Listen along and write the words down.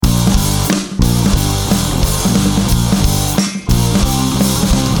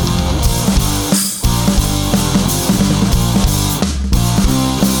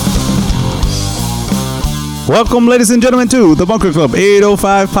Welcome, ladies and gentlemen, to the Bunker Club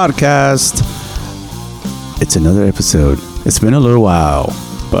 805 podcast. It's another episode. It's been a little while,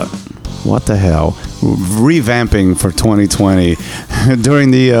 but what the hell? Revamping for 2020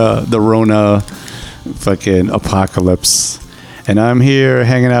 during the Rona fucking apocalypse. And I'm here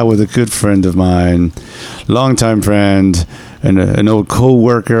hanging out with a good friend of mine, longtime friend, and an old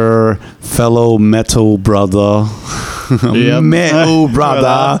co-worker, fellow metal brother. Yep. Metal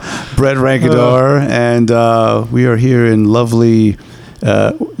brother, Brett Rankador. And we are here in lovely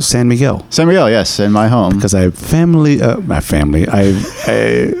San Miguel. San Miguel, yes, in my home. Because I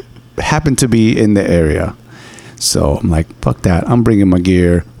happen to be in the area. So I'm like, fuck that. I'm bringing my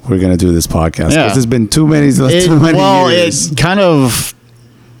gear. We're going to do this podcast. Because it's been too many years. It's kind of...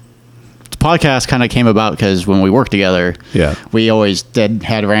 The podcast kind of came about because when we worked together, we always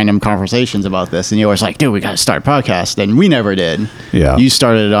had random conversations about this. And you always like, dude, we got to start a podcast. And we never did. Yeah. You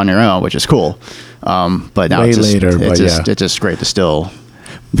started it on your own, which is cool. But now it's just great to still...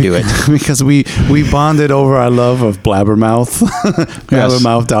 do it because we bonded over our love of Blabbermouth,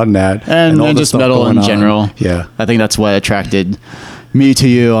 blabbermouth.net, and just metal in general. Yeah, I think that's what attracted me to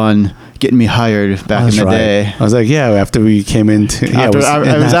you on getting me hired back in the day. I was like, after we came into after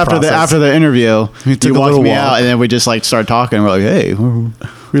the interview, you walked me out, and then we just like started talking. And we're like, hey,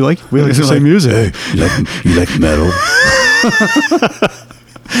 we like the same music. Hey, you like metal.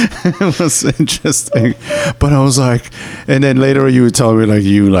 It was interesting, but I was like, and then later you would tell me I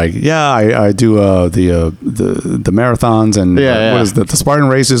do the marathons and what is the Spartan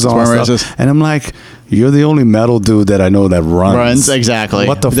races on stuff. And I'm like, you're the only metal dude that I know that runs exactly.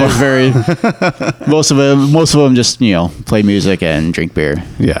 What the fuck? Most of them just play music and drink beer,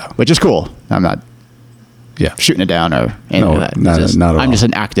 which is cool. I'm not shooting it down or anything like that. Not at all. I'm just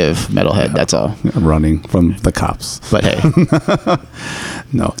an active metalhead. That's all. Running from the cops. But hey,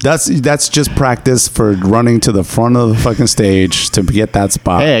 no, that's just practice for running to the front of the fucking stage to get that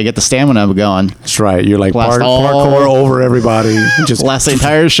spot. Hey, I get the stamina going. That's right. You're like parkour over everybody. Just last the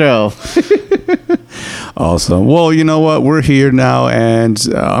entire show. Awesome. Well, you know what? We're here now, and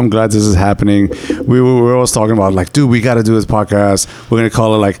I'm glad this is happening. We were always talking about like, dude, we got to do this podcast. We're gonna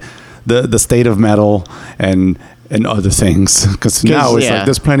call it like the state of metal and other things, because now it's like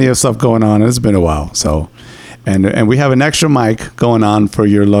there's plenty of stuff going on. It's been a while, so and we have an extra mic going on for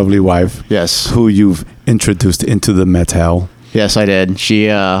your lovely wife, who you've introduced into the metal. Yes, I did. She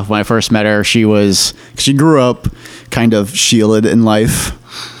when I first met her, she grew up kind of shielded in life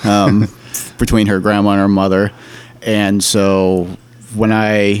between her grandma and her mother, and so when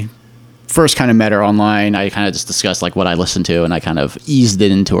I first kind of met her online, I kind of just discussed like what I listened to, and I kind of eased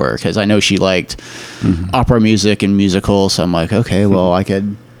it into her because I know she liked opera music and musicals. So I'm like, okay, well,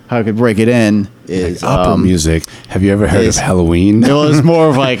 how I could break it in is like opera music. Have you ever heard of Halloween? It was more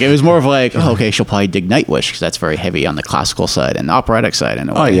of like, oh, okay, she'll probably dig Nightwish because that's very heavy on the classical side and the operatic side. In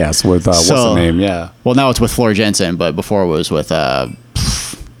a way. Oh yes, with what's the name? Yeah. Well, now it's with Floor Jensen, but before it was with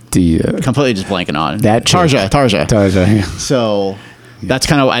completely just blanking on that Tarja. Yeah. So. That's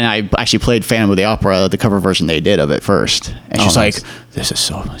kind of, and I actually played Phantom of the Opera, the cover version they did of it first, and she's like, "This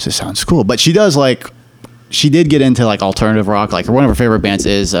sounds cool." But she did get into like alternative rock. Like one of her favorite bands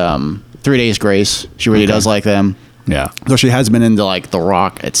is 3 Days Grace. She really does like them. Yeah. So she has been into like the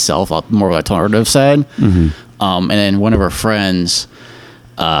rock itself, more of the alternative side. Mm-hmm. And then one of her friends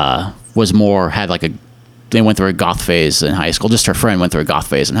they went through a goth phase in high school. Just her friend went through a goth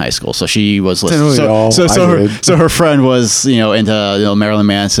phase in high school. So she was listening. So her friend was, into Marilyn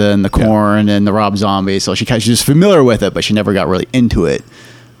Manson, the Korn, and the Rob Zombie. So she was familiar with it, but she never got really into it.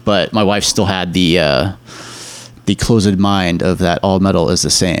 But my wife still had the closed mind of that all metal is the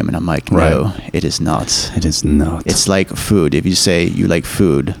same. And I'm like, no, it is not. It is not. It's like food. If you say you like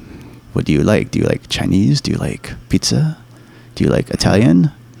food, what do you like? Do you like Chinese? Do you like pizza? Do you like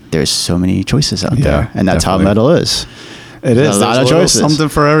Italian? There's so many choices out there, and that's definitely how metal is. It is. There's a lot of choices. Something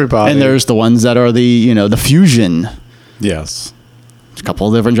for everybody. And there's the ones that are the fusion. Yes. A couple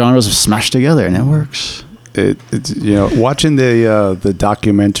of different genres smashed together, and it works. It's watching the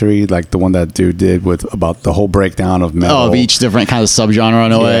documentary, like the one that dude did about the whole breakdown of metal. Of each different kind of subgenre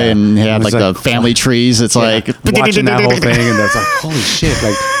in a way, and he had like the family trees. It's like watching that whole thing, and that's like, holy shit!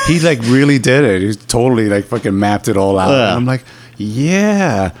 Like he like really did it. He totally like fucking mapped it all out. And I'm like,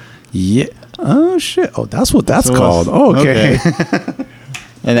 yeah. Oh shit! Oh, that's what that's called. Oh, okay.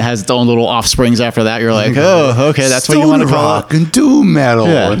 And it has its own little offsprings after that. You're like, oh, okay, that's what you want to call it. And doom metal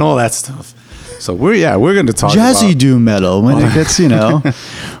and all that stuff. So we're going to talk jazzy about doom metal when it gets, and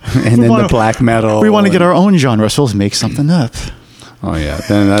then the black metal. We want to get our own genre, so let's make something up. Oh yeah.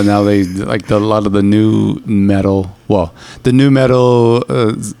 Then now they like a lot of the new metal. Well, the new metal.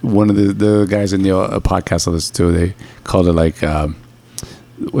 One of the guys in the podcast I listen to, they called it like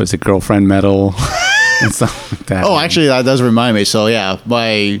what is it, girlfriend metal and stuff like that. Oh, actually, that does remind me. So yeah,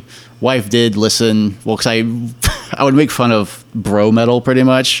 my wife did listen. Well, because I would make fun of bro metal pretty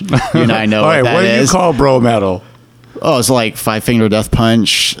much. You and I know All right, what that do you is. call bro metal? Oh, it's like Five Finger Death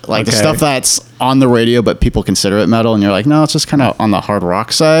Punch, like the Okay. stuff that's on the radio, but people consider it metal, and you're like, no, it's just kind of on the hard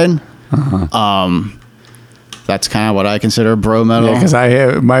rock side. That's kind of what I consider bro metal. Yeah, because I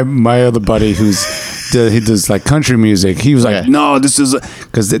have my other buddy he does like country music. He was like, Okay. no, this is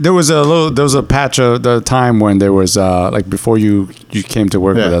because there was a patch of the time when there was like before you came to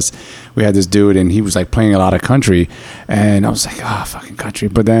work Yeah. with us, we had this dude and he was like playing a lot of country, and I was like, fucking country.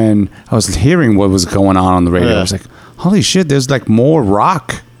 But then I was hearing what was going on the radio. Yeah. I was like, holy shit, there's like more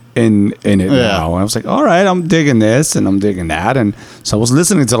rock in it now. And I was like, all right, I'm digging this and I'm digging that. And so I was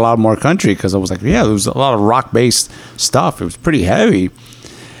listening to a lot more country because I was like, yeah, there was a lot of rock based stuff. It was pretty heavy.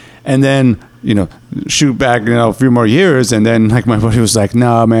 And then, shoot back, a few more years, and then like my buddy was like,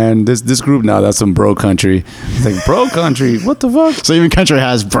 nah, man, this group, no, that's some bro country. It's like, bro country, what the fuck? So even country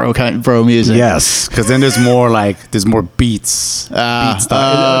has bro music. Yes, because then there's more beats. Beat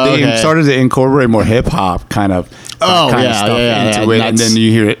stuff. They okay. started to incorporate more hip hop kind of into it, and then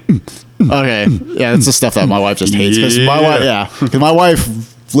you hear it. Okay, yeah, that's the stuff that my wife just hates because my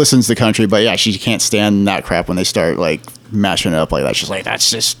wife listens to country, but yeah, she can't stand that crap when they start like mashing it up like that. She's like, that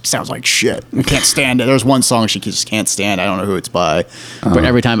just sounds like shit. I can't stand it. There's one song she just can't stand. I don't know who it's by, but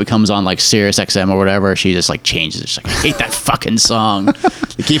every time it comes on like Sirius XM or whatever, she just like changes it. She's like, I hate that fucking song.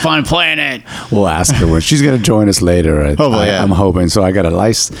 They keep on playing it. We'll ask her when she's gonna join us later. Hopefully, yeah. I'm hoping. So I got a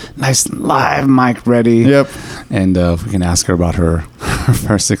nice live mic ready. Yep. And we can ask her about her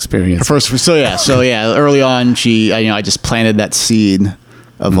first experience. So yeah, early on, I just planted that seed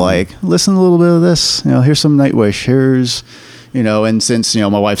of like, listen a little bit of this, here's some Nightwish, here's, and since, my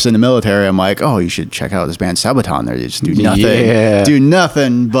wife's in the military, I'm like, oh, you should check out this band Sabaton. They just do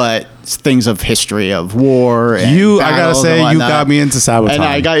nothing but things of history of war. And I gotta say, you got me into Sabaton. And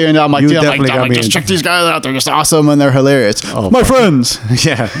I got you into, I'm like, just check these guys out. They're just awesome and they're hilarious. Oh, my friends.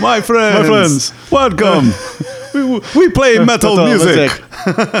 Yeah, my friends. Welcome. we play metal music.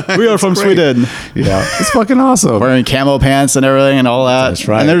 We are from Sweden. Yeah, it's fucking awesome. Wearing camo pants and everything and all that. That's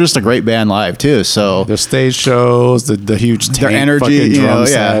right. And they're just a great band live too. So their stage shows, the huge tank, their energy, fucking drum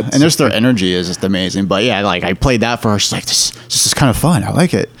sets. and just their energy is just amazing. But yeah, like I played that for her. She's like, this is kind of fun. I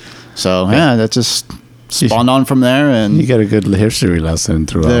like it. So yeah, that just spawned on from there. And you get a good history lesson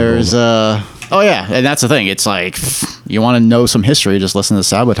throughout. there's and that's the thing. It's like, you want to know some history, just listen to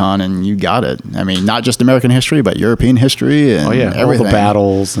Sabaton and you got it. I mean, not just American history, but European history and everything. All the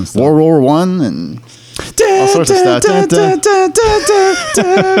battles and stuff. World War I and all sorts of stuff.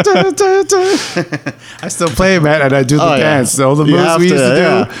 I still play it, man, and I do the dance. All the moves we used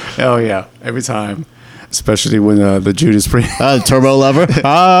to do. Oh yeah, every time. Especially when the Judas Priest. Turbo Lover.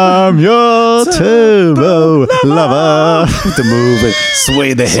 I'm your Turbo Lover. The move and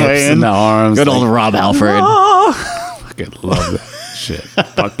sway the hips Swaying. and the arms. Good old Rob Halford. Fucking love that shit.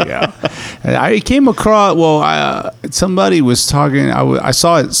 Fuck yeah. And I came across, somebody was talking, I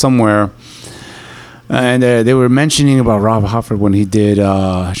saw it somewhere, and they were mentioning about Rob Halford when he did, do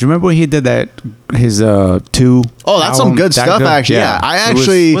you remember when he did his 2? Oh, that's some good stuff, actually. Yeah, I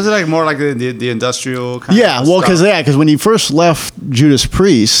actually... Was it like more like the industrial kind of well, stuff? because when he first left Judas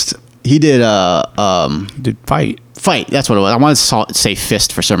Priest, he did Did Fight. That's what it was. I wanted to say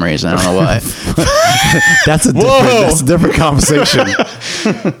Fist for some reason. I don't know why. That's a different conversation.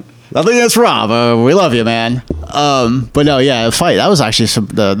 I think that's Rob. We love you, man. But no, yeah, Fight. That was actually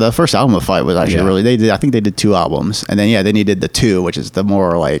the first album of Fight was actually really. I think they did 2 albums, and then then he did the 2, which is the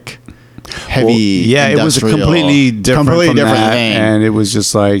more like heavy. It was a completely different thing. And it was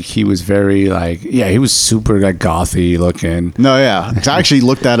just like he was very he was super like gothy looking. No, yeah, 'cause I actually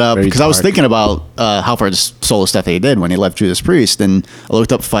looked that up Very because I was dark. thinking about Halford's solo stuff that he did when he left Judas Priest, and I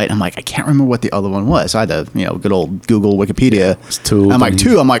looked up Fight. And I'm like, I can't remember what the other one was. So I had to, good old Google Wikipedia. It's 2. I'm like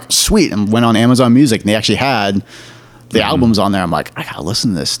 2. I'm like, sweet, and went on Amazon Music, and they actually had the albums on there. I'm like, I gotta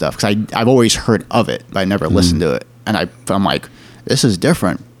listen to this stuff because I've always heard of it, but I never listened to it, and I'm like, this is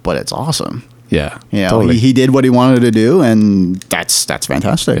different, but it's awesome. Yeah, Totally. He did what he wanted to do, and that's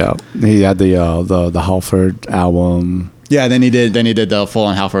fantastic. Yeah, he had the Halford album. Yeah, then he did the full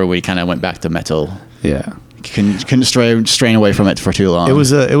on Halford where he kind of went back to metal. Yeah, couldn't strain away from it for too long. It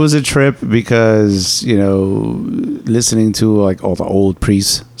was a trip because listening to like all the old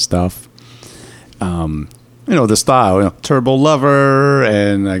Priest stuff. the style, Turbo Lover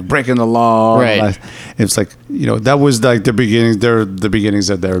and like Breaking the Law. Right. Like, it's like, that was like the beginnings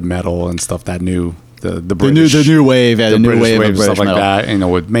of their metal and stuff, that new, the British, the new wave, the new British wave of stuff British like metal. that,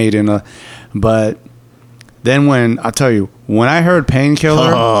 with Maiden. But then when I heard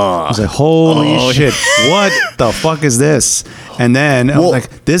Painkiller, I was like, holy shit, what the fuck is this? And then I was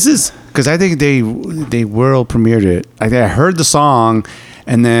like, this is, because I think they world premiered it. I think I heard the song,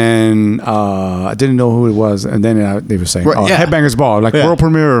 and then I didn't know who it was, and then they were saying, Headbangers Ball, like world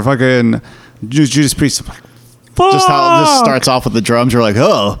premiere, fucking Judas Priest. I'm like, fuck. Just how this starts off with the drums, you're like,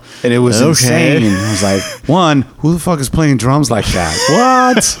 oh. And it was insane. I was like, one, who the fuck is playing drums like that?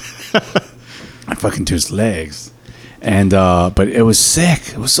 What? I fucking to his legs. And but it was sick.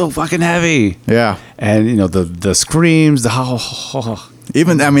 It was so fucking heavy. Yeah. And the screams,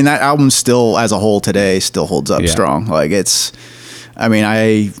 Even, I mean, that album still, as a whole today, still holds up strong. Like, it's, I mean,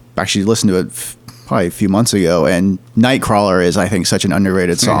 I actually listened to it probably a few months ago, and Nightcrawler is, I think, such an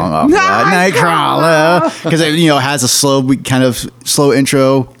underrated song off of that. Nightcrawler! Because it, has a slow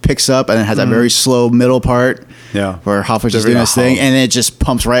intro, picks up, and it has that very slow middle part. Yeah. Where Hoffa's just doing his thing, and it just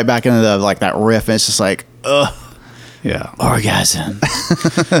pumps right back into that riff, and it's just like, ugh. Yeah. Orgasm. It's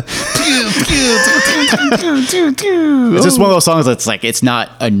just one of those songs that's like, it's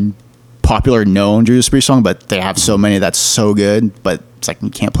not a popular known Judas Priest song, but they have so many that's so good, but it's like you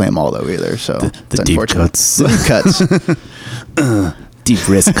can't play them all though either. So the deep cuts. The deep cuts. Deep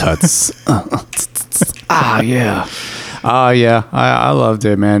wrist cuts. Yeah. I loved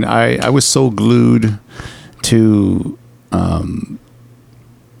it, man. I was so glued to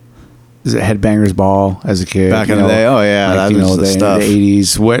is it Headbangers Ball as a kid back in the day? Oh yeah, like, that was the stuff. The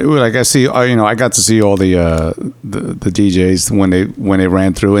 80s. Like I see, I got to see all the DJs when they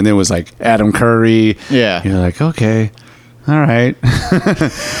ran through, and it was like Adam Curry. Yeah, you're like, okay, all right.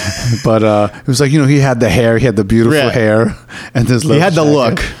 But it was like, he had the hair, he had the beautiful hair, and this he had the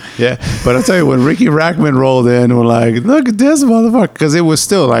look. Yeah, but I'll tell you, when Ricky Rackman rolled in, we're like, look at this motherfucker, because it was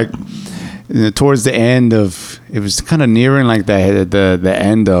still like. Towards the end of it was kind of nearing like the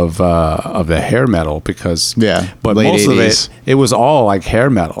end of the hair metal, because but most 80s. of it was all like hair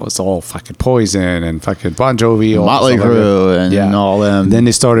metal. It's all fucking Poison and fucking Bon Jovi, Motley Crue, and all them. And then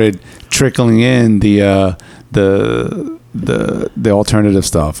they started trickling in the alternative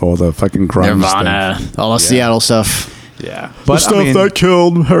stuff, all the fucking grunge Nirvana, stuff. all the Seattle stuff. Yeah, but the stuff that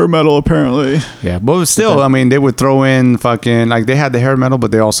killed hair metal, apparently. Yeah, but still, I mean, they would throw in fucking, like, they had the hair metal, but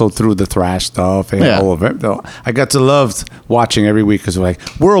they also threw the thrash stuff and all of it. I got to love watching every week, because like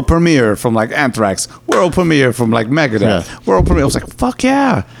world premiere from like Anthrax, world premiere from like Megadeth, world premiere. I was like, fuck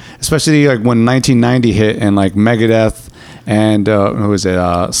yeah! Especially like when 1990 hit and like Megadeth and who was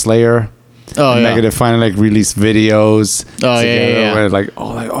it? Slayer. Oh, yeah. Megadeth finally like released videos. Oh, yeah. Where like,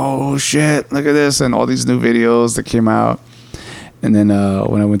 oh shit, look at this, and all these new videos that came out. And then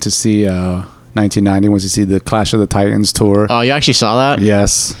when I went to see 1990, went to see the Clash of the Titans tour. Oh, you actually saw that?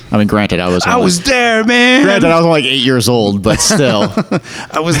 Yes. I mean, granted, I was there, man. Granted, I was only like 8 years old, but still.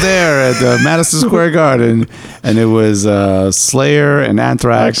 I was there at Madison Square Garden, and it was Slayer and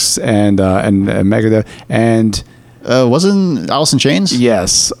Anthrax and Megadeth and. Wasn't Alice in Chains?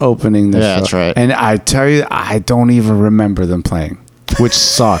 Yes, opening the show. That's right. And I tell you, I don't even remember them playing, which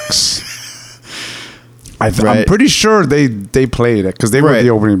sucks. I'm pretty sure they played it, because they were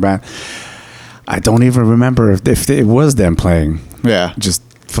the opening band. I don't even remember if it was them playing. Yeah. Just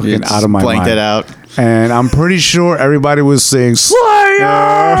fucking out of my mind. Blanked it out. And I'm pretty sure everybody was saying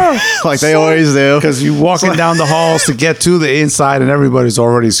Slayer, like they always do. Because you walking down the halls to get to the inside, and everybody's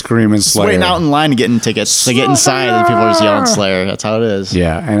already screaming Slayer. Waiting out in line to get in tickets Slayer! To get inside, and people are just yelling Slayer. That's how it is.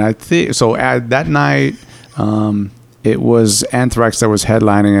 Yeah, and I think so. At that night, it was Anthrax that was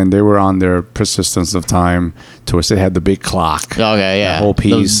headlining, and they were on their Persistence of Time tour. So they had the big clock, okay, yeah, the whole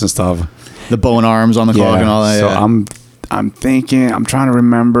piece and stuff, the bone arms on the clock and all that. So I'm thinking, I'm trying to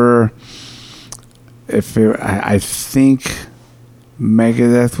remember. I think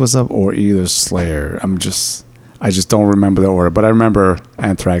Megadeth was up, or either Slayer. I just don't remember the order, but I remember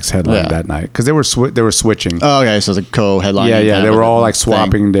Anthrax headline that night, because they were switching. Oh, okay, so it's a co-headline. Yeah, they were all like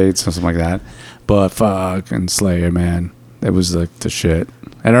swapping dates or something like that. But fucking Slayer, man, it was like the shit.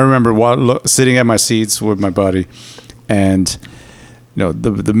 And I remember sitting at my seats with my buddy, and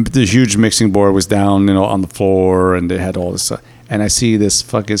the huge mixing board was down, on the floor, and they had all this stuff. And I see this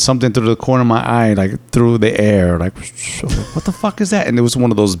fucking something through the corner of my eye, like through the air, like what the fuck is that? And it was one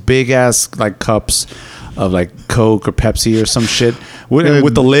of those big ass like cups of like Coke or Pepsi or some shit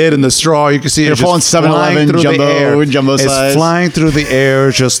with the lid and the straw. You can see You're it just pulling 7-Eleven flying through the air. jumbo it's size. flying through the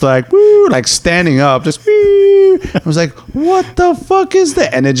air, just like woo, like standing up, just woo. I was like, what the fuck is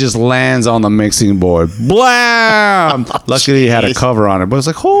that? And it just lands on the mixing board. Blam! Luckily, it had a cover on it, but it's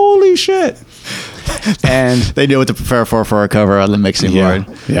like, holy shit. And They knew what to prepare for a cover on the mixing board.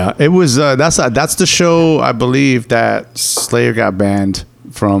 yeah, it was. That's the show, I believe, that Slayer got banned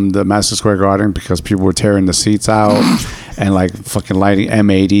from the Madison Square Garden because people were tearing the seats out and like fucking lighting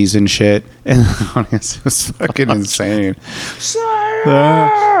M80s and shit. And the audience was fucking insane.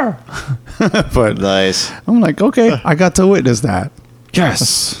 Slayer! But Nice. I'm like, okay, I got to witness that.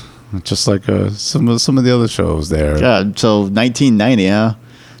 Yes, just like some of the other shows there. Yeah. So 1990, huh?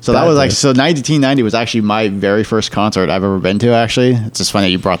 So that was like, so 1990 was actually my very first concert I've ever been to, actually. It's just funny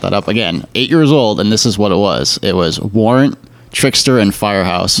you brought that up. Again, 8 years old, and this is what it was. It was Warrant, Trickster, and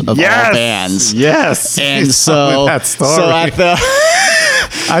Firehouse of all bands. Yes. And You so, told me that story. so at the...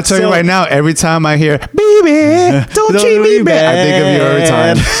 I tell you right now, every time I hear "Baby, don't treat me bad," I think of you every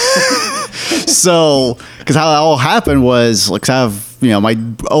time. So, because how that all happened was, like, I have, you know,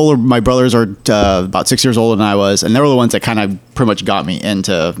 my brothers are about 6 years older than I was, and they were the ones that kind of pretty much got me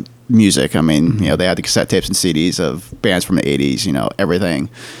into music. I mean, you know, they had the cassette tapes and CDs of bands from the 80s, you know, everything,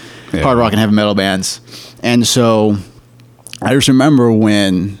 hard rock and heavy metal bands. And so I just remember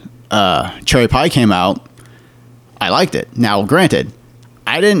when Cherry Pie came out, I liked it. Now, granted,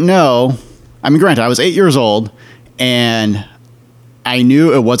 I didn't know. I mean, granted, I was 8 years old, and I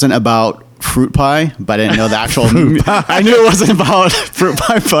knew it wasn't about fruit pie, but I didn't know the actual. I knew it wasn't about fruit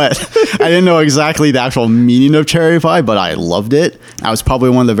pie, but I didn't know exactly the actual meaning of cherry pie. But I loved it. I was probably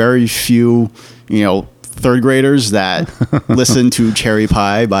one of the very few, you know, third graders that listened to Cherry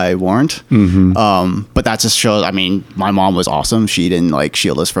Pie by Warrant. But that just shows. I mean, my mom was awesome. She didn't like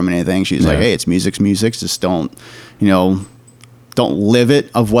shield us from anything. She was like, "Hey, it's music's music. Just don't, you know, don't live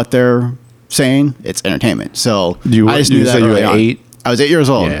it of what they're saying. It's entertainment." So I just knew that you were early on. 8. I was 8 years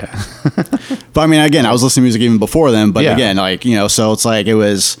old. Yeah. But I mean, again, I was listening to music even before then. But Yeah. again, like, you know, so it's like it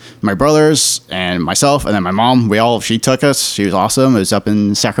was my brothers and myself and then my mom. She took us. She was awesome. It was up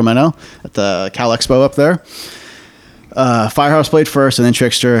in Sacramento at the Cal Expo up there. Firehouse played first and then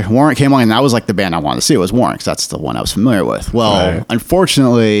Trickster. Warrant came on, and that was like the band I wanted to see. It was Warrant because that's the one I was familiar with. Well,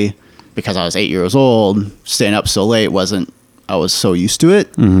 unfortunately, because I was 8 years old, staying up so late I was so used to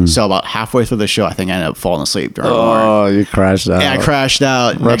it. So about halfway through the show, I think I ended up falling asleep during Warrant. Oh, you crashed out. Yeah, I crashed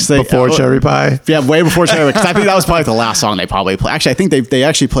out. Right before Cherry Pie? Yeah, way before Cherry Pie. Because I think that was probably the last song they probably played. Actually, I think they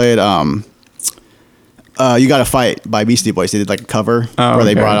actually played You Gotta Fight by Beastie Boys. They did like a cover where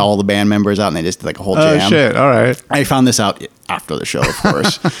they brought all the band members out and they just did like a whole jam. Oh, shit. All right. I found this out after the show, of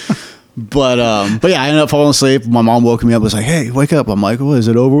course. But yeah, I ended up falling asleep. My mom woke me up and was like, "Hey, wake up." I'm like, "Well, is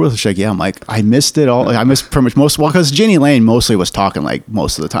it over with?" She's like, "Yeah." I'm like, I missed it all. Like, I missed pretty much most. Well, because Jenny Lane mostly was talking like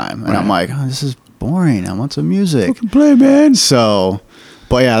most of the time. And I'm like, "Oh, this is boring. I want some music." Play, man. So,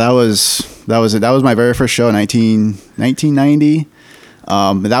 but yeah, that was it. That was my very first show in 1990.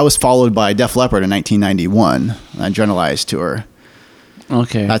 That was followed by Def Leppard in 1991, Adrenalize tour.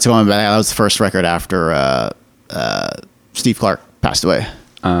 Okay. That's going back. That was the first record after Steve Clark passed away.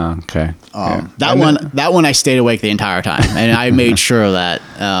 Okay. That one I stayed awake the entire time, and I made sure that.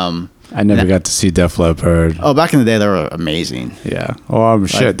 I never got to see Def Leppard. Oh, back in the day, they were amazing. Yeah. Oh,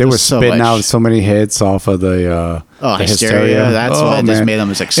 shit. Like, They were there's so spitting much. out so many hits off of the Hysteria. That's what just made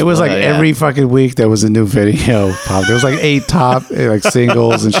them just It was like explode, every fucking week there was a new video pop. There was like 8 top like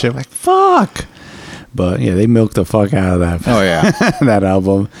singles and shit. Like, fuck. But yeah, they milked the fuck out of that. Oh yeah, that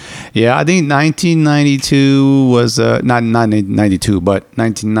album. Yeah, I think 1992 was not 92, but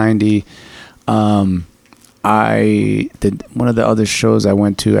 1990. I did one of the other shows I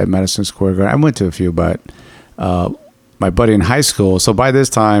went to at Madison Square Garden. I went to a few, but my buddy in high school. So by this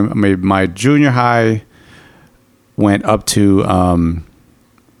time, my junior high went up to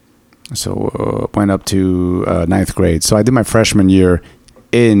ninth grade. So I did my freshman year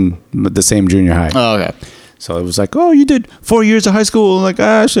in the same junior high. Oh, okay. So it was like, oh, you did 4 years of high school. I'm like,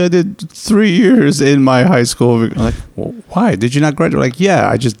 actually, I did 3 years in my high school. I'm like, well, why? Did you not graduate? Like, yeah,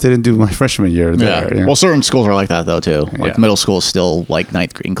 I just didn't do my freshman year there. Yeah. You know? Well, certain schools are like that though too. Like Yeah. middle school is still like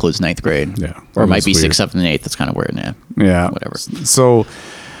ninth grade, includes ninth grade. Yeah. Or it might That's be weird. 6th, 7th, and 8th. That's kind of weird. Yeah. Yeah. Whatever. So,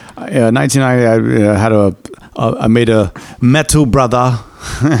 1990, I had I made a metal brother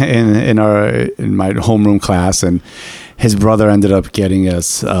in my homeroom class, and his brother ended up getting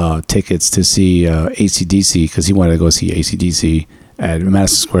us tickets to see AC/DC because he wanted to go see AC/DC at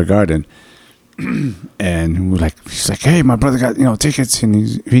Madison Square Garden. And he's like, hey, my brother got tickets,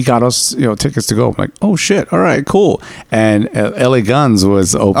 and he got us tickets to go. I'm like, oh shit, all right, cool. And LA Guns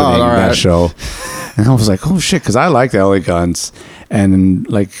was opening that show. And I was like, oh shit, because I liked LA Guns. And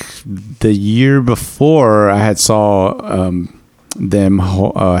like the year before, I had saw them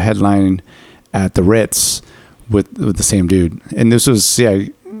headline at the Ritz with the same dude. And this was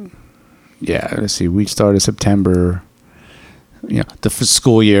let's see, we started September, the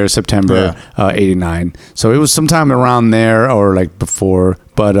school year, September 89. So it was sometime around there or like before.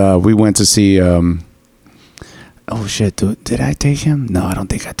 But we went to see. Oh shit! Did I take him? No, I don't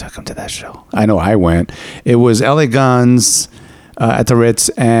think I took him to that show. I know I went. It was LA Guns at the Ritz,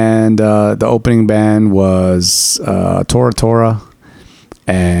 and the opening band was Tora Tora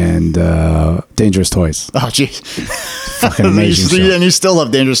and Dangerous Toys. Oh jeez, fucking amazing show. And you still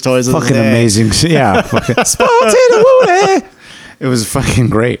love Dangerous Toys. Fucking amazing. Yeah, fucking it was fucking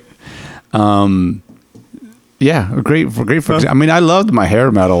great. Yeah, great. I mean, I loved my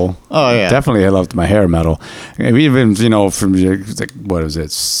hair metal. Oh yeah, definitely. I loved my hair metal. And even from like what was it,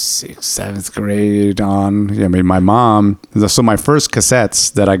 6th, 7th grade on. I mean, my mom. So my first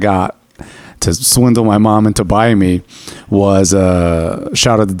cassettes that I got to swindle my mom into buying me was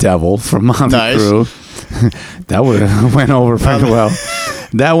 "Shout at the Devil" from Motley Crue. That went over pretty well.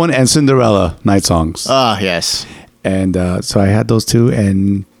 That one and Cinderella Night Songs. Ah, yes. And so I had those two,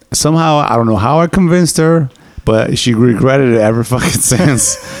 and somehow I don't know how I convinced her. But she regretted it ever fucking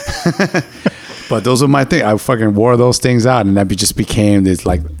since. But those were my thing. I fucking wore those things out, and I just became this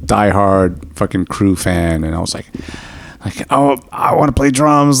like diehard fucking Crue fan. And I was like, oh, I want to play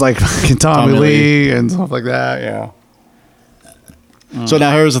drums like fucking Tommy Lee and stuff like that. Yeah. So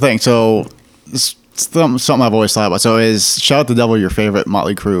now here's the thing. So this is something I've always thought about. So is "Shout at the Devil" your favorite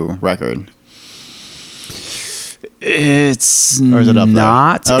Motley Crue record? It's or is it up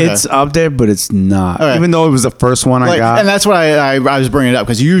not. There? Okay. It's up there, but it's not. Okay. Even though it was the first one I got. And that's why I was bringing it up,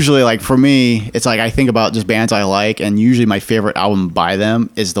 because usually, like for me, it's like I think about just bands I like, and usually my favorite album by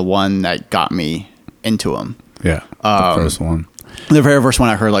them is the one that got me into them. Yeah, the first one. The very first one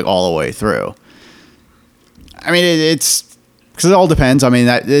I heard like all the way through. I mean, it's because it all depends. I mean,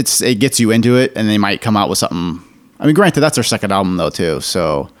 it gets you into it, and they might come out with something. I mean, granted, that's their second album though too,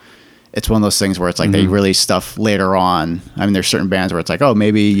 so. It's one of those things where it's like they release stuff later on. I mean, there's certain bands where it's like, oh,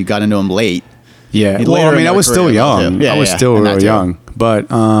 maybe you got into them late. Yeah. Well, I mean, I was still young. I was still real young.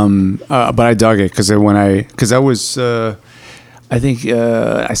 But I dug it because I was, I think,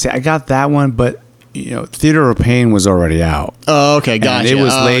 I got that one, but, Theater of Pain was already out. Oh, okay. Gotcha. And it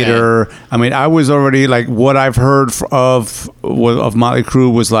was later. Okay. I mean, I was already like, what I've heard of Motley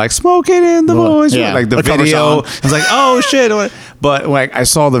Crue was like Smoking in the Boys. Yeah. Like the video. I was like, oh shit. But like I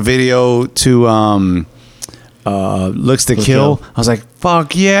saw the video to Looks to Kill. I was like,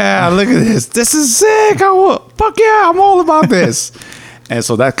 fuck yeah, look at this. This is sick. Fuck yeah, I'm all about this. And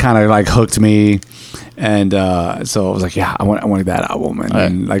so that kind of like hooked me. And so I was like, yeah, I wanted that album. And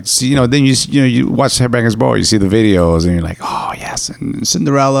then like, see, then you watch Headbangers Ball, you see the videos, and you're like, oh yes, and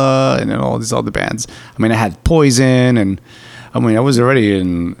Cinderella, and then all these other bands. I mean, I had Poison, and I mean, I was already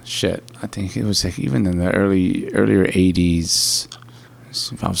in shit. I think it was like even in the earlier '80s.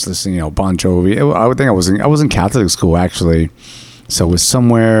 I was listening, Bon Jovi. I would think I was in Catholic school actually, so it was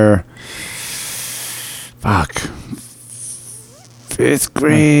somewhere. Fuck. 5th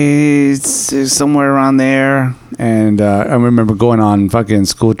grade, somewhere around there. And I remember going on fucking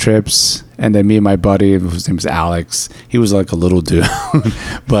school trips, and then me and my buddy, whose name was Alex, he was like a little dude,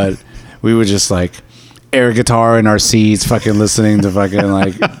 but we would just like air guitar in our seats, fucking listening to fucking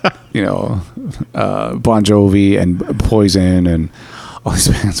like, Bon Jovi and Poison and all these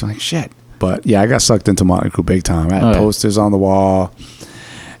bands. I'm like, shit. But yeah, I got sucked into Motley Crue big time. I had posters on the wall.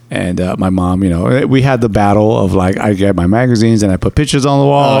 And my mom, we had the battle of like, I get my magazines and I put pictures on the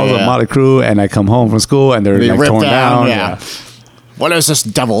wall of Motley Crue, and I come home from school and they're like torn down. Yeah. What is this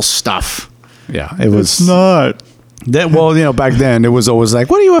devil stuff? Yeah, it was. It's not. That, well, back then it was always like,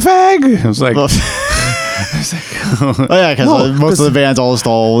 what are you, a fag? It was like. Because most of the bands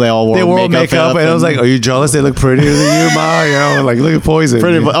they all wore makeup, and I was like, "Are you jealous? They look prettier than you, Ma." Like look at Poison.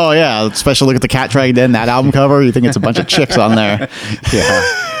 Oh yeah, especially look at the Cat Dragged In, that album cover. You think it's a bunch of chicks on there? Yeah,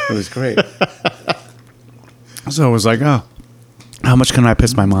 it was great. So it was like, oh, how much can I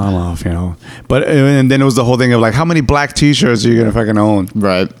piss my mom off? But and then it was the whole thing of like, how many black T-shirts are you gonna fucking own?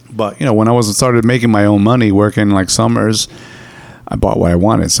 Right. But when I started making my own money, working like summers, I bought what I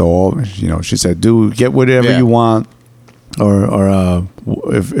wanted. So, she said, get whatever you want. Or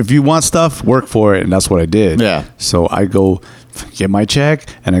if you want stuff, work for it. And that's what I did. Yeah. So I go get my check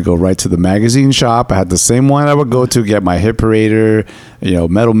and I go right to the magazine shop. I had the same one I would go to get my Hit Parader,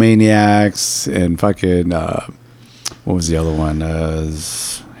 Metal Maniacs, and fucking, what was the other one?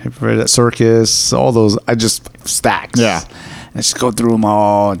 Hit Parader, Circus, all those. I just stacks. Yeah. and just go through them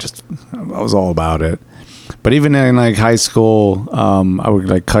all. I was all about it. But even in like high school, I would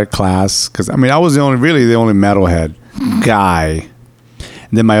like cut class because I was the only metalhead guy.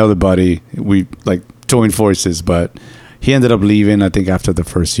 And then my other buddy, we like joined forces, but he ended up leaving, I think, after the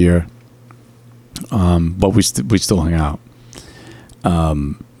first year. But we still hung out.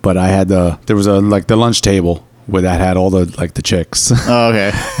 But I had there was the lunch table where that had all the chicks. Oh,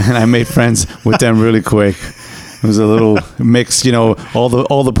 okay. And I made friends with them really quick. It was a little mix,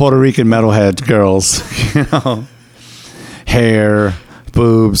 all the Puerto Rican metalhead girls, hair,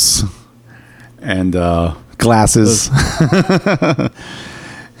 boobs, and glasses.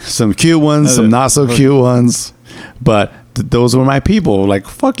 Some cute ones, some not so cute ones, but those were my people. Like,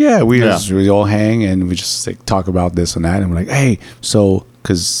 fuck yeah, we all hang and we just like talk about this and that, and we're like, hey, so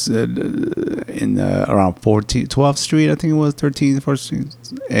because in around 12th Street, I think it was 13th, 14th Street,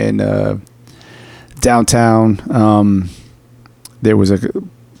 and downtown, there was a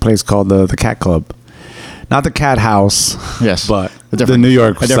place called the Cat Club. Not the Cat House, yes, but the New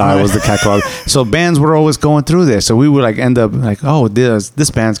York side was the Cat Club. So bands were always going through there. So we would like end up like, oh,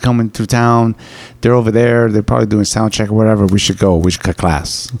 this band's coming through town. They're over there. They're probably doing sound check or whatever. We should go. We should cut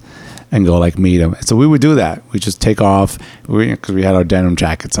class and go like meet them. So we would do that. We just take off because we had our denim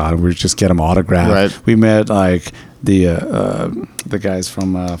jackets on. We just get them autographed. Right. We met like the guys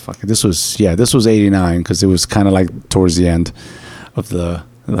from this was '89 because it was kind of like towards the end of the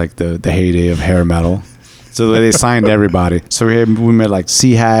heyday of hair metal. So they signed everybody. So we met like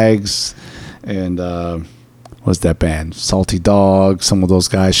Sea Hags and what's that band? Salty Dog, some of those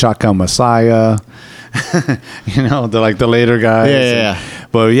guys. Shotgun Messiah. They're like the later guys. Yeah.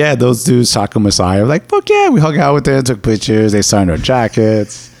 But yeah, those dudes, Shotgun Messiah, like, fuck yeah, we hung out with them, took pictures, they signed our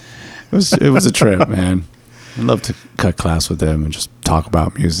jackets. It was a trip, man. I'd love to cut class with them and just talk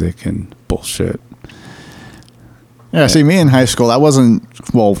about music and bullshit. Yeah, see, me in high school, that wasn't,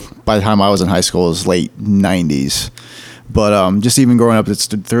 well, by the time I was in high school, it was late 90s. But just even growing up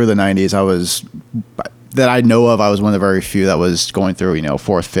through the 90s, that I know of, I was one of the very few that was going through, 4th,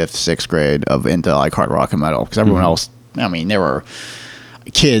 5th, 6th grade into like hard rock and metal. Because everyone else, there were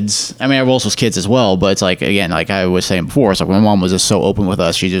kids. Everyone else was kids as well. But it's like, again, like I was saying before, it's like my mom was just so open with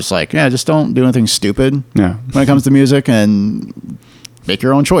us. She's just like, yeah, just don't do anything stupid when it comes to music and make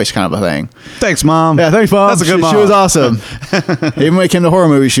your own choice kind of a thing. Thanks, Mom. Yeah, thanks, Mom. That's a good mom. She was awesome. Even when it came to horror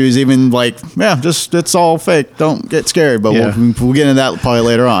movies, she was even like, just it's all fake. Don't get scared. But we'll get into that probably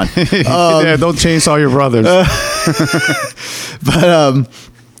later on. Don't chainsaw your brothers.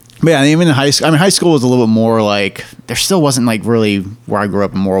 But even in high school, high school was a little bit more like, there still wasn't like really where I grew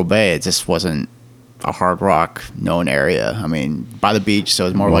up in Morro Bay. It just wasn't a hard rock known area. By the beach, so it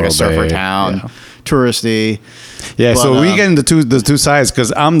was more like a surfer town, touristy. Yeah, but, so we get into the two sides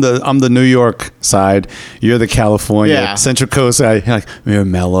because I'm the New York side, you're the California Central Coast side. You're like, you're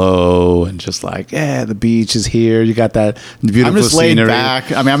mellow and just like, the beach is here. You got that beautiful I'm just scenery. Laid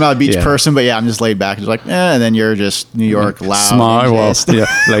back. I'm not a beach person, but I'm just laid back. Just like, and then you're just New York loud, smart. Well,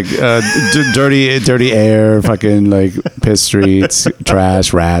 like dirty air, fucking like piss streets,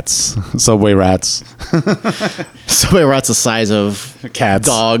 trash, rats, subway rats, the size of cats,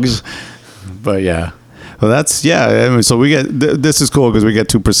 dogs. But yeah. Well, that's so we get this is cool because we get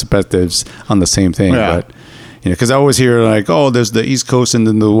two perspectives on the same thing. But because I always hear like, oh, there's the East Coast and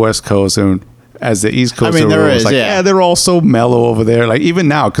then the West Coast, and as the East Coast, they're all so mellow over there. Like even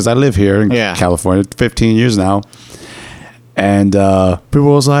now, because I live here in California, 15 years now, and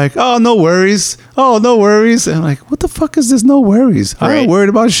people was like, oh, no worries, and I'm like, what the fuck is this? No worries. I'm not worried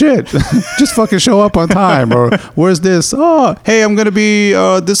about shit. Just fucking show up on time. Or where's this? Oh, hey, I'm gonna be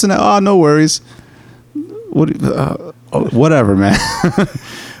this and that. Oh, no worries. Whatever, man.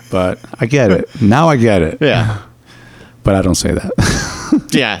 But I get it. Now I get it. Yeah. But I don't say that.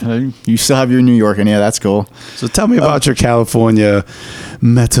 Yeah. You still have your New York, and that's cool. So tell me about your California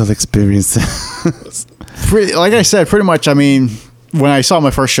metal experience. Like I said, pretty much, when I saw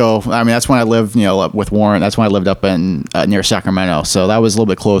my first show, that's when I lived, with Warren. That's when I lived up in near Sacramento. So that was a little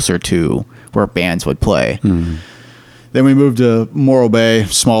bit closer to where bands would play. Mm. Then we moved to Morro Bay,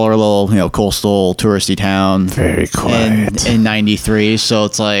 smaller little, coastal touristy town. Very quiet. In 93. So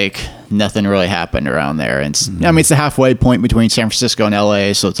it's like nothing really happened around there. And it's the halfway point between San Francisco and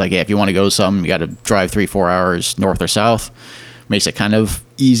LA. So it's like, if you want to go something, you got to drive 3-4 hours north or south. Makes it kind of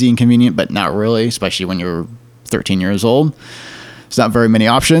easy and convenient, but not really, especially when you're 13 years old. There's not very many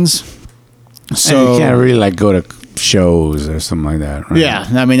options. So and you can't really like go to shows or something like that, right? Yeah,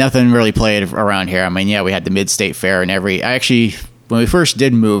 nothing really played around here. We had the Mid-State Fair and when we first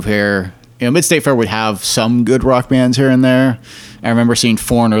did move here Mid-State Fair would have some good rock bands here and there. I remember seeing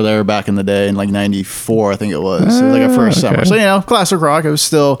Foreigner there back in the day in like '94, I think it was. It was like a first summer. So classic rock. It was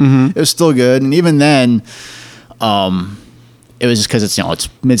still good. And even then, it was just because it's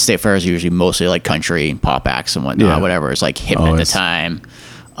Mid-State Fair is usually mostly like country and pop acts and whatnot. Whatever is like hip at the time.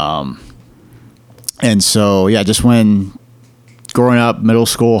 And so just when growing up, middle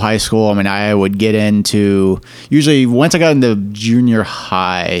school, high school, I mean, I would get into usually once I got into junior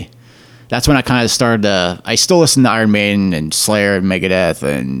high. That's when I kind of started I still listen to Iron Maiden and Slayer and Megadeth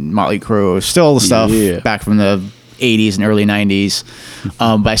and Motley Crue, still the stuff back from the 80s and early 90s.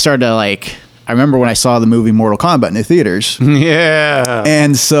 But I started to I remember when I saw the movie Mortal Kombat in the theaters. Yeah.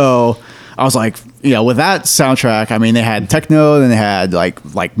 And so I was like, with that soundtrack, I mean, they had techno, then they had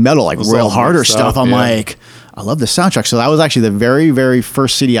like metal, like real harder stuff. I'm like, I love the soundtrack. So that was actually the very, very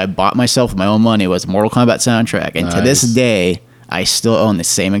first CD I bought myself with my own money was Mortal Kombat soundtrack. And to this day, I still own the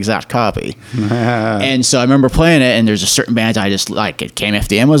same exact copy. And so I remember playing it, and there's a certain band I just like.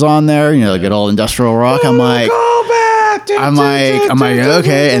 KMFDM was on there, the good old industrial rock. I'm like,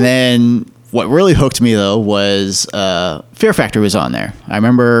 okay. And then what really hooked me though was Fear Factory was on there. I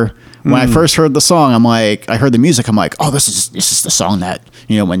remember when I first heard the song, I heard the music. I'm like, oh, this is the song that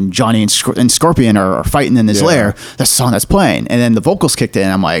when Johnny and Scorpion are fighting in his lair. That's the song that's playing. And then the vocals kicked in.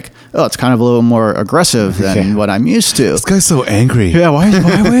 I'm like, oh, it's kind of a little more aggressive than what I'm used to. This guy's so angry. Yeah, why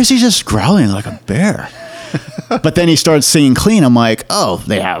is he just growling like a bear? But then he started singing clean. I'm like, oh,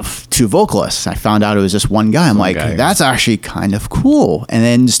 they have two vocalists. I found out it was just one guy. I'm like, that's actually kind of cool. And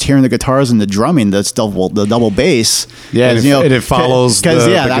then just hearing the guitars and the drumming, the double bass. Yeah, and it follows the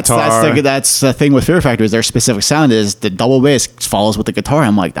guitar. That's the thing with Fear Factory is their specific sound is the double bass follows with the guitar.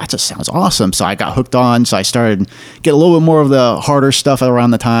 I'm like, that just sounds awesome. So I got hooked on. So I started get a little bit more of the harder stuff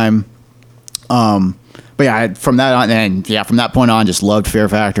around the time. But from that on, and from that point on, just loved Fear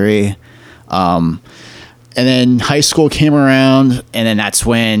Factory. And then high school came around, and then that's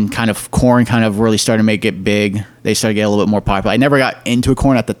when Korn kind of really started to make it big. They started to get a little bit more popular. I never got into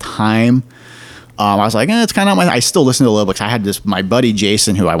Korn at the time. I was like, it's kind of I still listen to a little bit. I had my buddy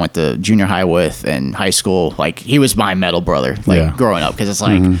Jason, who I went to junior high with in high school. Like he was my metal brother, growing up. Because it's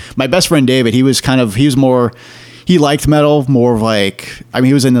like my best friend David. He was more. He liked metal more of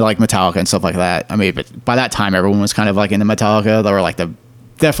he was into Metallica and stuff like that. I mean, but by that time, everyone was kind of into Metallica. They were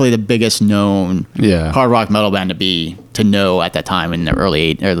definitely the biggest known hard rock metal band to know at that time in the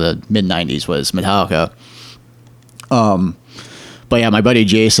the mid 90s was Metallica. But my buddy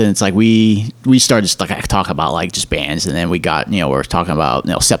Jason, it's we started just talk about just bands, and then we got we're talking about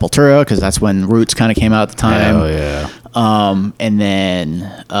Sepultura because that's when Roots kind of came out at the time. Oh yeah. And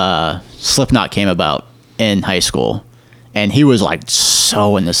then Slipknot came about in high school. And he was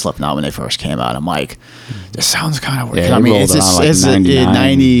so into Slipknot when they first came out. I'm like, this sounds kind of weird. Yeah, I mean, it's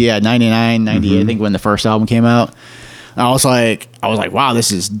 99, 90, I think when the first album came out. And I was like, wow,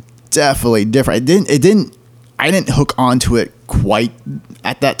 this is definitely different. I didn't hook onto it quite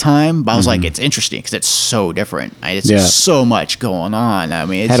at that time, but I was like, it's interesting because it's so different. It's just so much going on. I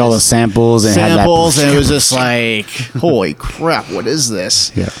mean, it had all the samples and and it was just like, holy crap, what is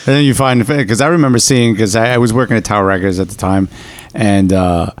this? Yeah, and then you find because I remember seeing because I was working at Tower Records at the time, and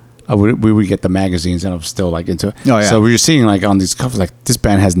we would get the magazines, and I was still into it. Oh yeah. So we were seeing on these covers this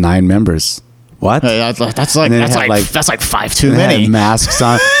band has 9 members. What? That's like 5 too many. Had masks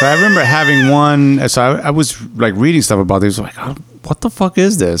on. So I remember having one. So I was reading stuff about this. What the fuck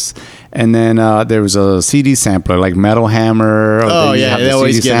is this? And then there was a CD sampler Metal Hammer. Oh yeah, they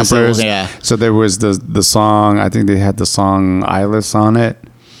always CD give samplers. us So there was the song. I think they had the song "Eyeless" on it.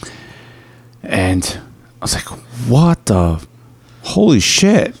 And I was like, what the? Holy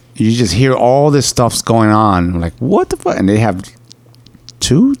shit! You just hear all this stuff's going on. I'm like, what the fuck? And they have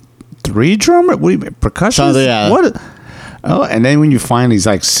 2, 3 drummer? What do you mean? Percussion? Yeah. What? Oh, and then when you finally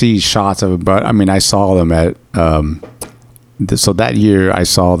see shots of it, but I mean, I saw them at so that year I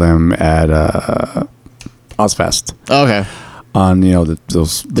saw them at Ozfest. Okay. On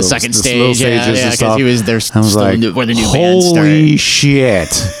the second stage, stages and stuff. He was there. I was like, where the new holy shit!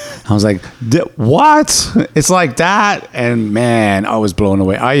 I was like, what? It's like that, and man, I was blown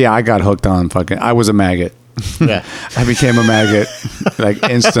away. I got hooked on fucking. I was a maggot. Yeah, I became a maggot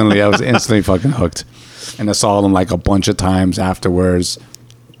instantly. I was instantly fucking hooked, and I saw them a bunch of times afterwards.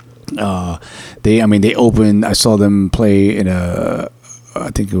 They opened. I saw them play in I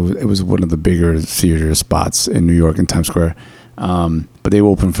think it was one of the bigger theater spots in New York in Times Square. But they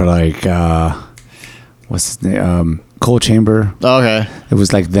opened for what's his name? Cold Chamber. Okay. It was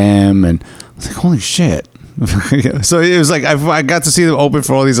them, and I was like, holy shit. So it was like I got to see them open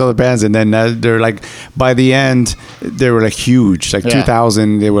for all these other bands, and then they're like by the end they were like huge. Like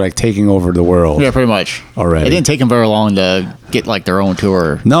 2000, they were like taking over the world. Yeah, pretty much. Already, it didn't take them very long to get like their own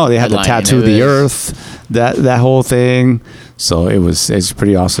tour. No, they had to headline. tattoo the earth, that whole thing. So it's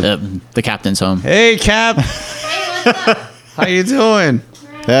pretty awesome. The captain's home. Hey, Cap. Hey, what's up? How you doing?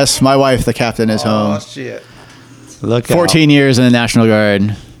 Yes, my wife, the captain, is home. Shit! Look, 14 years in the National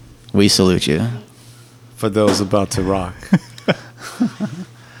Guard. We salute you. for those about to rock.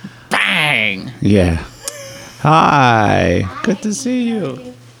 Bang! Yeah. Hi. Good to see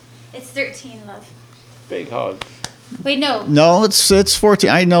you. It's 13, love. Big hug. Wait, no. No, it's 14.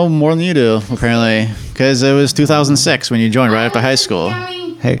 I know more than you do, apparently, because it was 2006 when you joined right after high school.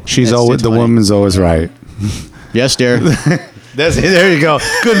 Hey, she's It's always the 220. woman's always right. Yes, dear. There you go.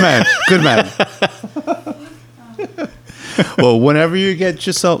 Good man. Good man. Well, whenever you get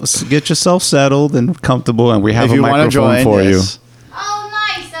yourself settled and comfortable, and we have If a you want to microphone join, for yes. Oh,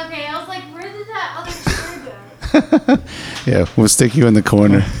 nice. Okay, I was like, where did that other chair go? you. Yeah, we'll stick you in the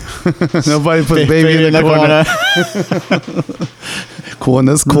corner. Nobody puts baby in the corner.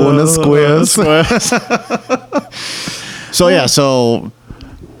 Corners, squares. So yeah,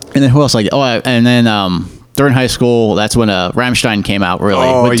 and then who else? And then during high school, that's when Rammstein came out. Really,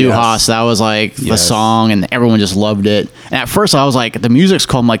 Oh, with Du yes. Hast, that was like the Yes. song, and everyone just loved it. And at first, I was like, the music's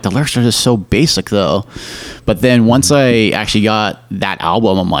cool. I'm like, the lyrics are just so basic, though. But then once I actually got that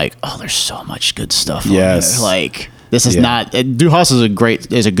album, I'm like, oh, there's so much good stuff. on Yes. here. Like. This is Yeah. not. Du Hast is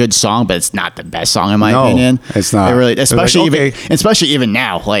a good song, but it's not the best song in my No, opinion. it's not. It really, It's like, especially okay. especially even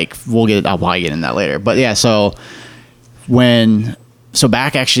now. Like I'll probably get in that later. But yeah, so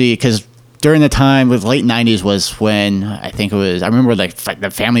back actually, because during the time with late 90s was when I think it was, I remember like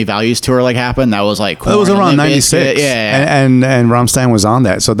the Family Values tour like happened. That was like It was Korn and around Limp 96. Bizkit. Yeah. And Rammstein was on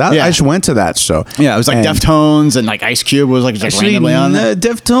that. So that Yeah. I just went to that show. Yeah, it was like And Deftones and like Ice Cube was like actually, randomly on there.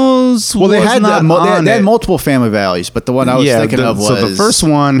 Deftones Well, they was had not on they had it. multiple Family Values, but the one I was thinking of was So the first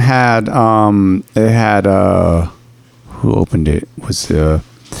one had it had who opened it was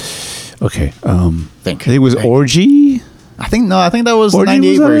okay Think. I think it was Orgy. I think that was the Orgy 98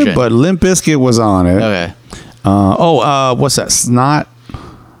 was on version. it, but Limp Bizkit was on it. Okay. What's that? Snot.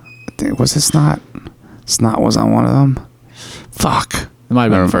 I think was it Snot? Snot was on one of them. Fuck. It might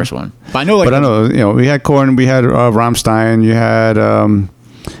have been the first one. But I know But I know, we had Korn, we had Rammstein, you had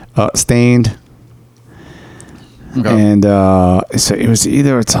Stained, Okay. and so it was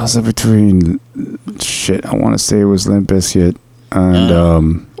either a toss up between I want to say it was Limp Bizkit and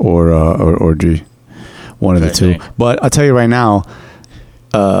or Orgy, one of the two. Okay. But I'll tell you right now,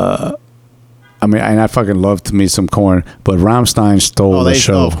 I mean, and I fucking love to meet some Korn, but Rammstein stole the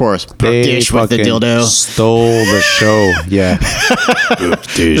show. of course. Brooke They Dish with the fucking dildo. stole the show. Yeah.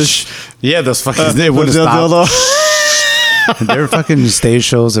 Yeah, those fucking they would have stopped. Their fucking stage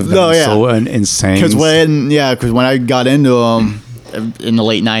shows have No, been yeah. so insane. Because when I got into them in the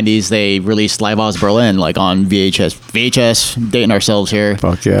late 90s, they released Live Oz Berlin like on VHS, dating ourselves here.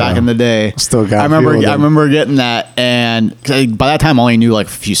 Fuck yeah. Back in the day. Still got I a few of them. remember getting that, and 'cause by that time I only knew like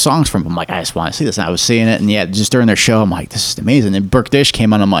a few songs from them. I'm like, I just want to see this. And I was seeing it, and yeah, just during their show, I'm like, this is amazing. And Brooke Dish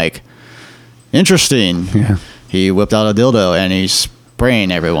came on, I'm like, interesting. Yeah. He whipped out a dildo and he's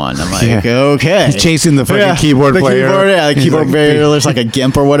spraying everyone. I'm like, Yeah. okay. He's chasing the fucking keyboard player. The He's keyboard like, player looks like a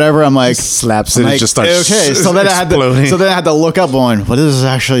gimp or whatever. I'm like, slaps it I'm and like, just starts okay. So then exploding. I had to look up on what does this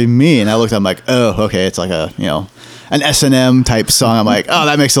actually mean? I looked up, I'm like, oh, okay, it's like an S&M type song. I'm like, oh,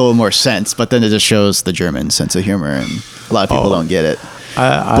 that makes a little more sense. But then it just shows the German sense of humor, and a lot of people don't get it.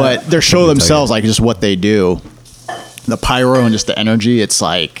 But their show let me tell themselves, you. like just what they do, the pyro and just the energy, it's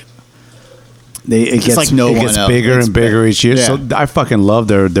like. It gets, like no it one gets else. bigger It's and bigger each year. yeah. So I fucking love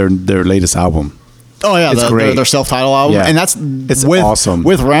their latest album. Oh yeah, It's great. Their self-titled album, Yeah. and that's It's awesome.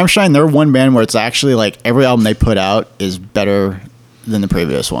 With Rammstein, they're one band where it's actually like every album they put out is better than the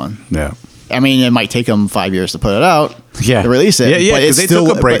previous one. Yeah. I mean, it might take them 5 years to put it out, Yeah. to release it. Yeah, yeah, but 'cause it's they still,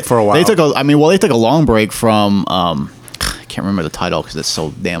 took a break but for a while. They took a long break from. I can't remember the title because it's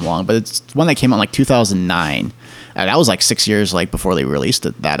so damn long, but it's one that came out in like 2009. And that was like 6 years like before they released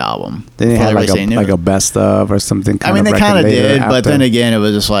that album. They didn't Before have released any like new- a best of or something. I mean, they kind of did, but then again, it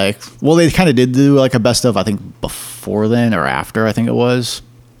was just like, well, they kind of did do like a best of, I think, before then or after, I think it was,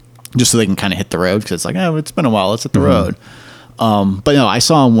 just so they can kind of hit the road because it's like, oh, it's been a while, let's hit the road. But no, I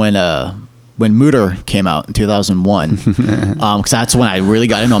saw them when Mutter came out in 2001, because that's when I really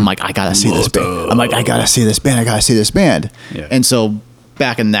got into them. I'm like, I gotta see this band. I'm like, I gotta see this band. I gotta see this band. Yeah. And so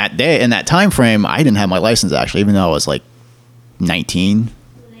back in that day, in that time frame, I didn't have my license actually, even though I was like 19.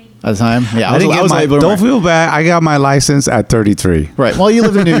 at the time. Yeah, I didn't get was my, able to don't feel bad. I got my license at 33. Right. Well, you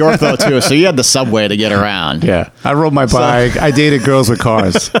lived in New York though too, so you had the subway to get around. Yeah, I rode my bike. I dated girls with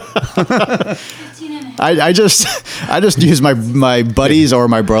cars. 15 and a half. I just use my buddies or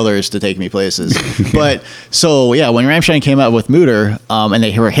my brothers to take me places. But so yeah, when Rammstein came out with Mutter, and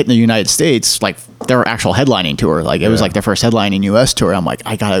they were hitting the United States, like their actual headlining tour, like it was like their first headlining US tour. I'm like,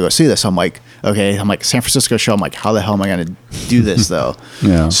 I gotta go see this. I'm like, okay. I'm like, San Francisco show. I'm like, how the hell am I gonna do this though?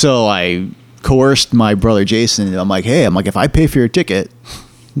 Yeah. So I coerced my brother Jason. I'm like, hey, if I pay for your ticket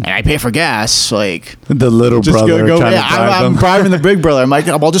and I pay for gas, like The little just brother go. trying Yeah, to drive I'm them. driving the big brother. I'm like,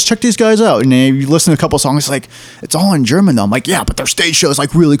 I'll just check these guys out. And then you listen to a couple songs, like it's all in German though. I'm like, yeah, but their stage show is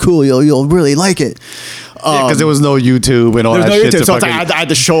like really cool. You'll really like it. Because there was no YouTube and all There's that no shit. YouTube, to so it's fucking- like I had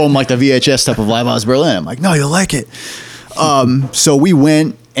to show them like the VHS stuff of Live House Berlin. I'm like, no, you'll like it. So we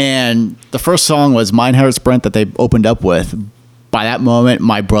went, and the first song was Mein Herzbrennt that they opened up with. By that moment,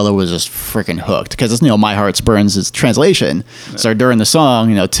 my brother was just freaking hooked because it's, My Heart Burns is translation. So during the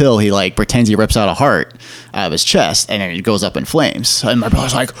song, Till he like pretends he rips out a heart out of his chest and then it goes up in flames. And my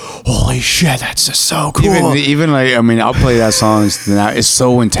brother's like, holy shit, that's just so cool. Even like, I'll play that song now. It's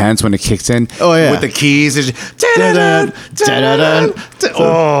so intense when it kicks in. Oh, yeah. With the keys. It's just, Dun-dun, dun-dun-dun.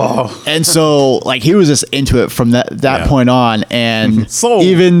 oh. And so, like, he was just into it from that point on. And So-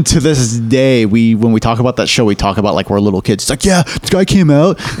 even to this day, when we talk about that show, we talk about like we're little kids. It's like, yeah, this guy came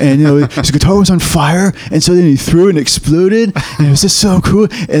out and his guitar was on fire, and so then he threw it and exploded, and it was just so cool.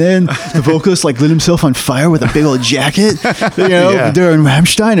 And then the vocalist like lit himself on fire with a big old jacket, Yeah. during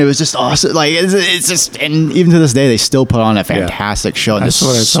Rammstein. It was just awesome. Like it's just, and even to this day, they still put on a fantastic show. And That's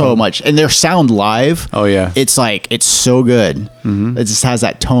there's what I so thought. much, and their sound live. Oh, yeah. It's like it's so good. It just has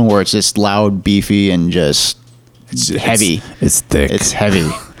that tone where it's just loud, beefy, and just heavy. It's thick. It's heavy.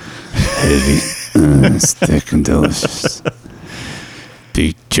 heavy. It's thick and delicious.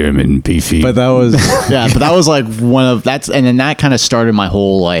 Big German beefy. But that was but that was like one of that's, and then that kind of started my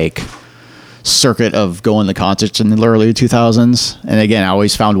whole like circuit of going to concerts in the early 2000s. And again, I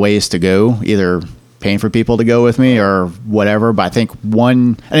always found ways to go, either paying for people to go with me or whatever. But I think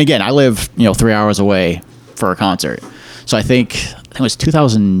and again, I live 3 hours away for a concert, so I think it was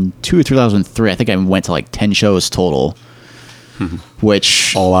 2002 or 2003. I think I went to like 10 shows total.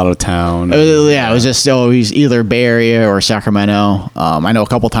 Which all out of town. yeah, it was just always either Bay Area or Sacramento. I know a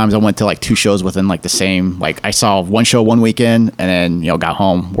couple times I went to like 2 shows within like the same. Like I saw one show one weekend and then got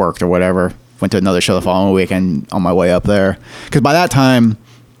home, worked or whatever. Went to another show the following weekend on my way up there. Because by that time,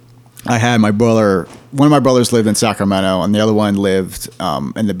 I had my brother. One of my brothers lived in Sacramento, and the other one lived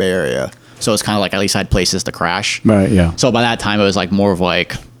in the Bay Area. So it's kind of like at least I had places to crash. Right, yeah. So by that time, it was like more of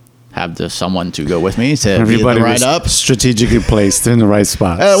like have someone to go with me to Everybody be the ride was up. strategically placed in the right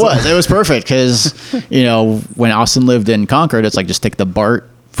spot. It was perfect because when Austin lived in Concord, it's like just take the BART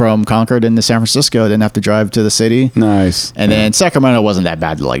from Concord into San Francisco, didn't have to drive to the city. Nice. And then Sacramento wasn't that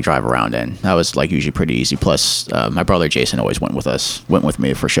bad to like drive around in. That was like usually pretty easy. Plus, my brother Jason always went with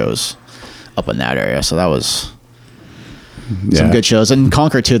me for shows up in that area. So that was some good shows. And in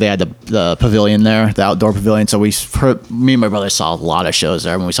Concord too, they had the pavilion there, the outdoor pavilion. So me and my brother saw a lot of shows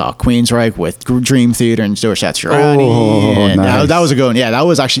there. When we saw Queensryche with Dream Theater and Stuart Satriani. Oh, and nice. that was a good one. Yeah, that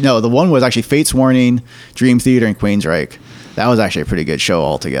was actually the one was actually Fates Warning, Dream Theater, and Queensryche. That was actually a pretty good show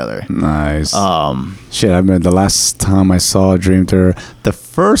altogether. Nice. Shit, I remember the last time I saw Dream Theater, the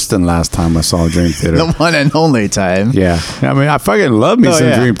first and last time I saw Dream Theater. The one and only time. Yeah, I mean, I fucking love me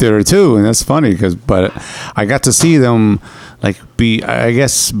some Dream Theater too, and that's funny but I got to see them I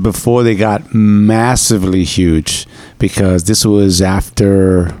guess before they got massively huge, because this was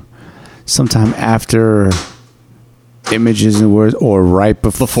sometime after Images and Words, or right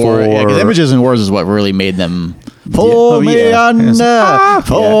before. Because Images and Words is what really made them pull Oh, me yeah. under. Yes.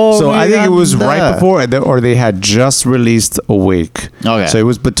 Pull So me I think it was under. right before, or they had just released Awake. Okay. So it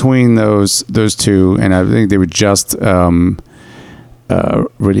was between those two, and I think they were just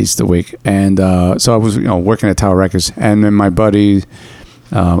released Awake. And so I was working at Tower Records, and then my buddy,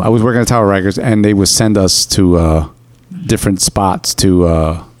 I was working at Tower Records, and they would send us to different spots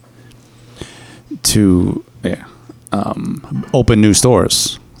to open new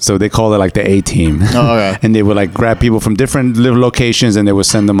stores. So they call it like the A team. Oh, okay. And they would like grab people from different little locations, and they would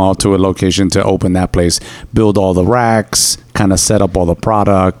send them all to a location to open that place, build all the racks, kind of set up all the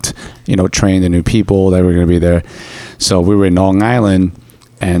product, train the new people that were going to be there. So we were in Long Island,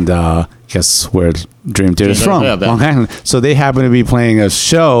 and guess where Dream Theater is from? Yeah, Long Island. So they happened to be playing a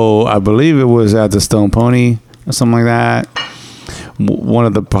show. I believe it was at the Stone Pony or something like that. One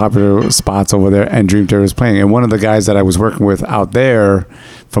of the popular spots over there, and Dream Theater was playing. And one of the guys that I was working with out there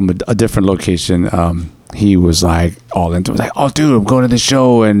from a different location he was like all into it. Like, oh, dude, I'm going to the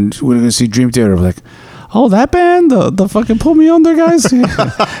show and we're going to see Dream Theater. I'm like, oh, that band, the fucking Pull Me Under guys.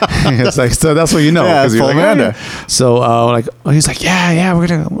 It's like, so that's what you know. Yeah, it's 'cause you're Pull Me like, Under. So like, he's like, yeah, we're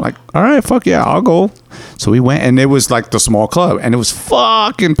gonna. I'm like, all right, fuck yeah, I'll go. So we went, and it was like the small club, and it was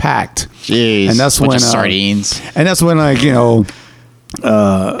fucking packed. Jeez. And that's Bunch when of sardines. And that's when, like, you know,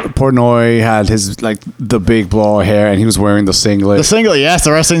 Portnoy had his like the big blow hair, and he was wearing the singlet. The singlet, yes,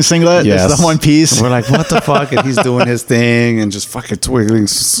 the wrestling singlet. Yes. It's the one piece. We're like, what the fuck? And he's doing his thing and just fucking twiggling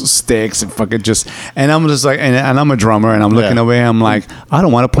sticks and fucking just. And I'm just like, and I'm a drummer, and I'm looking Yeah. away. And I'm like, I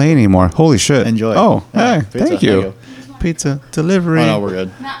don't want to play anymore. Holy shit! Enjoy. Oh, Yeah, hey, pizza, thank you. thank Pizza delivery. Oh, no, we're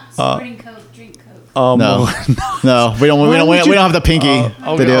good. Not sporting Coke, drink Coke. Oh, No, no, we don't have the pinky to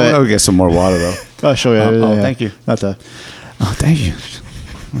do it. I'll get some more water though. I'll show you. Oh, thank you. Not the Oh, thank you.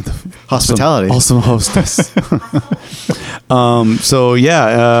 hospitality. Awesome hostess. So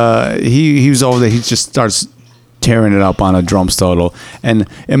yeah, he was over there. He just starts tearing it up on a drum solo, and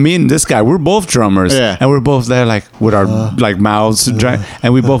me and this guy, we're both drummers, Yeah. and we're both there like with our like mouths dry,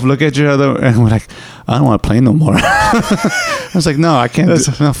 and we both look at each other and we're like, I don't want to play no more. I was like, no, I can't.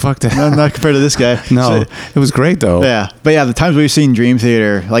 No, fuck that. not compared to this guy. No, So- it was great though. yeah, but yeah, the times we've seen Dream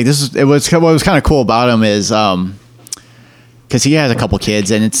Theater, like what was kind of cool about him is because he has a couple kids,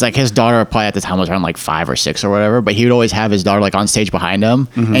 and it's like his daughter probably at the time was around like 5 or 6 or whatever, but he would always have his daughter like on stage behind him,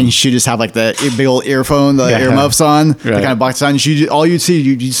 and she'd just have like the big old earphone, the Yeah. earmuffs on, the Right. kind of box on. All you'd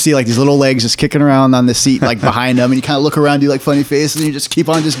see like these little legs just kicking around on the seat like behind him, and you kind of look around, do like funny faces, and you just keep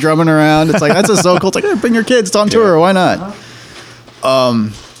on just drumming around. It's like, that's just so cool. It's like, hey, bring your kids, it's on tour, why not?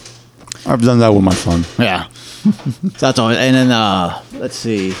 I've done that with my son. Yeah. So that's all. And then let's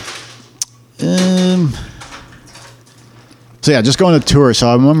see. So yeah, just going to tour. So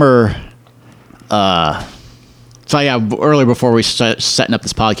I remember. So yeah, earlier before we setting up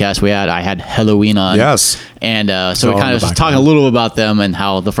this podcast, I had Halloween on. Yes. And so all we kind in of the was talking a background. little about them and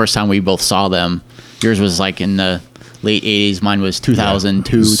how the first time we both saw them. Yours was like in the late 80s. Mine was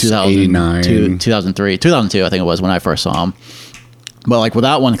 2002, Yeah, it was 2002, 2003, 2002. I think it was when I first saw them. But like with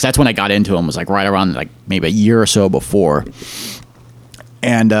that one, because that's when I got into them, was like right around like maybe a year or so before.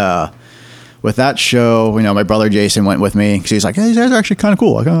 And with that show, you know, my brother Jason went with me because he's like, hey, these guys are actually kind of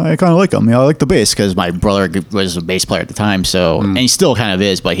cool. I kind of like them. You know, I like the bass because my brother was a bass player at the time. So, and he still kind of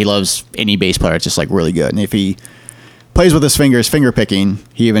is, but he loves any bass player. It's just like really good. And if he plays with his fingers, finger picking,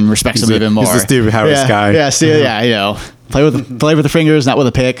 he even respects them even more. He's the Steve Harris guy. Yeah, yeah, you know, play with the fingers, not with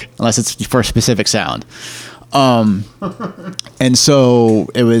a pick, unless it's for a specific sound. And so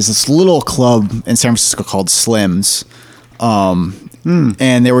it was this little club in San Francisco called Slim's.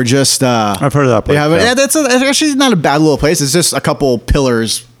 And they were just I've heard of that place. yeah, that's actually not a bad little place. It's just a couple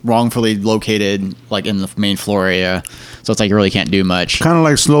pillars wrongfully located like in the main floor area, so it's like you really can't do much. Kind of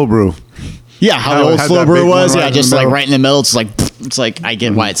like Slow Brew. Yeah, how How the it old had Slow that Brew big was. one right Yeah, in just the like middle. right in the middle. It's like I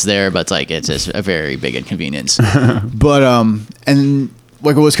get why it's there, but it's like it's just a very big inconvenience. But and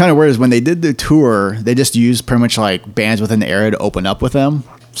like what was kind of weird is when they did the tour, they just used pretty much like bands within the area to open up with them.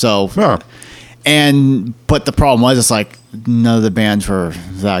 So Yeah. but the problem was it's like none of the bands were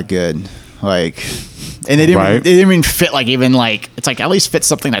that good. Like, and they didn't Right. they didn't even fit like even like it's like at least fit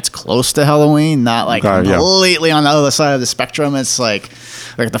something that's close to Halloween, not like Okay, yeah. completely on the other side of the spectrum. It's like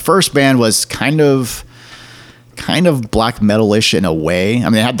the first band was kind of black metal-ish in a way. I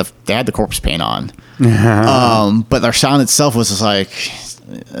mean, they had the corpse paint on, but their sound itself was just like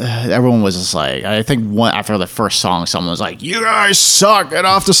everyone was just like, I think after the first song, someone was like, "You guys suck! Get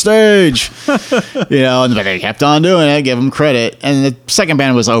off the stage!" You know, but they kept on doing it. Give them credit. And the second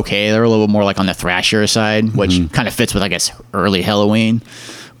band was okay. They were a little bit more like on the thrashier side, which kind of fits with I guess early Halloween,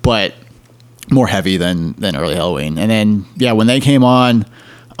 but more heavy than early Halloween. And then yeah, when they came on,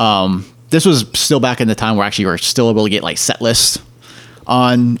 this was still back in the time where actually we were still able to get like set lists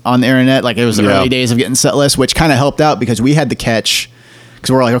on the internet. Like it was the Yeah. early days of getting set lists, which kind of helped out because we had to catch.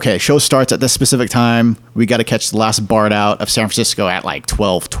 Because we're like, okay, show starts at this specific time. We got to catch the last BART out of San Francisco at like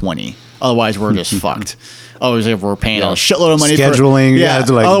 12:20. Otherwise, we're just fucked. Otherwise, if we're paying a shitload of money Scheduling, for you have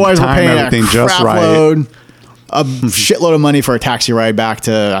to, like, otherwise we're time paying everything just crap right. load, a shitload of money for a taxi ride back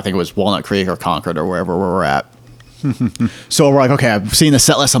to I think it was Walnut Creek or Concord or wherever we're at. So we're like, okay, I've seen the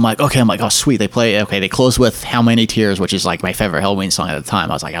set list. I'm like, oh sweet, they play. Okay, they close with How Many Tears, which is like my favorite Halloween song at the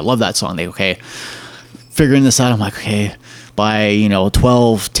time. I was like, I love that song. Figuring this out. I'm like, okay, by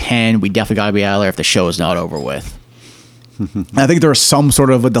 12:10, we definitely got to be out of there if the show is not over with. I think there was some sort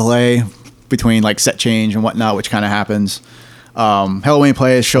of a delay between like set change and whatnot, which kind of happens. Halloween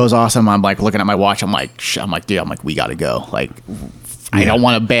plays, show's awesome. I'm like looking at my watch. I'm like, dude, we got to go. Like, I don't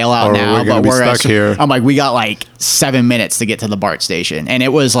want to bail out Or now, we're gonna but be we're stuck here. I'm like, we got like 7 minutes to get to the BART station, and it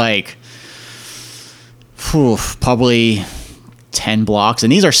was like probably 10 blocks,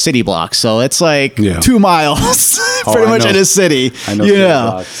 and these are city blocks, so it's like Yeah. 2 miles pretty much in a city. I know you city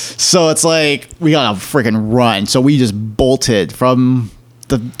know. blocks. So it's like we gotta freaking run. So we just bolted from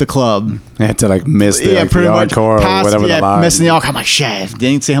the club. I had to like miss the, like, the encore or whatever the line. Missing the encore. I'm like, shit,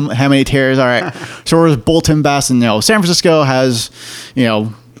 didn't see how many tears. All right. So we're just bolting past, and San Francisco has,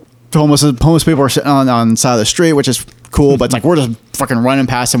 homeless people are sitting on the side of the street, which is cool, but it's like we're just fucking running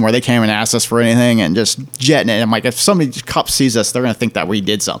past them where they can't even ask us for anything and just jetting it. And I'm like, if somebody cop sees us, they're gonna think that we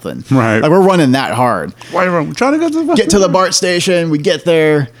did something. Right. Like we're running that hard. Why are we trying to Get to the BART station. We get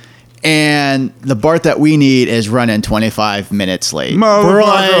there. And the BART that we need is running 25 minutes late. We're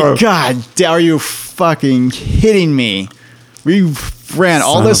like, God, are you fucking kidding me? We ran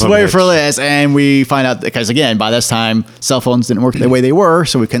all Son this of a way bitch. for this, and we find out because again, by this time, cell phones didn't work the way they were,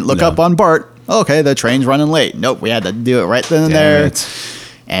 so we couldn't look No. up on BART. Okay, the train's running late. Nope, we had to do it right then and Damn there, it.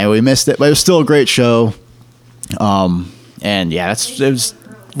 and we missed it. But it was still a great show. And yeah, it was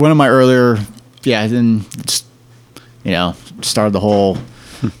one of my earlier, then just, started the whole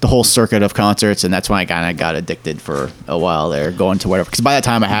circuit of concerts, and that's when I kind of got addicted for a while there, going to whatever. Because by that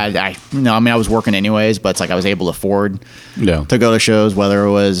time I was working anyways, but it's like I was able to afford Yeah. to go to shows, whether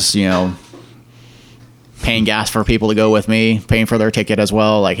it was paying gas for people to go with me, paying for their ticket as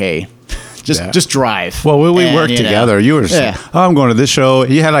well. Like, hey, just drive. Well, we And, worked together. You were I'm going to this show.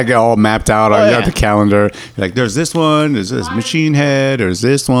 You had like it all mapped out on yeah. the calendar. Like, there's this one, there's this Machine Head, there's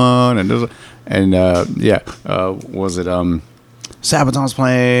this one, and was it Sabaton's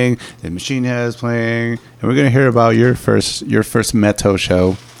playing, and Machine Head's playing, and we're gonna hear about your first Meto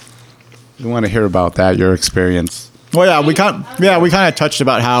show. We want to hear about that, your experience. Well, yeah, we kind of touched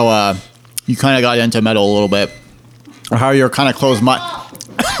about how you kind of got into metal a little bit, or how you're kind of closed minded.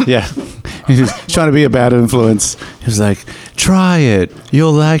 Yeah. He was trying to be a bad influence. He was like, try it.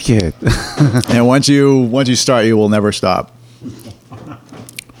 You'll like it. And once you start, you will never stop.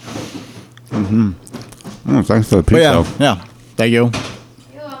 Thanks for the But pizza. yeah. Thank you.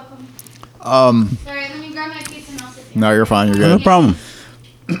 You're welcome. Sorry, let me grab my pizza and I'll sit down. No, you're fine. You're No good. problem.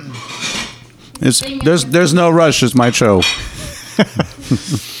 There's no rush. It's my show.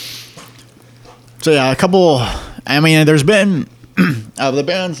 So yeah, a couple. I mean, there's been of the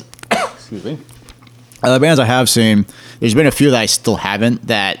bands. Excuse me. Of the bands I have seen, there's been a few that I still haven't.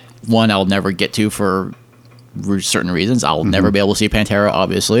 That one I'll never get to for certain reasons. I'll never be able to see Pantera,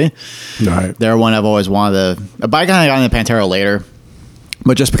 obviously. Right. They're one I've always wanted to. But I kind of got into Pantera later,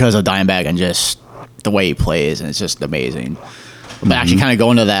 but just because of Dimebag and just the way he plays, and it's just amazing. But actually, kind of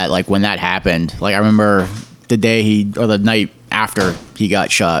going to that, like when that happened, like I remember the night after he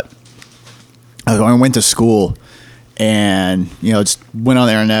got shot. I went to school, and just went on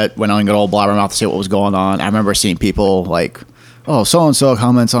the internet, went on good old blabbermouth to see what was going on. I remember seeing people like, "Oh, so and so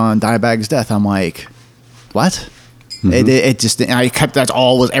comments on Dimebag's death." I'm like, "What?" It just, I kept, that's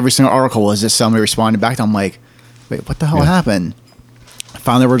all was, every single article was just somebody responding back to. I'm like, "Wait, what the hell happened?" I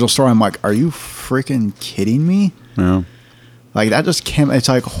found the original story. I'm like, "Are you freaking kidding me?" Yeah. Like that just came. It's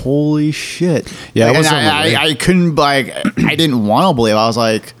like, holy shit. Yeah, Like, it was and unbelievable. I couldn't, like, I didn't want to believe. I was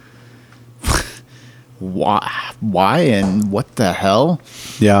like, why and what the hell?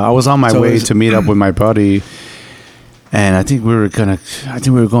 Yeah, I was on my So way is- to meet up with my buddy, and I think we were going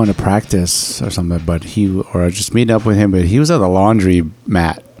to practice or something. But I just meet up with him. But he was at the laundry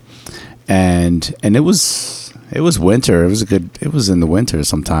mat, and it was winter. It was in the winter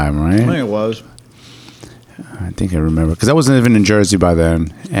sometime, I think right? it was. I think I remember because I wasn't even in Jersey by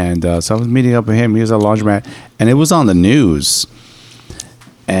then, and so I was meeting up with him. He was at the laundromat, and it was on the news.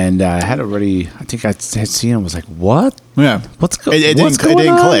 And I had already, I think I had seen him. Was like, what? Yeah. What's It what's didn't going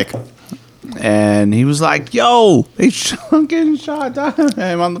on? click. And he was like, yo, they fucking shot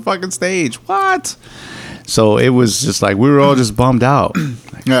him on the fucking stage. What? So it was just like, we were all just bummed out.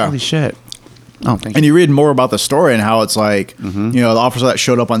 Like, Yeah. holy shit. Oh, thank And you. you read more about the story and how it's like, the officer that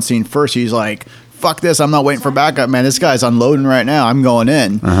showed up on scene first, he's like, fuck this, I'm not waiting for backup, man. This guy's unloading right now. I'm going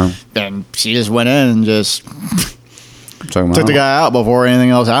in. And she just went in and just Talking took the about- guy out before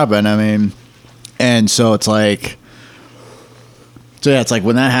anything else happened. I mean, and so it's like, it's like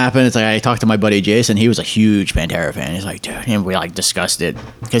when that happened, it's like I talked to my buddy Jason. He was a huge Pantera fan. He's like, dude, and we like discussed it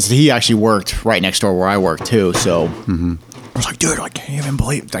because he actually worked right next door where I work too. So I was like, dude, I can't even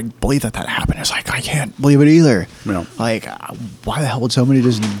believe that happened. It's like, I can't believe it either. Yeah. Like, why the hell would somebody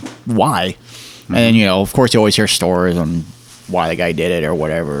just, why? And then, of course you always hear stories on why the guy did it or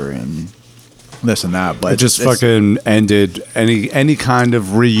whatever and this and that. But It just it's- fucking ended any kind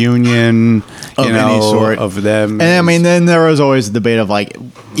of reunion, Of you any know, sort. of them. And I mean, then there was always the debate of like,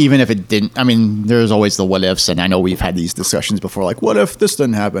 even if it didn't, I mean, there's always the what ifs. And I know we've had these discussions before, like, what if this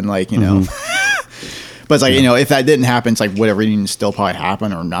didn't happen? Like, but But it's like, if that didn't happen, it's like would a reunion still probably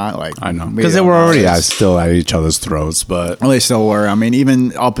happen or not? Like I know we because they don't were know. already It's- still at each other's throats, but Well, they still were. I mean,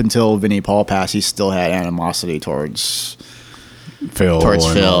 even up until Vinnie Paul passed, he still had animosity towards Phil. and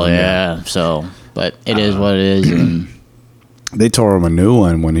Phil. all that. Yeah. So, but it is what it is. And They tore him a new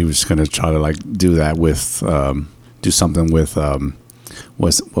one when he was going to try to like do that with do something with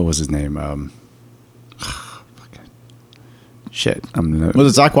what was his name? Shit, was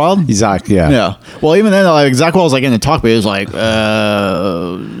it Zach Wilde? Zach, yeah. Yeah. Well, even then, like Zach Wilde was like in the talk, but he was like,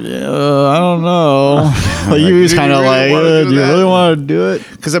 I don't know. Like he was do you kind of really like, wanna do do you that? really want to do it?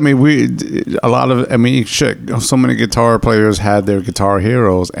 Because shit, so many guitar players had their guitar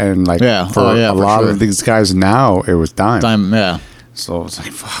heroes, and like Yeah. for Oh, yeah, a for lot sure. of these guys now, it was Dime. Time, yeah. So it's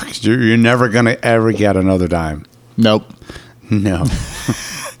like, fuck, you're never gonna ever get another Dime. Nope. No,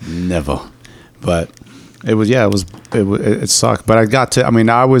 never. But it sucked. But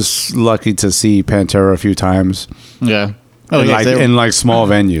I was lucky to see Pantera a few times. Yeah. In Okay, in like small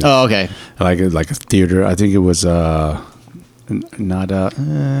venues. oh, okay. Like a theater. I think it was I think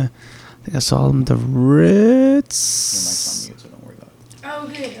I saw them at the Ritz. Oh,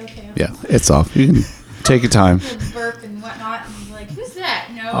 good. Okay. Yeah, it's off. You can take your time. He'll burp and whatnot, and be like, "Who's that?"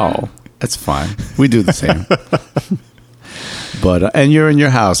 No. Oh, it's fine. We do the same. But and you're in your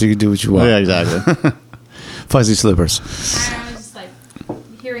house. You can do what you want. Yeah, exactly. Fuzzy slippers. I was just like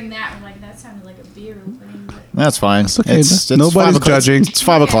hearing that, and like that sounded like a beer opening. But That's fine. okay. Nobody's 5 o'clock. judging. It's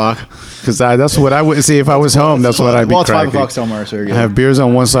 5 o'clock. Because that's what I would see if I was home. That's what I'd be Well, it's 5 cracking. o'clock somewhere, so you're good. I have beers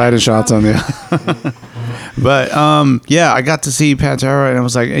on one side and shots on the other. But yeah, I got to see Pantera, and it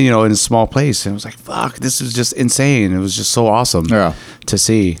was like, in a small place, and it was like, fuck, this is just insane. It was just so awesome Yeah. to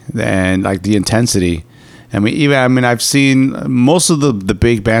see, and like the intensity. I've seen most of the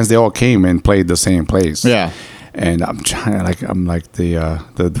big bands. They all came and played the same place. Yeah. And I'm trying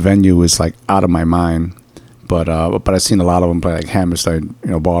the venue is like out of my mind. But I've seen a lot of them play like Hammerstein,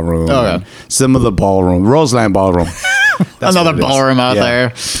 ballroom. Oh, yeah. and some of the ballroom, Roseland ballroom. That's Another what it is. ballroom out Yeah. there.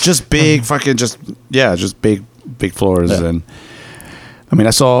 Just big, fucking, just big floors. Yeah. And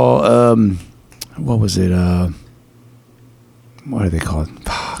I saw what was it? What are they called?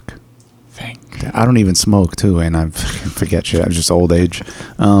 Fuck. I don't even smoke too, and I forget shit. I'm just old age.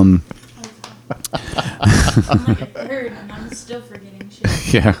 I'm like a bird, and I'm still forgetting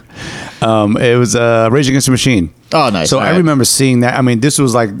shit. Yeah. It was Rage Against the Machine. Oh, nice. So All I right. remember seeing that. This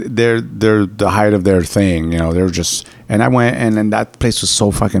was like they're the height of their thing. They were just, and I went, and then that place was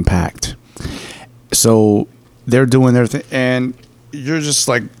so fucking packed. So they're doing their thing, and you're just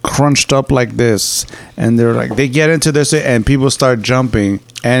like crunched up like this, and they're like, they get into this, and people start jumping,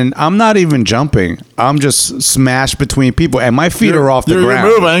 and I'm not even jumping. I'm just smashed between people, and my feet are off the You're ground.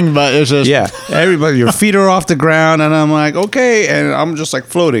 moving, but it's just Yeah, everybody, your feet are off the ground, and I'm like, okay, and I'm just like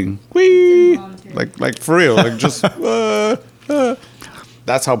floating, whee, like for real, like just.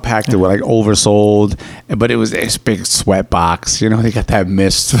 That's how packed it was, like oversold. But it was this big sweat box, They got that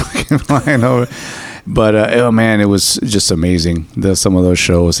mist fucking flying over. But oh man, it was just amazing. Some of those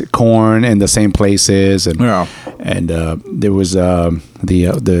shows, Korn in the same places, and Yeah. and there was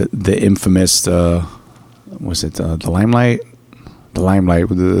the infamous was it the Limelight? The Limelight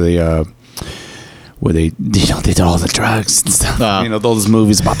with where they did all the drugs and stuff. Those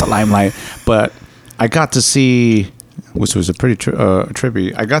movies about the Limelight. But I got to see, which was a pretty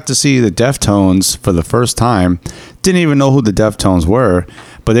trippy. I got to see the Deftones for the first time. Didn't even know who the Deftones were,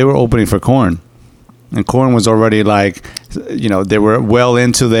 but they were opening for Korn. And Korn was already like, they were well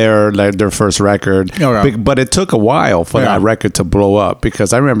into their first record. Oh, yeah. But it took a while for Yeah. that record to blow up,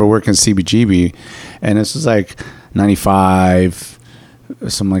 because I remember working CBGB, and this was like 95,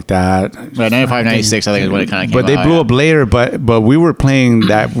 something like that. Yeah, 95, 96, I think is when it kind of came But they out, blew yeah. up later. But we were playing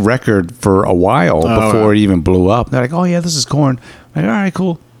that record for a while before it even blew up. They're like, oh yeah, this is Korn. Like, all right,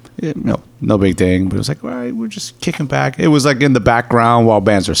 cool. Yeah, no big thing. But it was like, all right, we're just kicking back. It was like in the background while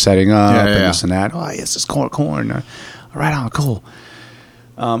bands are setting up and this and that. Oh yes, it's Korn. All right, on, cool.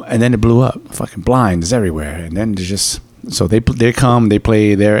 And then it blew up. Fucking Blind is everywhere. And then they just, so they come, they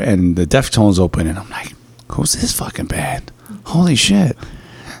play there, and the Deftones open, and I'm like, who's this fucking band? Holy shit,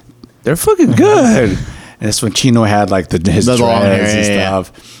 they're fucking good. And that's when Chino had like his The long dreads hair, and yeah.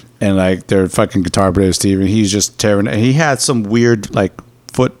 stuff, and like their fucking guitar player Steven, he's just tearing. He had some weird like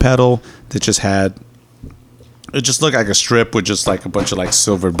foot pedal that just had. It just looked like a strip with just like a bunch of like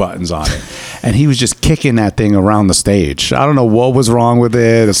silver buttons on it. And he was just kicking that thing around the stage. I don't know what was wrong with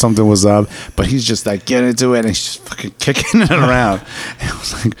it or something was up, but he's just like getting into it and he's just fucking kicking it around. And I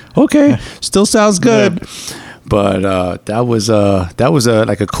was like, okay, still sounds good. But that was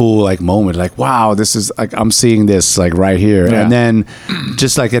like a cool like moment. Like, wow, this is like I'm seeing this like right here. Yeah. And then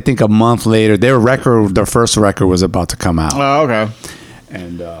just like I think a month later, their first record was about to come out. Oh, okay.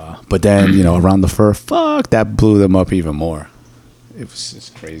 And but then around the first that blew them up even more. It was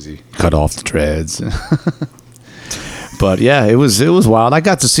just crazy. Cut off the dreads. But yeah, it was wild. I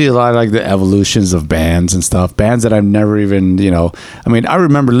got to see a lot of like the evolutions of bands and stuff. Bands that I've never even, I mean, I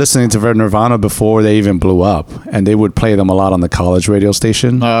remember listening to Nirvana before they even blew up, and they would play them a lot on the college radio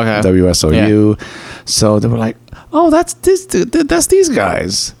station, Oh, okay. WSOU. Yeah. So they were like, "Oh, that's these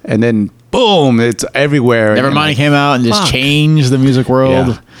guys," and then boom, it's everywhere. Nevermind came out and just changed the music world.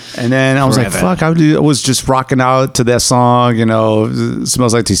 Yeah. And then I was like, fuck, I was just rocking out to that song,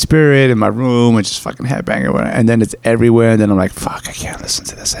 Smells Like Teen Spirit in my room and just fucking headbanging. And then it's everywhere. And then I'm like, fuck, I can't listen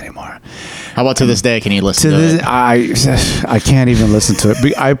to this anymore. How about to this day? Can you listen to it? I can't even listen to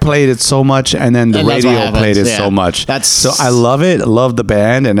it. I played it so much, and then the radio played it so much. So I love it. I love the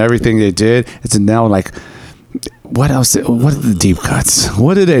band and everything they did. It's now like, what else? What are the deep cuts?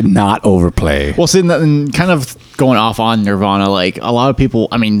 What did they not overplay? Well, see, and kind of going off on Nirvana, like a lot of people,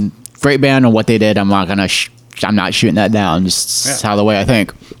 I mean, great band on what they did. I'm not shooting that down. Just how the way I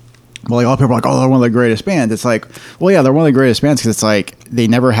think. But like a lot of people are like, oh, they're one of the greatest bands. It's like, well, yeah, they're one of the greatest bands because it's like they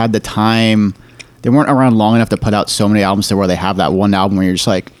never had the time. They weren't around long enough to put out so many albums to where they have that one album where you're just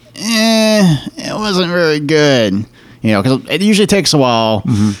like, it wasn't very good. Because it usually takes a while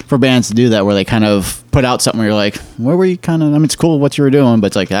for bands to do that, where they kind of put out something where you're like, where were you kind of, I mean, it's cool what you were doing,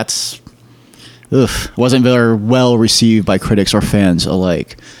 but it's like, wasn't very well received by critics or fans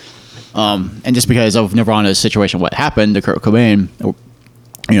alike. And just because of Nirvana's situation, what happened to Kurt Cobain,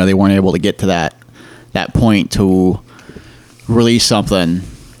 they weren't able to get to that point to release something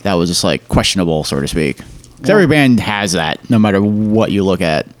that was just like questionable, so to speak. Because every band has that, no matter what you look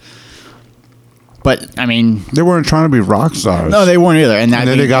at. But I mean, they weren't trying to be rock stars. No, they weren't either. And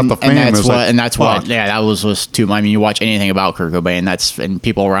then they got the fame. That's what. Yeah, that was too. I mean, you watch anything about Kurt Cobain, and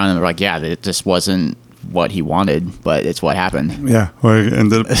people around him are like, yeah, it just wasn't what he wanted, but it's what happened. Yeah,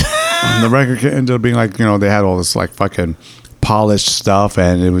 and the record ended up being like, they had all this like fucking polished stuff,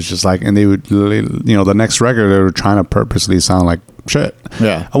 and it was just like, and they would, the next record they were trying to purposely sound like shit.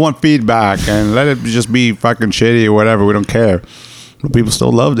 Yeah, I want feedback and let it just be fucking shitty or whatever. We don't care. But people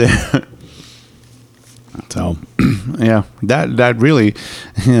still loved it. So, yeah, that really,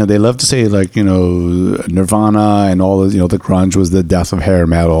 they love to say like, Nirvana and all the, the grunge was the death of hair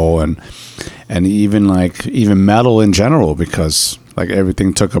metal and even metal in general, because like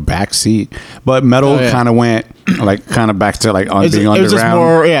everything took a back seat. But metal kind of went like back to like being underground. It was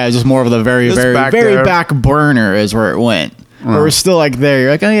just more of the very back burner is where it went. Where we're still like there.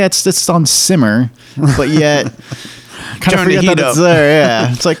 You're like, oh yeah, it's on simmer, but yet kind of forget that it's there.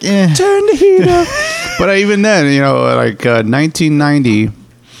 Yeah, it's like turn the heat up. But even then, 1990,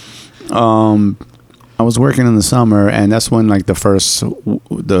 I was working in the summer, and that's when like the first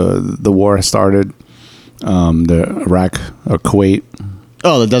the war started, the Iraq or Kuwait.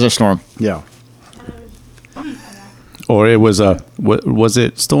 Oh, the Desert Storm. Yeah. Or it was was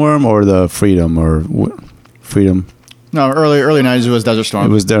it Storm or the Freedom or Freedom? No, early 90s was Desert Storm. It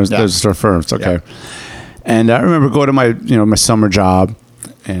was Desert Storm first. Okay. Yeah. And I remember going to my my summer job,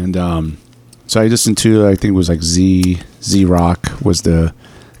 and so I listened to, I think it was like Z Rock was the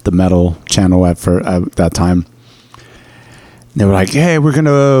metal channel at that time. They were like, hey, we're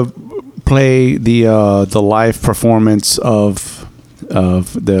gonna play the live performance of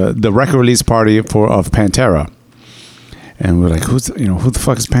the record release party of Pantera, and we're like, who the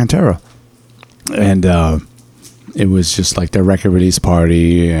fuck is Pantera? And it was just like their record release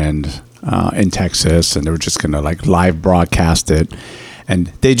party and in Texas, and they were just gonna like live broadcast it.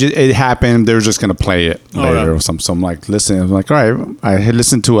 And it happened. They were just gonna play it later or something. So I'm like, listening. I'm like, all right. I had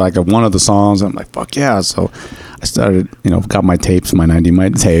listened to like one of the songs. I'm like, fuck yeah. So I started, got my tapes, my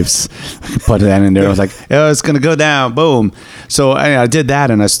 90 tapes, put that in there. I was like, oh, it's gonna go down. Boom. So I did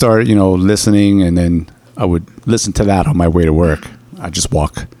that, and I started, listening, and then I would listen to that on my way to work. I just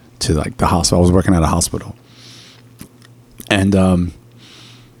walk to like the hospital. I was working at a hospital, and I'm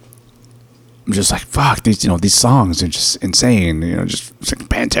just like, fuck, these songs are just insane. Just like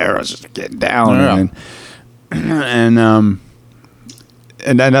Pantera's just getting down. And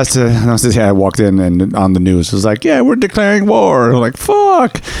And then that's the day I walked in and on the news it was like, yeah, we're declaring war. I'm like,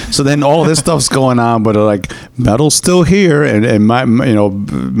 fuck. So then all this stuff's going on, but like metal's still here, and my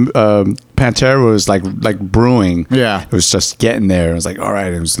Pantera was like brewing. Yeah. It was just getting there. It was like, all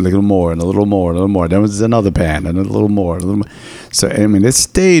right, it was a little more and a little more, a little more. Then was another band and a little more, a little more. So I mean, it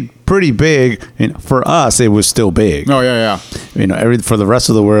stayed pretty big. For us, it was still big. Oh yeah. For the rest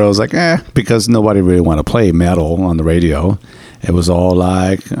of the world, it was like, because nobody really want to play metal on the radio. It was all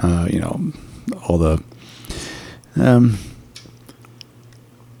like, all the, I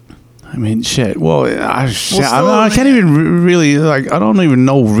mean, shit. Well, I can't even really, like, I don't even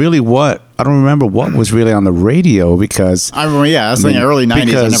know really I don't remember what was really on the radio because. I remember, that's in the early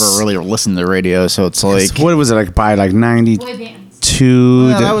 90s. I never really listened to the radio, so it's like. What was it, like, by like 92? Boy bands.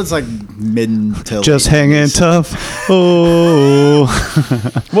 Yeah, that was like mid to just late hanging 90s. tough. Oh.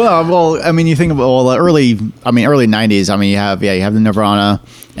 Well, I mean, you think about the early 90s. I mean, you have the Nirvana,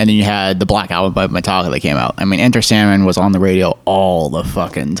 and then you had the Black Album by Metallica that came out. I mean, Enter Sandman was on the radio all the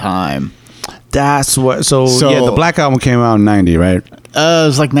fucking time. That's what. So yeah, the Black Album came out in 90, right? It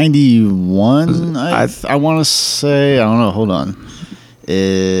was like 91. I want to say. I don't know. Hold on.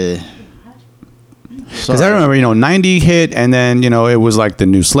 Because I remember, 90 hit, and then, it was like the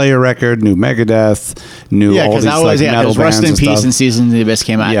new Slayer record, new Megadeth, all these like metal bands Rest in and Peace stuff. and Season of the Abyss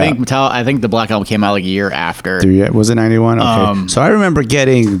came out. Yeah. I think the Black Album came out like a year after. Was it 91? Okay. So I remember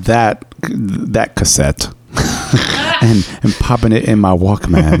getting that cassette and popping it in my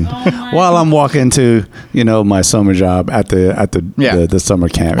Walkman while I'm walking to, my summer job at the summer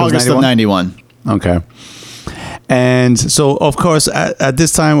camp. It was August of 91. Okay. And so, of course, at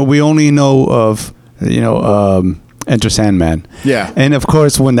this time, we only know of, Enter Sandman. Yeah. And, of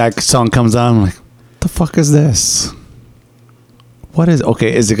course, when that song comes on, I'm like, the fuck is this? What is...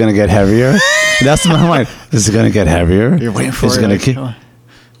 Okay, is it going to get heavier? That's my mind. Is it going to get heavier? You're waiting for it. Gonna keep... And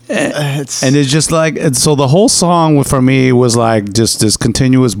it's just like... So the whole song for me was like just this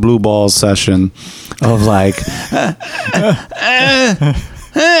continuous blue ball session of like...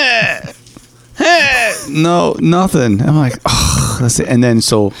 no, nothing. I'm like, oh, that's it. And then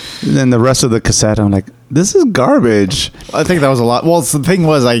the rest of the cassette, I'm like, this is garbage. I think that was a lot. Well, the thing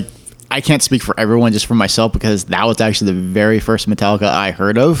was, I can't speak for everyone, just for myself, because that was actually the very first Metallica I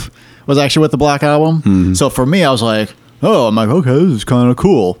heard of, was actually with the Black Album. Mm-hmm. So for me, I was like, okay, this is kind of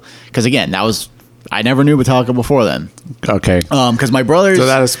cool. Because again, I never knew Metallica before then. Okay. Because my brothers. So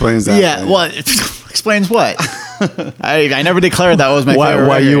that explains that. Yeah. Well, it explains what? I never declared that was my favorite.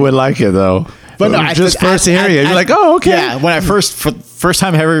 Why you would like it though? But no, just first hearing it, you're like, oh, okay. Yeah, when I first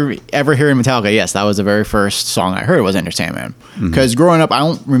time ever hearing Metallica, yes, that was the very first song I heard was Enter Sandman. Because growing up, I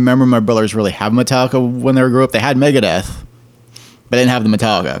don't remember my brothers really having Metallica when they grew up. They had Megadeth, but they didn't have the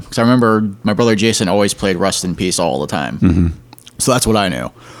Metallica. Because I remember my brother Jason always played Rust in Peace all the time. Mm-hmm. So that's what I knew.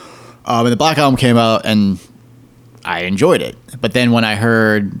 And the Black Album came out, and I enjoyed it. But then when I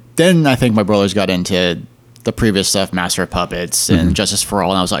think my brothers got into the previous stuff, Master of Puppets and Justice for All,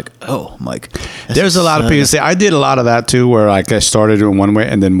 and I was like, there's a lot of people say I did a lot of that too, where like I started in one way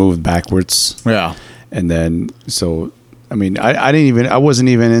and then moved backwards. Yeah. And then I wasn't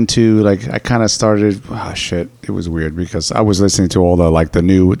even into, like, I kind of started, it was weird because I was listening to all the like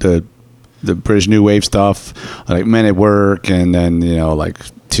the British New Wave stuff, like Men at Work, and then like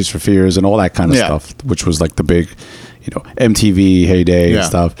Tears for Fears and all that kind of stuff, which was like the big MTV heyday and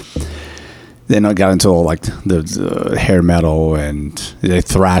stuff. Then I got into all like the hair metal and the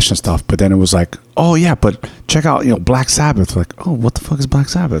thrash and stuff. But then it was like, oh yeah, but check out Black Sabbath. Like, oh, what the fuck is Black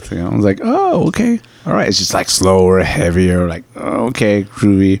Sabbath? I was like, oh, okay, all right. It's just like slower, heavier. Like, oh, okay,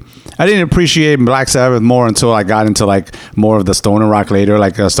 groovy. I didn't appreciate Black Sabbath more until I got into like more of the stoner rock later.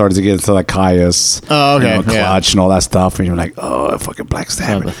 Like I started to get into like Caius, Clutch, and all that stuff. And you're like, oh, fucking Black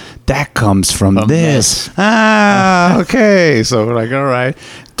Sabbath. That comes from this. Okay. So we're like, all right,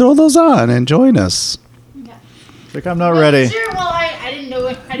 throw those on and join us. Yeah. Like, I'm not ready. Sure. Well, I didn't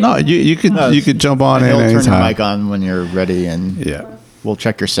know it. You could jump on in anytime. Turn your mic on when you're ready, and we'll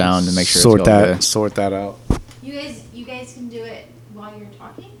check your sound and make sure sort it's that out. You guys can do it while you're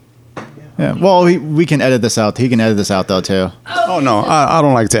talking. Yeah. Well, we can edit this out. He can edit this out though too. Oh no, I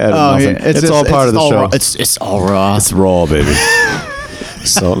don't like to edit nothing. It's all part of the show. It's all raw. It's raw, baby.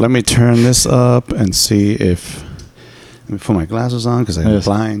 So let me turn this up and see if. Let me put my glasses on because I'm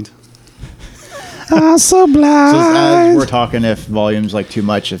blind. I'm so blind. So as we're talking, if volume's like too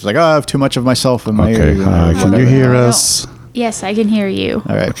much, it's like, I have too much of myself in my ear. Can you hear us? Yes, I can hear you.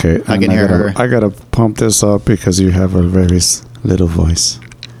 All right. Okay. I can hear her. I gotta pump this up because you have a very little voice.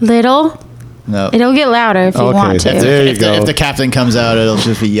 Little? No. It'll get louder if you want to. There you go. If the captain comes out, it'll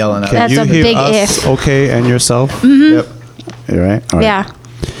just be yelling at That's you a hear big us if. okay, and yourself? Yep. You're right? All right. Yeah.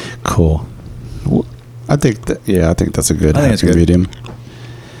 Cool. I think that's a good I think it's happy good. medium.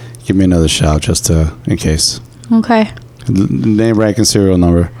 Give me another shout just in case. Okay. Name, rank, and serial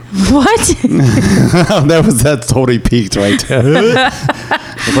number. What? that totally peaked right there.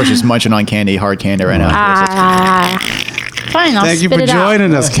 Of course, she's munching on candy, hard candy right now. Fine, I'll Thank you spit for it out.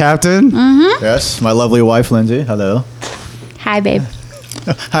 joining us, Captain. Yes, my lovely wife, Lindsay. Hello. Hi, babe.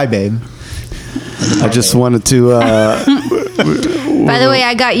 Hi, babe. I just wanted to. By the way,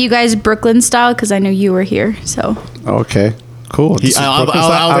 I got you guys Brooklyn style because I knew you were here. So Okay. Cool. This is Brooklyn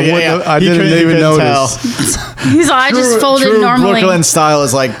style. I He didn't couldn't- even couldn't notice. he's all, I just folded true normally. Brooklyn style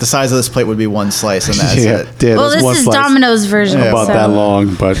is like the size of this plate would be one slice, and that's Yeah, it. yeah, Well, that's this one is slice. Domino's version. About so. that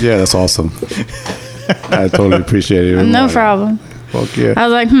long, but yeah, that's awesome. I totally appreciate it. No problem. Fuck yeah. I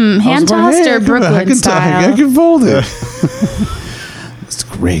was like, hand tossed or Brooklyn style? I can fold it. It's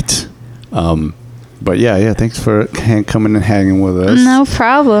great. But yeah, thanks for coming and hanging with us. No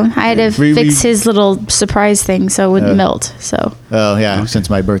problem. I had to We- fix his little surprise thing so it wouldn't melt. So, Oh yeah, since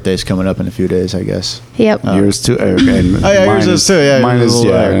my birthday's coming up in a few days, I guess. yep. Yours too. Okay. And yeah, mine yours is too, yeah, Mine is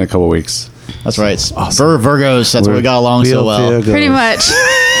yours is in a couple weeks. That's right. Awesome. Virgos. That's why we got along so well. Pretty much.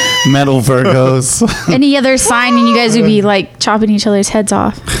 Metal Virgos. Any other sign and you guys would be like chopping each other's heads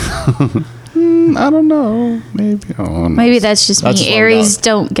off. I don't know. Maybe. Oh, no. Maybe that's just That's me. what Aries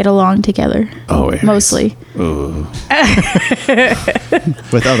don't get along together. Oh, Aries. Mostly. Ooh.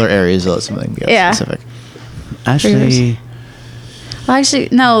 With other areas, though, something Yeah. specific. Actually, Well, actually,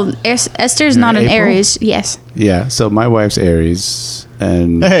 no. Esther's not an April? Aries. Yes. yeah. So my wife's Aries,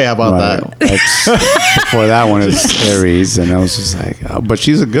 and Hey, how about my ex before that one is Aries, and I was just like, oh, but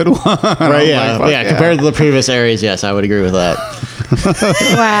she's a good one. Right? Yeah. Like, yeah. Compared to the previous areas, yes, I would agree with that.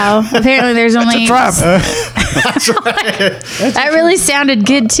 Wow. Apparently, there's only. trap. That really sounded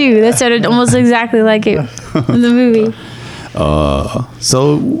good too. That sounded almost exactly like it in the movie.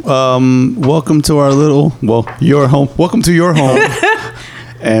 So, welcome to our your home. Welcome to your home,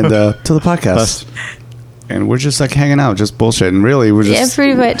 and to the podcast. And we're just like hanging out, just bullshitting. Really, we're Yeah, just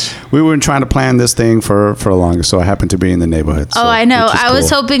pretty much. we were trying to plan this thing for long, so I happened to be in the neighborhood. So, Oh, I know. which is I was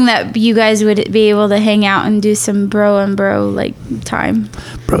cool. hoping that you guys would be able to hang out and do some bro and bro like time.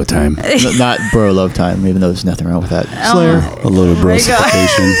 Bro time, Not bro love time, even though there's nothing wrong with that. Slayer. a little my God.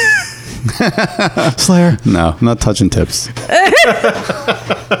 brosification. Slayer. No, not touching tips.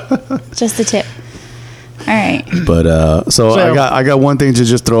 Just a tip. All right. But so So- I got one thing to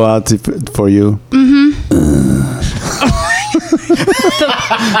just throw out for you.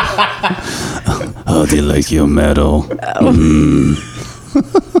 How do you like your metal? That's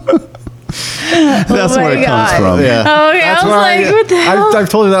my where it comes God. from. Yeah. Oh, okay. I was like, what the hell? I've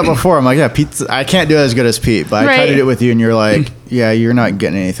told you that before. I'm like, yeah, Pete, I can't do it as good as Pete, but I tried to Right. do it with you, and you're like, yeah, you're not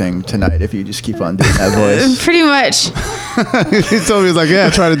getting anything tonight if you just keep on doing that voice. Pretty much. He told me, he's like, yeah,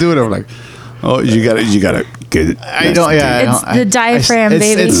 try to do it. I'm like, oh, you gotta get it. I don't. Yeah, I It's don't- the diaphragm,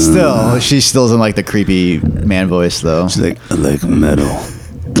 baby. It's still. She still isn't like the creepy man voice though. She's like, I like metal.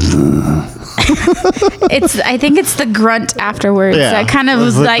 I think it's the grunt afterwards. Yeah, That kind of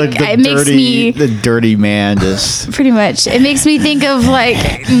was The- like, the it makes dirty- me, the dirty man just. pretty much, it makes me think of like,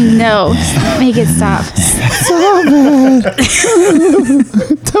 no, make it stop.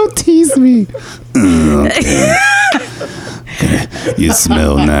 Don't tease me. You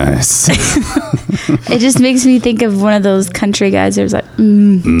smell nice. It just makes me think of one of those country guys who's like,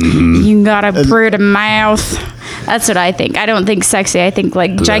 you got a pretty mouth. That's what I think. I don't think sexy. I think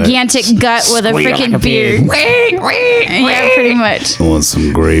like gigantic gut with a Squeak like freaking a beard. Yeah, pretty much. I want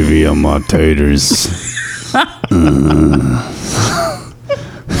some gravy on my taters.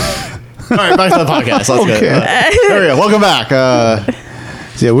 All right, back to the podcast. Let's go. There we go. Welcome back.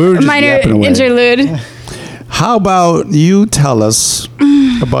 Yeah, we were just Minor yapping away. interlude. How about you tell us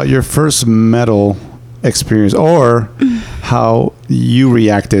about your first metal experience, or how you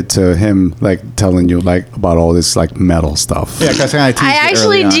reacted to him like telling you like about all this like metal stuff? Yeah, because I I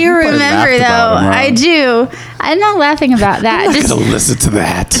actually do probably remember laughed though. about him, I right? do. I'm not laughing about that. I'm not Just gonna listen to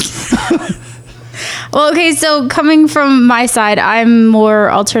that. well, okay. So coming from my side, I'm more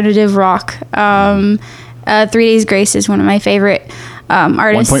alternative rock. 3 Days Grace is one of my favorite 1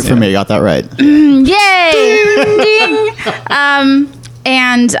 artists. point for me. Got that right. Yay! Ding!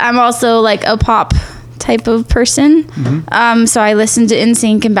 And I'm also like a pop type of person. So I listened to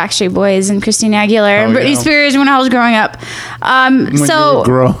NSYNC and Backstreet Boys and Christina Aguilera and Oh, Britney yeah. Spears when I was growing up. When you So were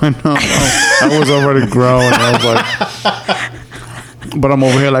growing up, I was already grown. I was like, but I'm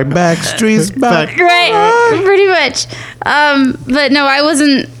over here like Backstreet's back. right, pretty much. But no, I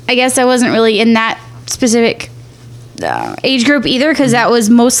guess I wasn't really in that specific age group either, because that was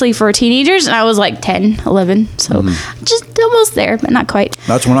mostly for teenagers, and I was like 10, 11, so just almost there, but not quite.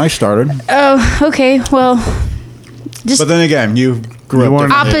 That's when I started. Oh, okay, well, But then again, you grew up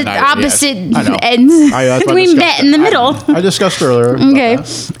weren't- different than I did, opposite yes. I know. ends. That's what I We discussed- met in the middle. I discussed earlier. about Okay.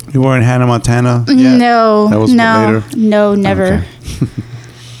 that. You were in Hannah Montana. Yeah. No, That was no, later? no, never. Okay.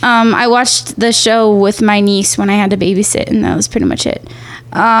 I watched the show with my niece when I had to babysit, and that was pretty much it.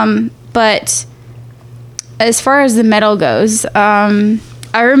 But as far as the metal goes, I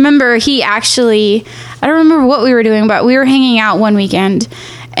remember I don't remember what we were doing, but we were hanging out one weekend,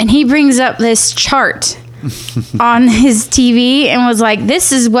 and he brings up this chart on his TV and was like,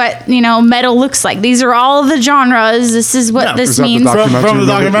 "This is what metal looks like. These are all the genres. This is what this is that the means." documentary? From the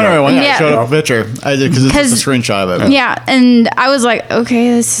documentary one, Yeah. I showed up a picture. I did because it's just a screenshot of it. Yeah, and I was like,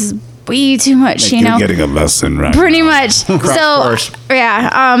 "Okay, this is way too much," You're getting a lesson right Pretty now. much. So course. yeah,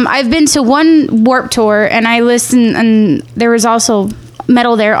 I've been to one Warped Tour, and I listened, and there was also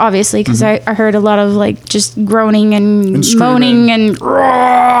metal there, obviously, because I heard a lot of like just groaning and moaning and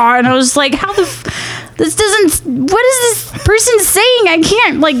I was like, how the this doesn't, what is this person saying? I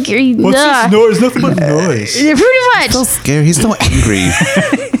can't, like, What's this noise? Nothing but noise. pretty much. So scary. He's so angry.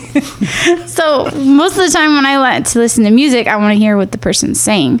 So most of the time when I like to listen to music, I want to hear what the person's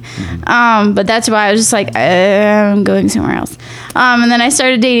saying. But that's why I was just like, I'm going somewhere else. And then I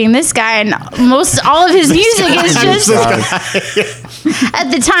started dating this guy, and all of his music is just,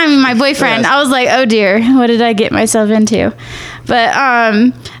 at the time, my boyfriend. I was like, oh dear, what did I get myself into? But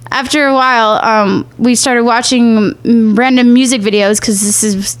after a while, we started watching random music videos, because this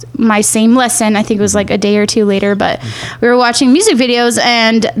is my same lesson. I think it was like a day or two later, but we were watching music videos,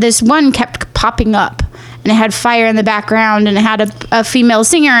 and this one kept popping up, and it had fire in the background, and it had a female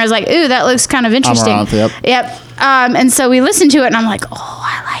singer. I was like, ooh, that looks kind of interesting. Amaranth, yep. And so we listened to it, and I'm like, oh,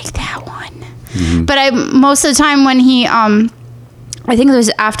 I like that one. But most of the time when he, I think it was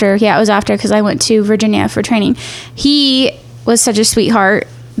after, it was after, because I went to Virginia for training. He was such a sweetheart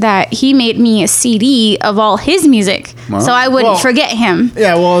that he made me a CD of all his music, so I wouldn't forget him.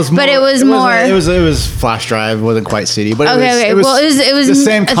 Yeah, well, it was flash drive. It wasn't quite CD, but Okay, it was the same the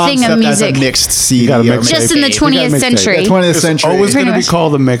same a thing of concept as a music. mixed CD. got a or mixed Just in the mixtape. 20th mixtape. century. Yeah, 20th It's century. always going to be much.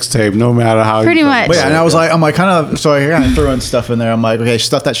 called a mixtape, no matter how. Pretty you much. But yeah, and I was like, I'm like, kind of, so I kind of threw in stuff in there. I'm like, okay,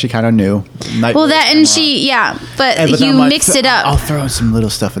 stuff that she kind of knew. Well, that and she, but then you I'm like, mixed it up. I'll throw in some little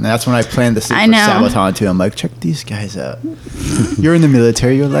stuff in there. That's when I planned this I for know. Sabaton too. I'm like, check these guys out. You're in the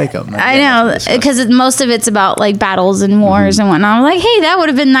military, you'll like them. I know, because most of it's about like battles and wars and whatnot. I'm like, hey, that would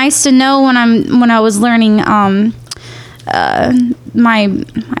have been nice to know when I was learning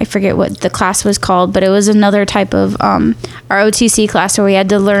I forget what the class was called, but it was another type of ROTC class where we had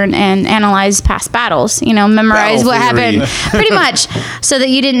to learn and analyze past battles, memorize Battle what theory. happened pretty much, so that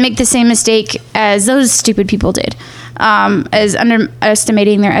you didn't make the same mistake as those stupid people did, as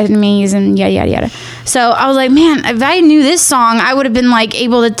underestimating their enemies and yada yada yada. So I was like, man, if I knew this song, I would have been like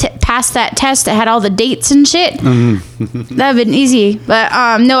able to pass that test that had all the dates and shit. That'd have been easy.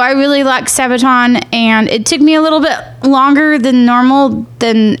 But no, I really liked Sabaton, and it took me a little bit longer than normal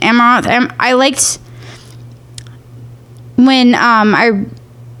than Amaranth. I liked when I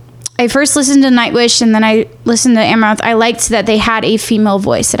first listened to Nightwish, and then I listened to Amaranth. I liked that they had a female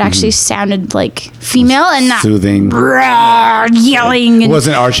voice. It actually sounded like female and not Soothing. yelling. And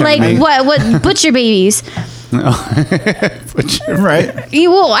Wasn't Arch like Enemy. what Butcher Babies. right.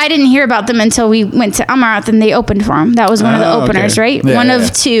 Well, I didn't hear about them until we went to Amaranth, and they opened for them. That was one of the Oh, openers, okay. right? Yeah, one yeah, of yeah.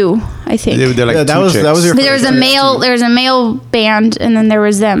 two, I think. They're like Yeah, that two was chicks. your. But there was a male band, and then there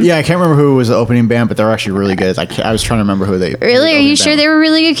was them. Yeah, I can't remember who was the opening band, but they were actually really good. I was trying to remember who they. Really? Are you sure they were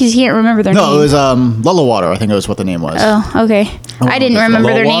really good? Because you can't remember their name. No, it was Lullow Water. I think it was what the name was. Oh, okay. I didn't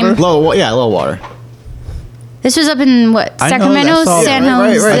remember their name. Lullow Water. This was up in what? I know, Sacramento, I saw San them.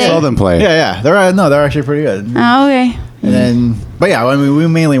 Right, Jose. right, I saw them play. Yeah. They're actually pretty good. Oh, okay. And then, but yeah, I mean, we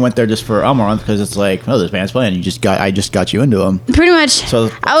mainly went there just for Amaranth because it's like, oh, this band's playing. I just got you into them. Pretty much.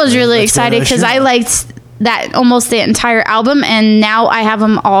 So, I was really that's excited what I because should I have. liked that almost the entire album, and now I have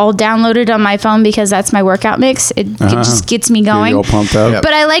them all downloaded on my phone because that's my workout mix. It just gets me You're going. all pumped up. Yep.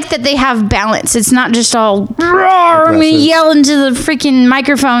 But I like that they have balance. It's not just all roar, I'm gonna Aggressive. yell into the freaking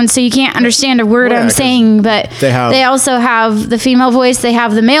microphone so you can't understand a word Well, yeah, I'm 'cause saying. But they also have the female voice. They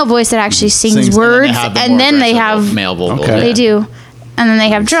have the male voice that actually sings words, and then they have male vocals. Okay. they do, and then they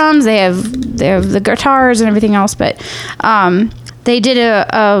have drums. They have the guitars and everything else. But they did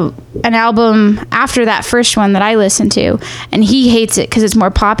an album after that first one that I listened to, and he hates it because it's more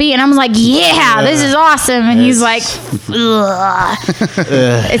poppy. And I'm like, yeah, this is awesome. And he's like, ugh.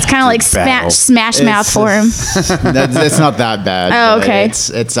 It's kind of like battle. Smash Mouth for him. It's not that bad. Oh, but okay.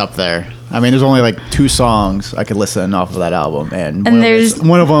 It's up there. I mean, there's only like 2 songs I could listen off of that album, and there's-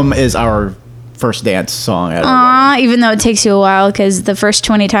 one of them is our first dance song. At our wedding. Even though it takes you a while, because the first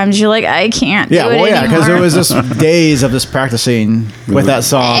 20 times you're like, I can't Yeah, do it well, yeah, because anymore. it was just days of just practicing with that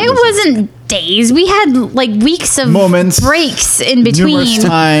song. It wasn't days. We had like weeks of Moments. breaks in Numerous between.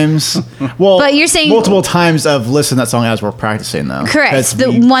 times. Well, But you're saying- multiple times of listening to that song as we're practicing, though. Correct. 'Cause The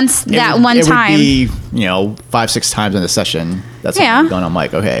we- once it that would- one it time. would be, 5-6 times in a session. That's Yeah. going. I'm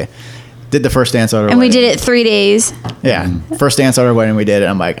like, okay. Did the first dance at our And we wedding. did it 3 days. Yeah, first dance at our wedding, we did it.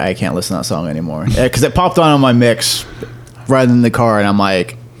 I'm like, I can't listen to that song anymore because it popped on my mix right in the car, and I'm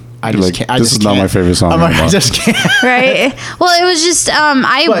like, I just like, can't. I this just is not can't. my favorite song I'm like, I anymore. just can't. Right? Well, it was just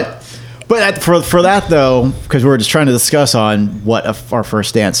But for that though, because we were just trying to discuss on what our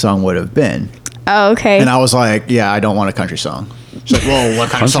first dance song would have been, Oh, okay. and I was like, yeah, I don't want a country song. She's like, well, what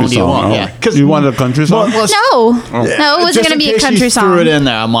kind of song Country do you song. want? Oh. Yeah, because You wanted a country song? no, no, it wasn't gonna be a country song. Threw it in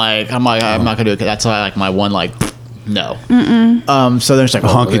there. I'm like, I'm not gonna do it. 'Cause that's like my one like. No. So there's like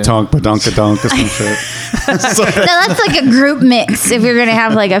Honky tonk, badonka donk, or some shit. No, that's like a group mix if you're gonna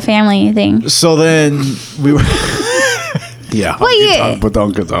have like a family thing. So then we were. Yeah. Well, honky yeah. tonk,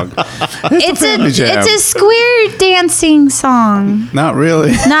 badonka donk. It's jam. a square dancing song. Not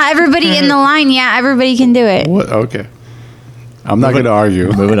really. Not everybody in the line. Yeah, everybody can do it. What? Okay. I'm not going to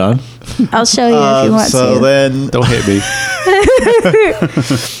argue. Moving on. I'll show you if you want So to. then, Don't hit me.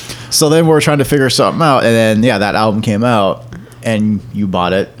 so then we're trying to figure something out, and then that album came out, and you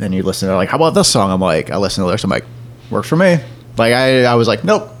bought it, and you listened to it. Like, how about this song? I'm like, I listened to the lyrics. I'm like, works for me. Like I was like,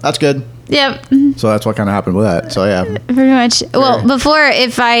 nope, that's good. Yep, So that's what kind of happened with that. So yeah, pretty much. Well, before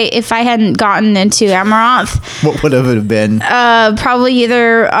if I hadn't gotten into Amaranth, what would it have been? probably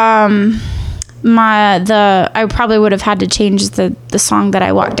either I probably would have had to change the song that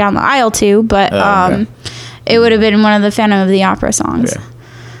I walked down the aisle to, but okay. it would have been one of the Phantom of the Opera songs, Yeah.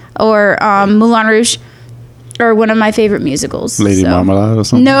 or Moulin Rouge, or one of my favorite musicals. Lady so. Marmalade or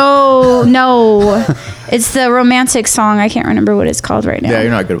something? No, it's the romantic song. I can't remember what it's called right now. Yeah, you're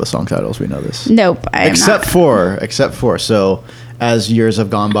not good with song titles. We know this. Nope, I am Except not. for so as years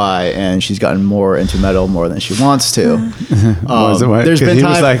have gone by and she's gotten more into metal more than she wants to. Was it right? There's 'Cause been he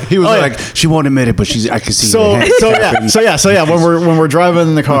time was Oh, yeah. like, she won't admit it, but I can see So her hand tapping. so yeah. When we're driving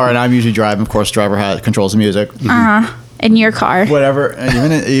in the car, and I'm usually driving. Of course, driver controls the music. In your car, Whatever.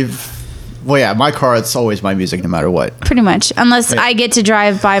 And well, yeah, my car. It's always my music, no matter what. pretty much. Unless I get to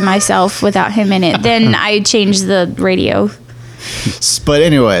drive by myself without him in it, then I change the radio. But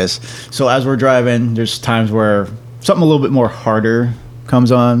anyways, so as we're driving, there's times where something a little bit more harder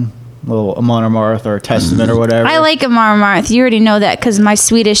comes on. A little Amon Amarth or Testament or whatever. I like Amar Marth. You already know that because my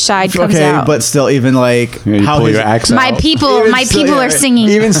Swedish side comes okay, out. but still, even like Yeah, you how pull his your accent my out. people, even my still- people yeah, are singing.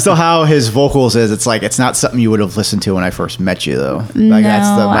 Even still, how his vocals is, it's like it's not something you would have listened to when I first met you, though. Like,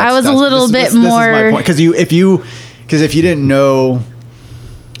 No, I was a little bit more- because if you didn't know,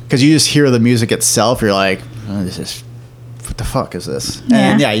 because you just hear the music itself, you're like, oh, this is. What the fuck is this?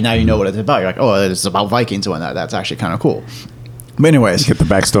 And Yeah. now you know what it's about. You're like, oh, it's about Vikings and that. That's actually kind of cool. But anyways, Get the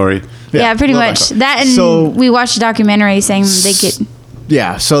backstory. yeah, pretty little much. backstory. That and So- we watched a documentary saying they get.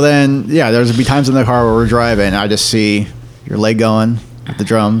 Yeah. So then, there's be times in the car where we're driving, and I just see your leg going with the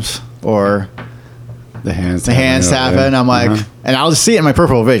drums or The hands the hands tapping. I'm like, and I'll just see it in my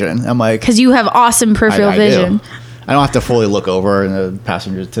peripheral vision. I'm like, Because you have awesome peripheral I vision. do. I don't have to fully look over in the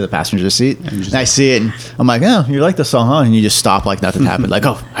passenger seat. And I see it, and I'm like, oh, you like this song, huh? And you just stop like nothing happened. Like,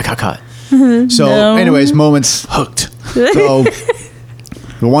 oh, I got caught. So, No. anyways, moments hooked. So,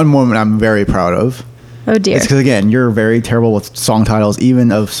 the one moment I'm very proud of. Oh dear. It's because again, you're very terrible with song titles,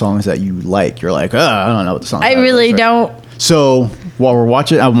 even of songs that you like. You're like, I don't know what the song. I title really is, right? don't. So while I'm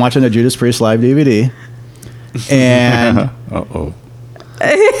watching the Judas Priest live DVD, and Uh-oh.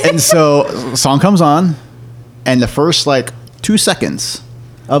 and so song comes on, and the first like 2 seconds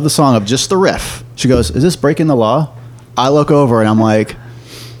of the song of just the riff, she goes, "Is this breaking the law?" I look over and I'm like,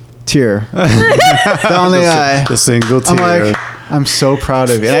 tear down the eye. The single tear. I'm like, I'm so proud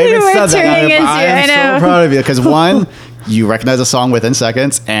of you. And I You even were said that. turning into I you, I am know. so proud of you because one, you recognize the song within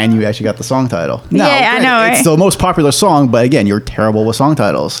seconds, and you actually got the song title. Now, Yeah, I granted, know, It's right? the most popular song, but again, you're terrible with song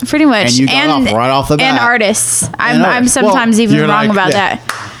titles. Pretty much. And you got off right off the bat. And artists. I'm And artists. sometimes Well, even you're wrong like- about yeah.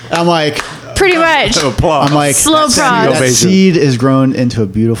 that. I'm like, Pretty much. Applause. I'm like, Slow that prod. seed is grown into a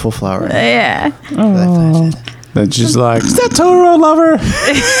beautiful flower. Yeah. Then she's like, is that Totoro lover?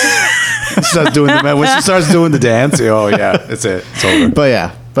 She starts doing when she starts doing the dance, oh yeah, that's it. It's over.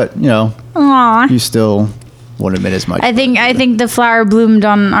 But Aw. you still won't admit as much. I think the flower bloomed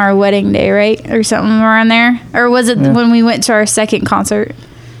on our wedding day, right? Or something around there. Or was it when we went to our second concert?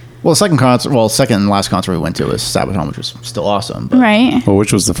 Well, second and last concert we went to was Sabaton, which was still awesome. But Right. Well,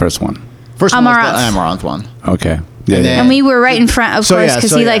 which was the first one? First one was Amaranth. the Amaranth one. Okay. Yeah. And then- And we were right in front, of So, course, yeah,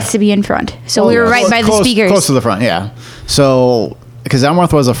 because so, he yeah. likes to be in front. So we were right by the Close- speakers. Close to the front, yeah. So, because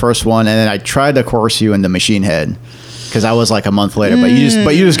Amaranth was the first one, and then I tried to coerce you into Machine Head, because I was like a month later. But you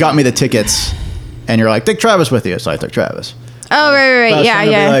just got me the tickets, and you're like, take Travis with you. So I took Travis. Oh, right, But I right, was yeah, trying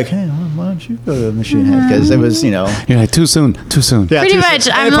to yeah. Be like, hey, why don't you go to Machine Head? Because it was, You're like, too soon. yeah, Pretty too much,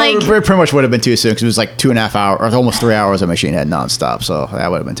 soon. I'm And it like- pretty much would have been too soon because it was like 2.5 hours, or almost 3 hours of Machine Head nonstop. So that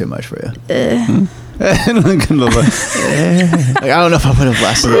would have been too much for you. Like, I don't know if I would have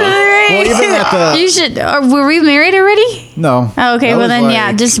lasted. Well, even at the You should. Were we married already? no. Oh, okay, That well was then, yeah,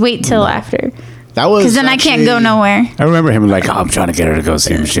 like- just wait till after. that was Because then I can't go actually- nowhere. I remember him like, I'm trying to get her to go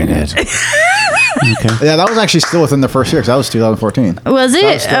see Machine Head. Okay. Yeah, that was actually still within the first year because that was 2014. Was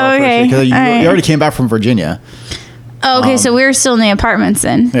it? Oh, okay. Because you, All right. you already came back from Virginia. Oh, okay, so we were still in the apartments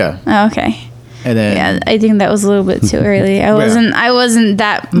then. Yeah. Oh, okay. And then Yeah, I think that was a little bit too early. I wasn't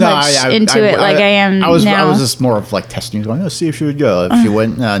that much into it like I am I was now. I was just more of like testing, going, let's see if she would go. If she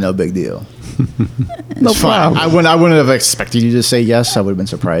wouldn't, no big deal. No It's fine. problem. I wouldn't have expected you to say yes. I would have been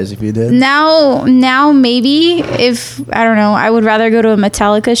surprised if you did. now maybe if I don't know, I would rather go to a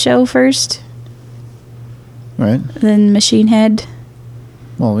Metallica show first Right? than Machine Head.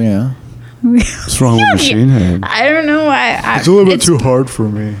 Well, yeah. What's wrong with Machine Head? I don't know why. It's a little bit too hard for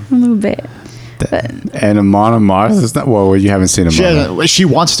me. A little bit. And Amon Mars is not. Well, you haven't seen She, Amon. hasn't, she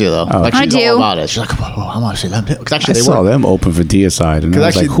wants to though. Like I she's do. all about it. She's like, oh, I want to see them. Because I actually, they saw were. them open for Deicide, and I was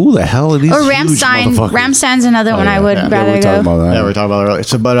actually- like, "Who the hell are these?" Or huge Rammstein. motherfuckers? Rammstein's another one I would yeah. Yeah, we rather were go. talking about that. Yeah, we were talking about it earlier.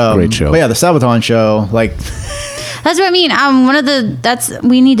 So, but Great show. But yeah, the Sabaton show, like, That's what I mean.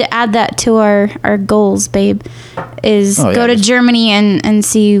 We need to add that to our goals, babe. Is Oh, yeah, go to just- Germany and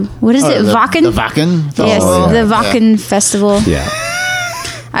see what is it, the Wacken? The Wacken. Yes, Oh, yeah. the Wacken festival. Yeah,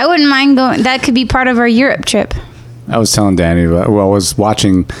 I wouldn't mind going. That could be part of our Europe trip. I was telling Danny. Well, I was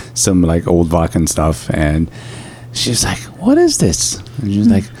watching some like old Wacken stuff, and she's like, "What is this?" And she's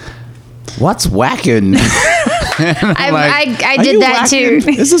like, "What's whacking?" I did that too.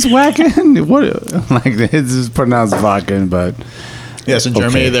 Is this whacking? What? Like this is pronounced Wacken, but Yes, in Okay.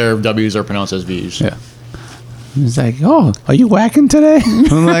 Germany, their W's are pronounced as V's. yeah. He's like, "Oh, are you whacking today?"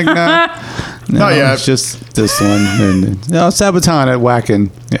 I'm like, "No, Not yet. It's just this one." And no, Sabaton at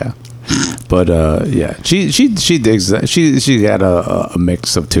whacking, yeah. But yeah, she digs that. She had a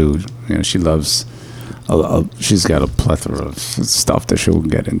mix of two. You know, she loves. She's got a plethora of stuff that she'll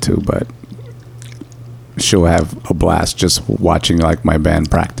get into, but she'll have a blast just watching like my band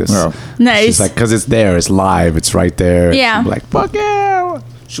practice. Oh. Nice. She's like, because it's there, it's live, it's right there. Yeah. She'll be like, fuck yeah.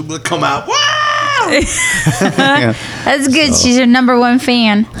 She'll be like, come out. Wow. Yeah, That's good. She's your number one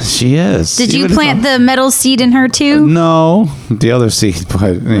fan. she is. Did you Even if plant I'm- the metal seed in her too? No, the other seed,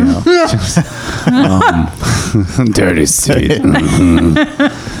 but you know, just, dirty seed.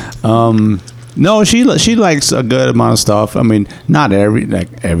 No, she likes a good amount of stuff. I mean, not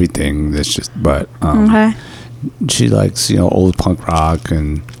everything. That's just, but Okay. she likes old punk rock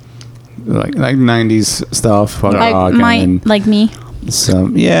and like 90s stuff, punk rock, and Like me.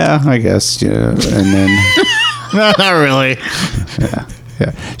 some I guess and then. Not really.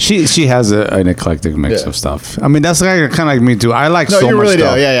 Yeah, she has an eclectic mix Yeah. of stuff. I mean, that's kind of like me too. I like No, so you much really do.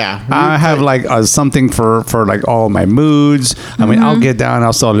 stuff. Yeah. I have like something for like all my moods. I mean, I'll get down.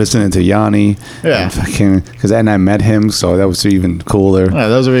 I'll start listening to Yanni. Yeah. and fucking because then I met him, so that was even cooler. Yeah,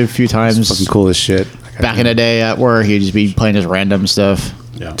 those were a few times. Fucking cool as shit. Back in the day at work, he'd just be playing his random stuff.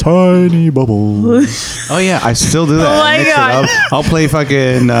 Yeah. Tiny bubbles. Oh yeah, I still do that. Oh my I mix it God. up. I'll play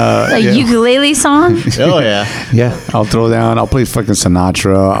fucking Like yeah. ukulele song? Oh, yeah. Yeah, I'll throw down. I'll play fucking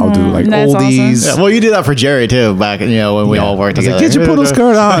Sinatra. I'll do like that's oldies. Yeah, well, you did that for Jerry, too, back, when we all worked I was together. like, get your poodle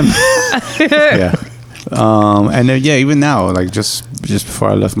skirt on. Yeah. And then even now, like just before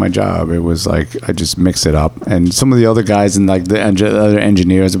I left my job, it was like I just mix it up, and some of the other guys and like the other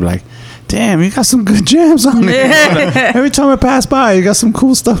engineers would be like, "Damn, you got some good jams on there." Every time I pass by, you got some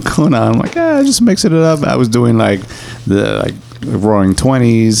cool stuff going on. I'm like, just mixing it up. I was doing like the Roaring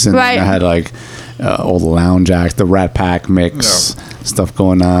 20s, and Right. I had like all the Lounge Act, the Rat Pack mix stuff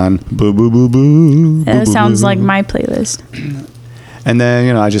going on. Boo boo boo boo. That sounds like my playlist. And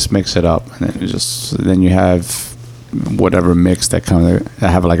then I just mix it up, and then you have whatever mix that comes. I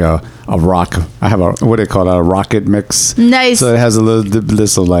have like a rock. I have a what do they call it, a rocket mix. Nice. So it has a little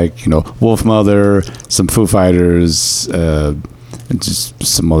list of like Wolf Mother, some Foo Fighters, and just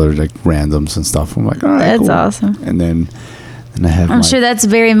some other like randoms and stuff. I'm like, all right, That's cool. awesome. And then I have. I'm sure that's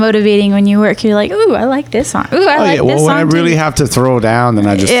very motivating when you work. You're like, ooh, I like this song. Ooh, I like this Well, song. when I really too. have to throw down, then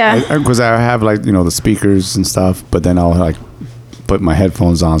I just Yeah. because I have like the speakers and stuff, but then I'll like put my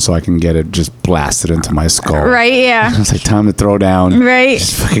headphones on so I can get it just blasted into my skull. Right, yeah. It's like time to throw down. Right.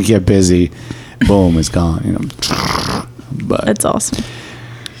 Just fucking get busy. Boom, it's gone. You know. But That's awesome.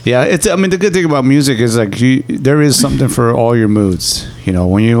 yeah, I mean, the good thing about music is like there is something for all your moods. You know,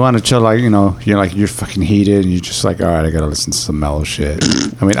 when you want to chill, like, you know, you're fucking heated and you're just like, all right, I gotta listen to some mellow shit.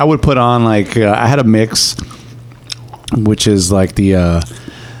 I mean, I would put on like I had a mix, which is like the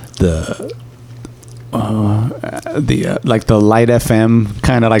like the Light FM,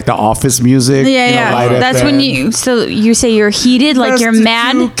 kind of like the office music. Yeah, you know, yeah. Light That's FM. when you say you're heated, like you're Best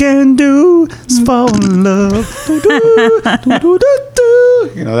mad. You can do is fall in love. Do, do, do, do, do,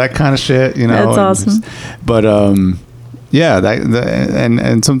 do. You know, that kind of shit. You know, That's and awesome. But yeah,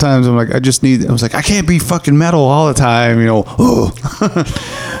 and sometimes I'm like, I was like, I can't be fucking metal all the time. You know,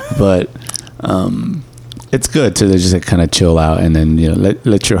 but it's good to just kind of chill out and then, you know,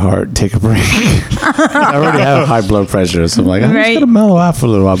 let your heart take a break. I already have high blood pressure, so I'm like, I'm just Right. gonna mellow out for a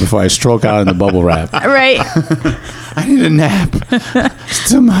little while before I stroke out in the bubble wrap. Right. I need a nap. It's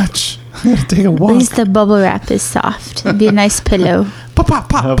too much. I gotta take a At walk. least the bubble wrap is soft. It'd be a nice pillow. Pop, pop,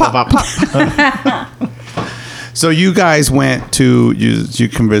 pop, pop, pop. So you guys went to you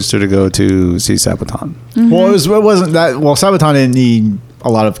convinced her to go to see Sabaton. Well, it wasn't that. Well, Sabaton didn't need a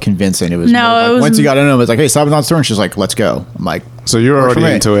lot of convincing. It was No, more like, it was- once you got into it, it was like, hey, Sabaton's touring. She's like, let's go. I'm like, So you're works for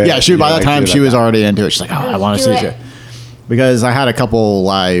already me. into it. Yeah, she by You're that like, time dude, she was I- already into it. She's like, oh, I want to do see it. it because I had a couple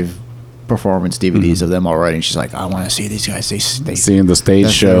live performance DVDs of them already, and she's like, I want to see these guys. They seeing the stage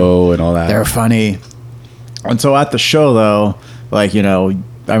That's show and all that. they're funny. And so at the show, though, like, you know,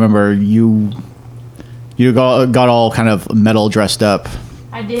 I remember you got all kind of metal dressed up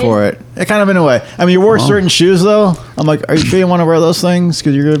I did. for it. Kind of in a way. I mean, you wore certain shoes, though. I'm like, are you sure you want to wear those things?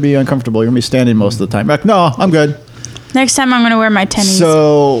 Because you're going to be uncomfortable. You're going to be standing most of the time. Like, no, I'm good. Next time I'm gonna wear my tennies.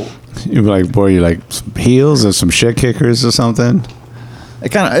 So You were like, boy, you like some heels or some shit kickers or something? it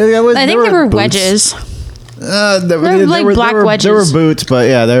kind of. I think they were boots. wedges. They were like black wedges. There were boots, but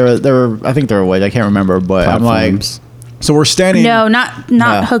yeah, they were. I think they were wedges. I can't remember, but I'm like, Platforms. so we're standing. No, not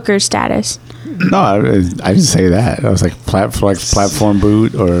Yeah. hooker status. No, I didn't say that. I was like platform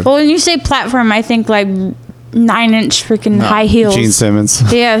boot or Well, when you say platform, I think like 9-inch freaking high heels. Gene Simmons.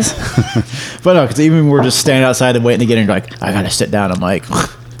 Yes. But no, because even we're just standing outside and waiting to get in. Like, I gotta sit down. I'm like,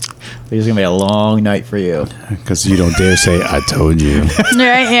 it's gonna be a long night for you. Because you don't dare say, I told you.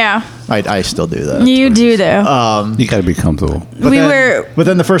 Right. Yeah. I still do that. You do though. You got to be comfortable. But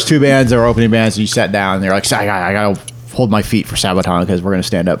then the first two bands, our opening bands, you sat down and they're like, I gotta hold my feet for Sabaton because we're gonna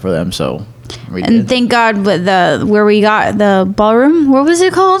stand up for them. So we And did. thank God with where we got the ballroom. What was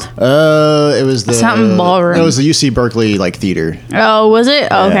it called? It was the Something ballroom. It was the UC Berkeley like theater. Oh, was it?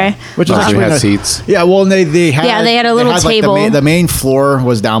 Oh, okay. Which was Oh, so you actually had nice. seats? Yeah, well, they had Yeah, they had a little like, table. the main floor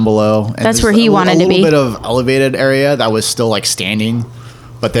was down below. And That's there's where he wanted to a be. little bit of elevated area that was still like standing,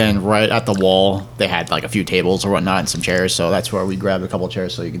 but then right at the wall they had like a few tables or whatnot and some chairs. So that's where we grabbed a couple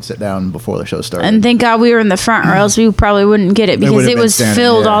chairs so you could sit down before the show started. And thank God we were in the front, or else we probably wouldn't get it because would've it been was standing,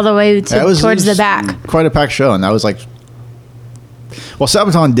 filled yeah. all the way Yeah, it was towards the back. Quite a packed show, and that was like. Well,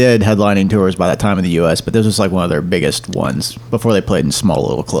 Sabaton did headlining tours by that time in the U.S., but this was like one of their biggest ones before they played in small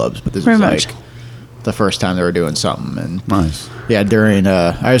little clubs. But this Pretty was much. like the first time they were doing something, and Nice. yeah, during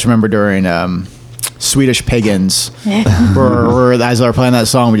I just remember during Swedish Pagans, where as they're playing that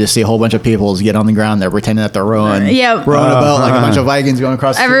song, we just see a whole bunch of people just get on the ground. They're pretending that they're rowing, Yep. rowing a boat like a bunch of Vikings going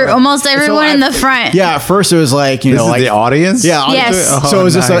across. the shore. Almost And so everyone in the front. Yeah, at first it was like This is like the audience? yeah, Yes. audience. So it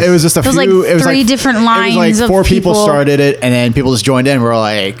was just nice. it was just a It was few. like it was three different It was lines like of four people people. started it, and then people just joined in. We're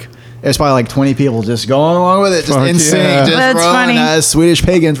like. It's probably like 20 people just going along with it, just Fuck in sync, yeah. just That's rowing funny. as Swedish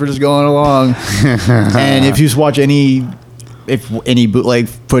Pagans were just going along. And if you just watch any bootleg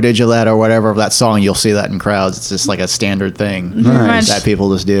footage of that or whatever of that song, you'll see that in crowds. It's just like a standard thing Nice. that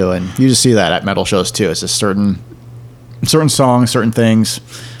people just do, and you just see that at metal shows too. It's just certain songs, certain things.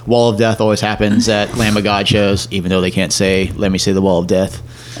 Wall of Death always happens at Lamb of God shows, even though they can't say "Let me say the Wall of Death."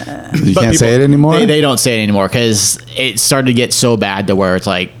 You But can't say people- it anymore? They don't say it anymore because it started to get so bad to where it's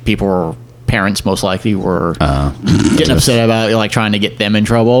like people were parents most likely were getting upset about it, like trying to get them in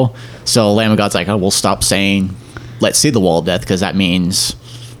trouble. So Lamb of God's like, oh, we'll stop saying "Let's see the Wall of Death" because that means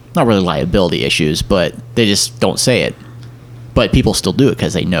not really liability issues, but they just don't say it. But people still do it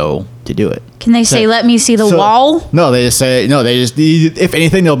because they know to do it. Can they say, "Let me see the So- wall"? No, they just say no. They just if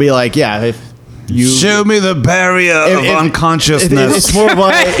anything, they'll be like, yeah, if you Show me the barrier of unconsciousness. It's more of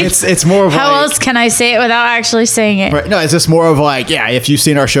like it's more of How like, else can I say it without actually saying it? Right, no, it's just more of like, yeah, if you've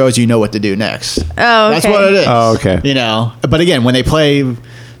seen our shows, you know what to do next. Oh, That's okay. what it is. Oh, okay. You know, but again, when they play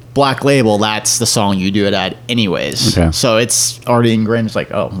Black Label, that's the song you do it at anyways. Okay. So it's already ingrained. It's like,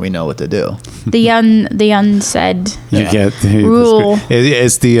 oh, we know what to do. The unsaid. You get Rule.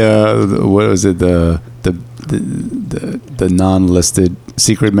 It's the what was it, the non-listed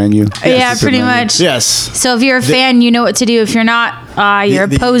secret menu? Yeah, Secret pretty menu. much. Yes. So if you're a fan, you know what to do. If you're not, you're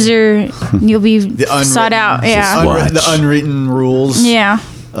The- a poser. You'll be The sought out. Yeah. Watch. the unwritten rules Yeah.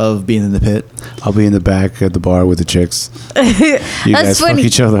 of being in the pit. I'll be in the back at the bar with the chicks. You guys fuck funny.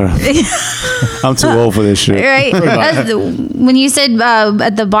 each other up. I'm too old for this shit. Right. When you said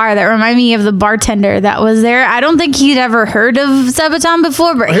at the bar, that reminded me of the bartender that was there. I don't think he'd ever heard of Sabaton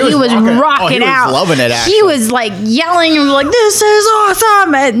before, but he he was was rocking- rocking he was out. loving it, He actually. was like yelling and like, "This is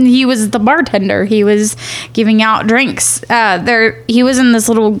awesome!" And he was the bartender. He was giving out drinks. He was in this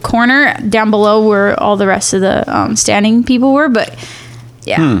little corner down below where all the rest of the standing people were, but.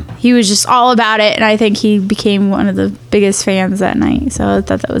 Yeah, he was just all about it, and I think he became one of the biggest fans that night. So I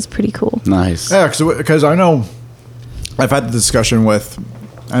thought that was pretty cool. Nice. Yeah, because I know I've had the discussion with,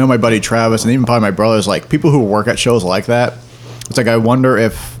 I know my buddy Travis and even probably my brothers, like people who work at shows like that. It's like I wonder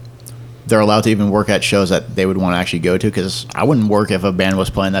if they're allowed to even work at shows that they would want to actually go to, because I wouldn't work if a band was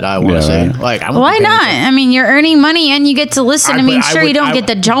playing that I want Yeah, to say. right. Like, I wouldn't Why be paying not? attention. I mean, you're earning money and you get to listen. I mean, sure, you don't get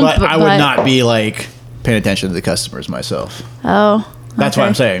the jump, but I would but- not be like paying attention to the customers myself. Oh, That's what okay.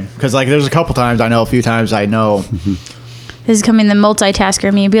 I'm saying. Because like, there's a couple times I know, a few times I know. This is coming the multitasker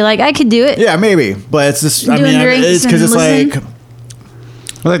in me. Be like, I could do it. Yeah, maybe, but it's just. I Doing mean, drinks it's because and it's listening. like.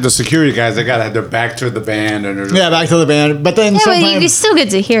 Well, like the security guys, they gotta have their back to the band and they're Yeah, back to the band, but then Yeah, but you sometimes. can still get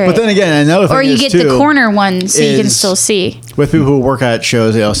to hear But it. then again, another thing Or you is, get too, the corner one so you can is- still see. with people who work at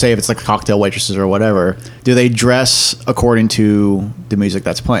shows, you know, say if it's like cocktail waitresses or whatever, do they dress according to the music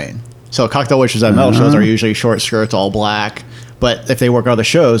that's playing? So cocktail waitresses at metal shows are usually short skirts, all black. But if they work other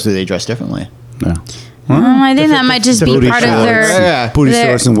shows, do they dress differently? yeah. I think that might just be Booty part of shorts. their Yeah. Booty their-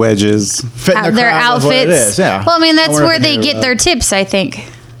 shorts and wedges. Fit in the their crowd of what outfits. it is, yeah. Well, I mean, that's wonder where if they hear get that. their tips, I think.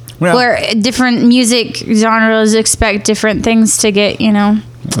 Yeah. Where different music genres expect different things to get, you know.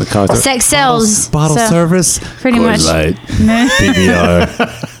 The cocktail- Sex sells. Bottle so- service. Pretty Coors much. Light,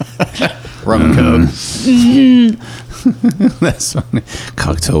 PBR. Rum and Coke. That's funny.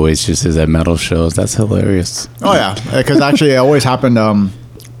 Cocktail waitresses at metal shows. That's hilarious. Oh yeah, because actually it always happened.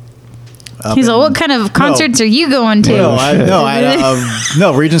 He's like, what kind of concerts are you going to?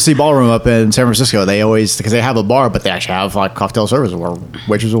 No, Regency Ballroom up in San Francisco. They always, because they have a bar, but they actually have like cocktail service where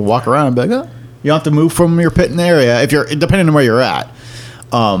waitresses will walk around and be like, oh, you don't have to move from your pit in the area if you're depending on where you're at.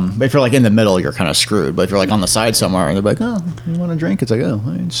 If you're like in the middle, you're kind of screwed. But if you're like on the side somewhere, and they're like, "Oh, you want a drink?" It's like, "Oh,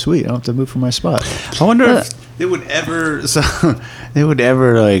 sweet, I don't have to move from my spot." I wonder if they would ever. So they would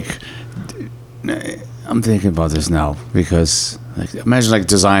ever like. I'm thinking about this now because, like, imagine like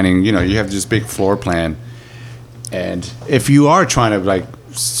designing. You know, you have this big floor plan, and if you are trying to like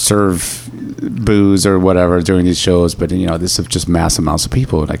serve booze or whatever during these shows, but you know, this is just mass amounts of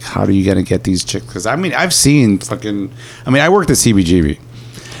people. Like, how are you gonna get these chicks? Because I mean, I've seen fucking. I mean, I worked at CBGB.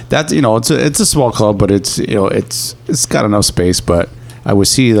 That's, you know, it's a small club, but it's, you know, it's got enough space. But I would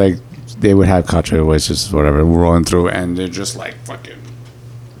see like they would have cocktail waitresses, whatever, rolling through, and they're just like fucking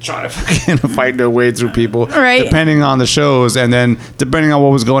trying to fucking fight their way through people, Right. depending on the shows, and then depending on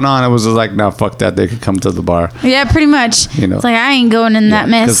what was going on, it was just like, no, fuck that, they could come to the bar. Yeah, pretty much. You know. It's like, I ain't going in that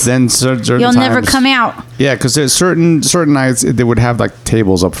Because mess. then certain You'll never times- come out. Yeah, because there's certain nights they would have like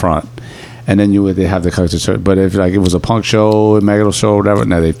tables up front, and then they have the cocktail. But if like it was a punk show, a metal show, whatever,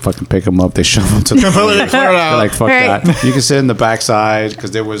 no, they fucking pick them up, they shove them to the Completely clear it They're out. like, fuck Right. that. You can sit in the backside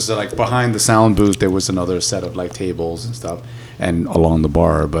because there was like behind the sound booth there was another set of like tables and stuff, and along the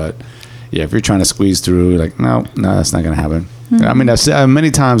bar. But yeah, if you're trying to squeeze through, like no, that's not gonna happen. I mean, that's many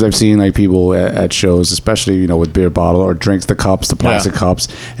times I've seen like people at shows, especially, you know, with beer bottle or drinks, the cups, the plastic cups,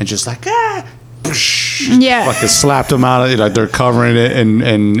 and just like Yeah. fucking slapped them out of it, like they're covering it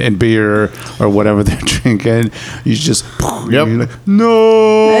in beer or whatever they're drinking. You just Yep. you're like,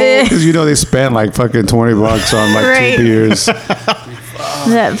 no, because you know they spent like fucking $20 on like Right. 2 beers.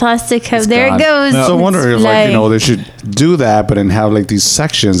 That plastic cup. There God. it goes. So I wonder if, like, you know, Slay. they should do that, but then have like these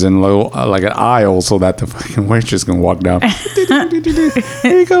sections and like an aisle so that the fucking waitress can walk down.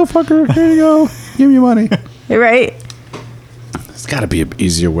 Here you go, fucker. Here you go. Give me your money. Right? It's got to be an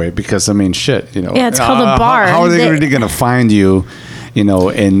easier way because, I mean, shit, you know. Yeah, it's called a bar. How are they They- really going to find you, you know,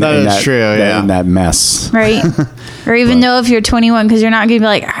 in That in is that, true, that- yeah. in that mess? Right? Or even know if you're 21, because you're not going to be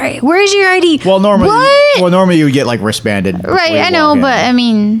like, all right, where's your ID? Well, normally, What? you would get like wristbanded. before Right, you I know, walk in. but I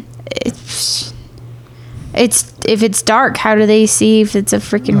mean, it's if it's dark, how do they see if it's a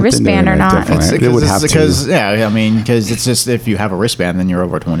freaking wristband or not? Definitely. They would have to. Because it's just if you have a wristband, then you're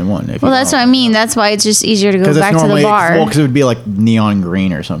over 21. If Well, that's what I mean. That's why it's just easier to go back to the bar. Well, because it would be like neon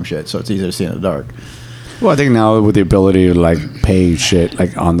green or some shit, so it's easier to see in the dark. Well, I think now with the ability to like pay shit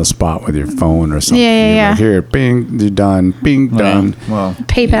like on the spot with your phone or something. Yeah. Like, here, bing, you're done. Bing, done. Well,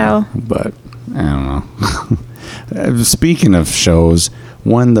 PayPal. But I don't know. Speaking of shows,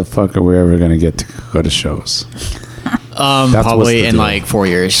 when the fuck are we ever gonna get to go to shows? That's what's probably the in deal. like 4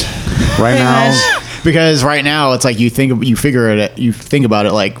 years. Right now, Because right now it's like you think about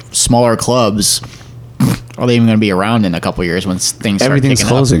it like smaller clubs. Are they even going to be around in a couple years when things start Everything's kicking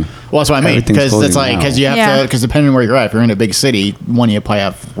closing. up? Well, that's what I mean. Everything's Because it's closing like now. because you have Yeah. because depending on where you're at, if you're in a big city, one you probably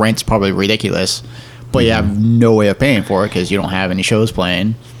have rent's probably ridiculous, but you have no way of paying for it because you don't have any shows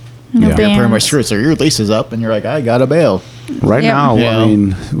playing. No Yeah. You're pretty much bands. screwed. So your lease is up, and you're like, I gotta bail. right Yep. now, Yeah. I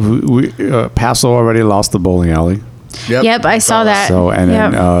mean, Paso already lost the bowling alley. Yep, I saw that. So and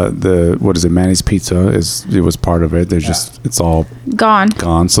Yep. then the what is it? Manny's Pizza it was part of it. They're just it's all Gone.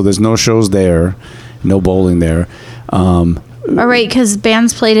 gone. So there's no shows there, no bowling there. All right, because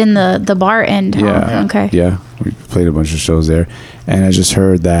bands played in the bar end. Huh? Yeah. Okay. Yeah, we played a bunch of shows there, and I just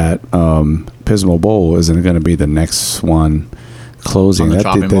heard that Pismo Bowl isn't going to be the next one closing. On the That-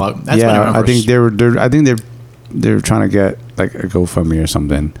 chopping block. That's been yeah, around I for think they're trying to get like a GoFundMe or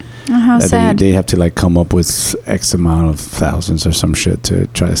something. Oh, how That sad. they have to like come up with X amount of thousands or some shit to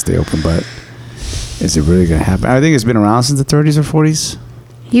try to stay open. But is it really going to happen? I think it's been around since the 30s or 40s.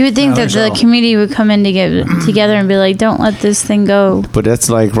 You would think I that think the so. community would come in to get together and be like, "Don't let this thing go." But that's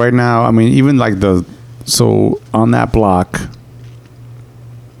like right now. I mean, even like so on that block,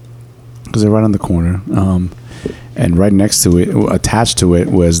 because they're right on the corner, and right next to it, attached to it,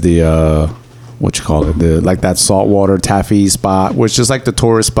 was the what you call it, the that saltwater taffy spot, which is like the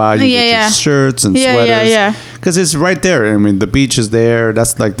tourist spot. You get Yeah. your shirts and Yeah, sweaters. yeah. Because it's right there. I mean, the beach is there.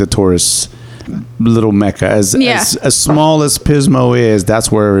 That's like the tourist little mecca. As small as Pismo is,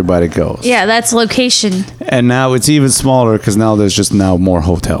 that's where everybody goes. Yeah, that's location, And now it's even smaller because now there's just more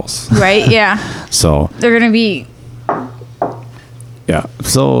hotels. right? Yeah, So they're gonna be. yeah.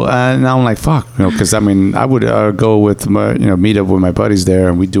 So now I'm like, fuck, because I mean, I would go with my, meet up with my buddies there,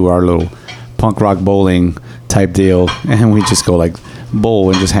 and we do our little punk rock bowling type deal, and we just go like bowl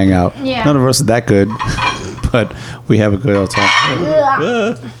and just hang out. Yeah. None of us are that good, but we have a good old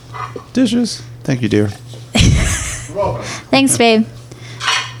time. Dishes. Thank you, dear. Thanks, babe.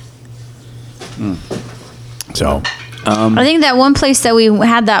 So I think that one place that we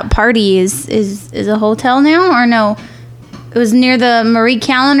had that party is a hotel now, or no? It was near the Marie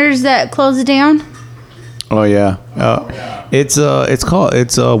Callender's that closed down. oh yeah, it's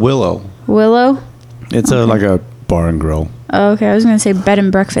Willow. Willow. It's like a bar and grill. Oh, okay, I was gonna say bed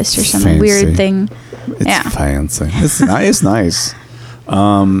and breakfast or some Fancy. weird thing. It's Yeah. fancy. It's nice.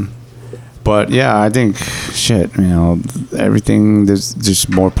 But yeah, I think shit. Everything. There's just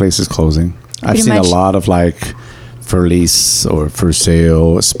more places closing. I've Pretty seen much. a lot of like for lease or for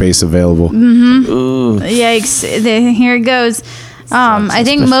sale space available. Yikes! Here it goes. I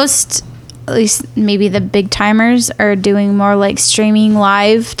think most, at least maybe the big timers, are doing more like streaming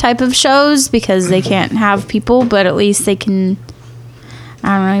live type of shows because they can't have people, but at least they can.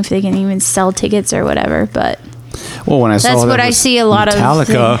 I don't know if they can even sell tickets or whatever, but Well, when I saw That's that what I was see a lot of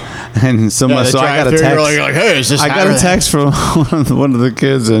Metallica, and someone. So I got a text. You're like, hey, is this I got a text from one of the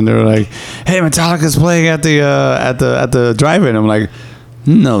kids, and they were like, "Hey, Metallica's playing at the drive-in." I'm like,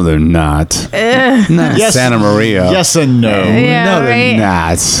 "No, they're not. Not in Santa Maria. Yes and no. Yeah, no, right? they're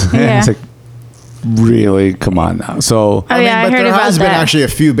not." Yeah. It's like, really? Come on now. So Oh, yeah, I but heard there about has been that. actually a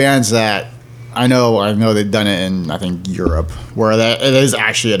few bands that I know they've done it in, I think, Europe, where it is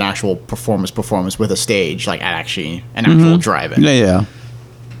actually an actual performance with a stage, like at actually an actual drive-in. yeah.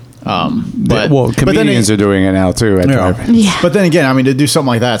 But Well, but then comedians are doing it now too. At drive-in. Yeah. But then again, I mean, to do something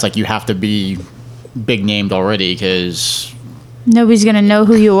like that, it's like you have to be big named already because nobody's gonna know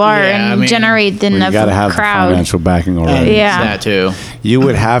who you are Yeah, and I mean, generate Well, you enough got to have the crowd. financial backing already. Yeah. that too. You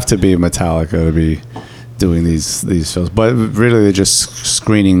would have to be Metallica to be doing these shows, but really they're just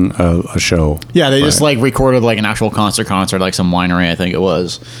screening a show. Yeah, they just Right. like recorded like an actual concert, like some winery, I think it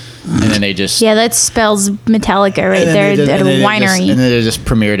was, and then they just Yeah, that spells Metallica right and then there they at a and then winery. and then they just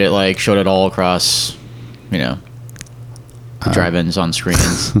premiered it, like showed it all across, drive-ins on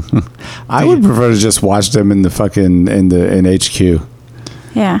screens. I would prefer to just watch them in the fucking in HQ.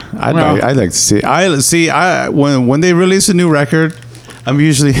 Yeah. I'd like to see. When they release a new record, I'm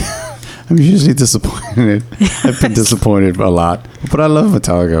usually disappointed. I've been disappointed a lot, but I love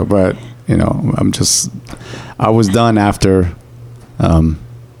Metallica. But I was done after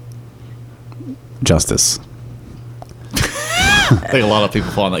Justice. I think a lot of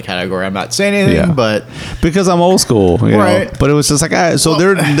people fall in that category. I'm not saying anything, Yeah. but because I'm old school, you know. Right. But it was just like, so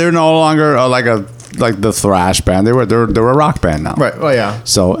they're no longer like the thrash band. They're a rock band now. right. Well, yeah.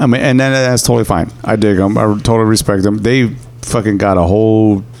 So I mean, and then that's totally fine. I dig them. I totally respect them. They fucking got a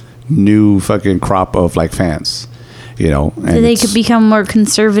whole new fucking crop of like fans, you know. And So they it's- could become more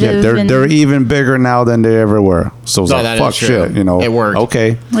conservative. Yeah, and, they're even bigger now than they ever were. So it's No, like, that fuck is true. shit, you know. It worked.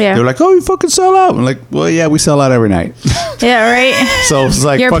 Okay. Yeah. They're like, oh, you fucking sell out. I'm like, well, yeah, we sell out every night. yeah, right. So it's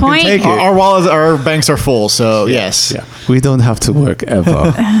like, Your fucking point? take it. Our wallets, our banks are full. So yes. Yeah, we don't have to work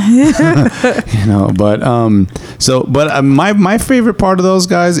ever, you know. But my favorite part of those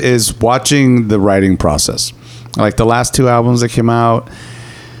guys is watching the writing process. Like the last two albums that came out,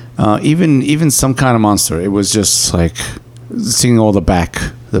 even Some Kind of Monster. It was just like seeing all the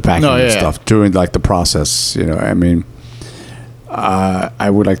backing and stuff during like the process. You know, I mean. I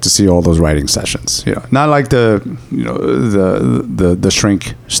would like to see all those writing sessions. You know, not like the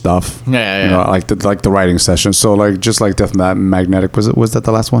shrink stuff. Yeah. You know, like the writing session. So like just like Death Magnetic was that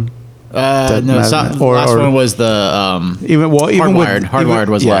the last one? No, it's not, the Or- last or- one was the Even Hardwired. Hardwired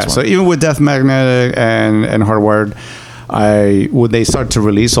was the last one. So even with Death Magnetic and Hardwired, when they start to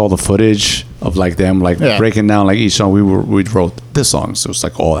release all the footage of like them breaking down like each song, we wrote this song, so it's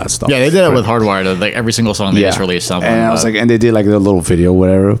like all that stuff. Yeah, they did it with Hardwired. Like every single song they just released something. And I was like, and they did like a little video,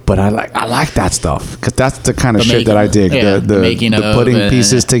 whatever. But I like that stuff because that's the kind of The shit that I dig. making- yeah, the making the of putting and-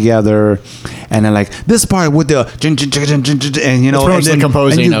 pieces together, and then like this part with the and you know, pretty much the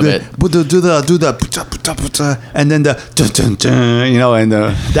composing and of it. Do the and then the you know, and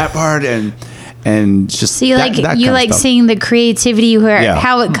that part and just So you that kind you of like stuff. seeing the creativity where Yeah.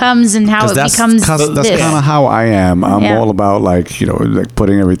 how it comes and how it becomes that's this. kind of how I am. I'm Yeah. all about like, you know, like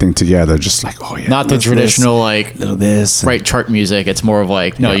putting everything together, just like, oh yeah, not the this, traditional like little this, and- right chart music. It's more of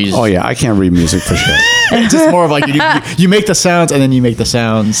like no, you just, Oh yeah, I can't read music for shit. it's just more of like you make the sounds and then you make the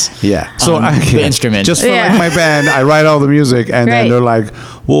sounds. Yeah. So the instrument. Just for Yeah. like my band, I write all the music, and Right. then they're like,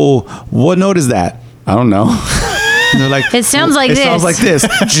 "Well, what note is that?" I don't know. And they're like, It sounds like it this. sounds like this.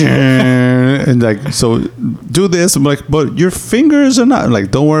 And like, so do this. I'm like, but your fingers are not. I'm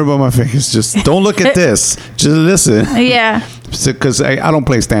like, don't worry about my fingers. Just don't look at this. Just listen. Yeah. Because I don't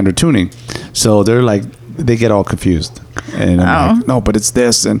play standard tuning, so they're like, they get all confused, and I'm like, no, but it's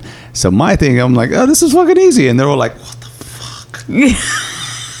this. And so my thing, I'm like, oh, this is fucking easy, and they're all like, what the fuck?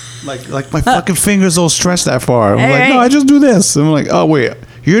 like my fucking fingers all stretched that far. I'm like, no, Right. I just do this. I'm like, oh wait,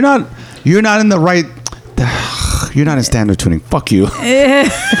 you're not in the right. You're not in standard tuning. Fuck you.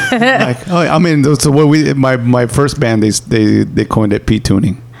 Like, oh, I mean, so what my first band, they coined it P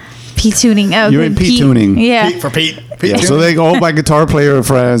tuning. P tuning. Oh, You're good. in P tuning. Yeah. For Pete. Yeah, so they all my guitar player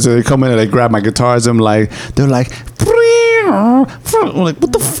friends, they come in and they grab my guitars. They're like, I'm like,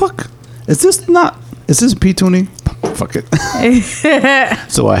 what the fuck? Is this P tuning? Fuck it.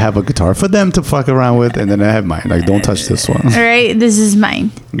 So I have a guitar for them to fuck around with, and then I have mine. Like, don't touch this one. All right. This is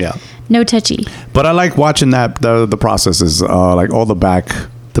mine. Yeah. No touchy. But I like watching that the processes, like all the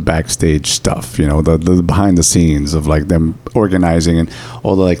backstage stuff, you know, the behind the scenes of like them organizing and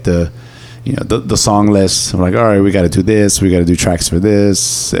all the like the song lists. I'm like, all right, we got to do this, we got to do tracks for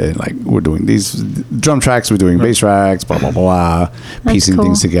this, and like we're doing these drum tracks, we're doing bass tracks, blah blah blah, piecing cool.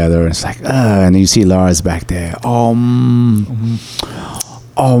 things together. And it's like, and then you see Lars back there,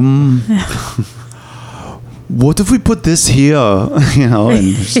 what if we put this here? You know, and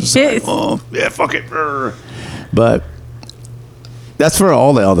it's just like, oh yeah, fuck it. But that's for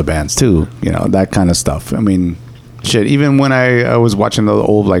all the other bands too, you know, that kind of stuff. I mean, shit. Even when I was watching the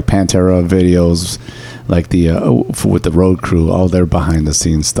old like Pantera videos, like the with the Road Crew, all their behind the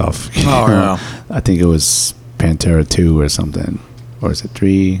scenes stuff. Oh, yeah. I think it was Pantera 2 or something, or is it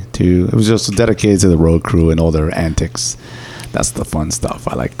 3, 2? It was just dedicated to the Road Crew and all their antics. That's the fun stuff.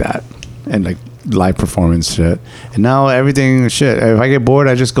 I like that, and like live performance shit. And now everything shit. If I get bored,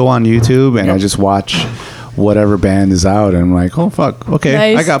 I just go on YouTube and I just watch whatever band is out, and I'm like, oh fuck, okay,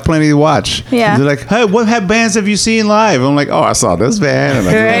 Nice. I got plenty to watch. Yeah. They're like, hey, what bands have you seen live? I'm like, oh, I saw this band and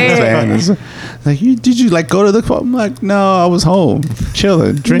I saw this band. And so, like, did you like go to the club? I'm like, no, I was home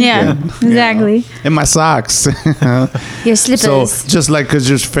chilling, drinking. Yeah, exactly. You know, in my socks. Your slippers. So just like, because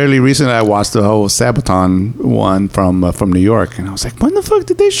just fairly recently I watched the whole Sabaton one from New York, and I was like, when the fuck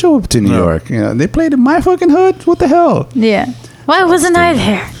did they show up to New York? You know, they played in my fucking hood. What the hell? Yeah. Why wasn't I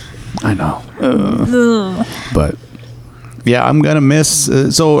there? I know. But yeah, I'm gonna miss.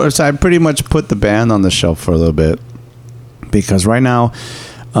 So I pretty much put the band on the shelf for a little bit because right now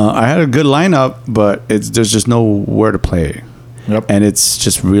I had a good lineup, but there's just nowhere to play. Yep. And it's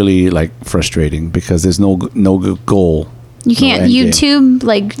just really like frustrating because there's no good goal You can't end game. YouTube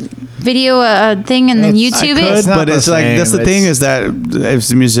like video a thing and then YouTube I it. could, not but the it's like that's the same. thing is that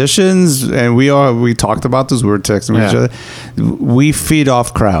as musicians, and we talked about this. We were texting each Yeah. other. We feed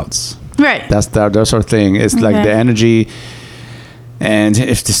off crowds. Right. That's our thing. It's like Okay. the energy. And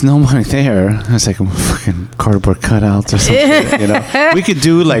if there's nobody there, it's like fucking cardboard cutouts or something. You know, we could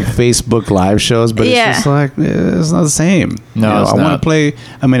do like Facebook live shows, but Yeah. it's just like it's not the same. No, You know, it's I want not. to play.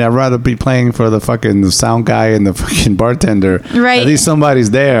 I mean, I'd rather be playing for the fucking sound guy and the fucking bartender. Right. At least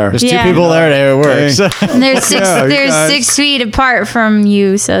somebody's there. There's Yeah. two people there. It works. And there's six. Yeah, you there's guys- 6 feet apart from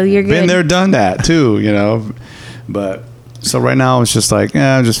you, so you're good. Been there, done that too, you know. But so right now it's just like,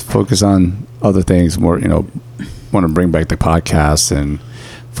 just focus on other things more, you know, want to bring back the podcast and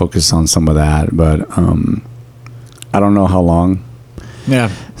focus on some of that. But I don't know how long. Yeah.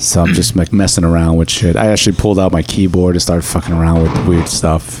 So I'm just like messing around with shit. I actually pulled out my keyboard and started fucking around with weird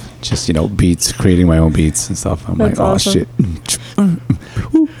stuff. Just, you know, beats, creating my own beats and stuff. I'm That's like, oh awesome. shit.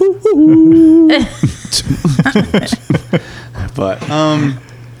 But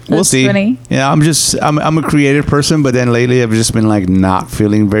we'll That's see. funny. Yeah, I'm a creative person, but then lately I've just been like not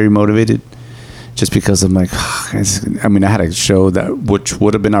feeling very motivated. Just because I'm like, I mean, I had a show which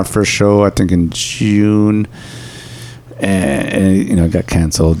would have been our first show, I think in June, and you know, it got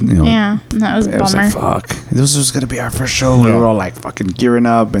canceled. You know, Yeah, that was a it was bummer. like, fuck, this was gonna be our first show. We were all like fucking gearing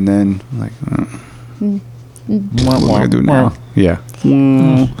up, and then like, what am I gonna do now? Yeah.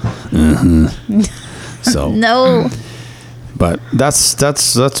 So No. but that's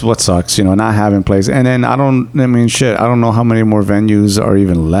what sucks, you know, not having plays. And then I don't know how many more venues are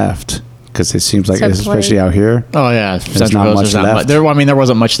even left, because it seems like, To especially play. out here, Oh yeah. Central not Coast, much left. There, I mean, there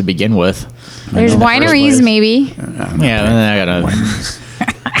wasn't much to begin with. There's in the first wineries, place. maybe. Yeah, and then I gotta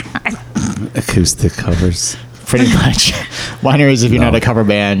acoustic covers. pretty much wineries. If you're not a cover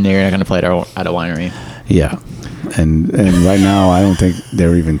band, you're not gonna play at a winery. Yeah, and right now I don't think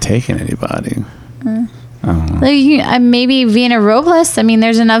they're even taking anybody. Like maybe Vina Robles. I mean,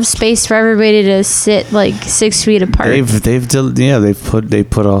 there's enough space for everybody to sit like 6 feet apart. They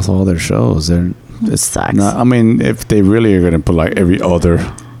put off all their shows. It's sucks. not, I mean, if they really are gonna put like every other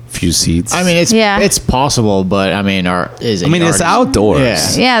few seats. I mean, it's possible, but I mean, it's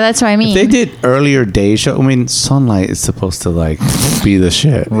outdoors. Yeah. Yeah, that's what I mean. They did earlier day show. I mean, sunlight is supposed to like be the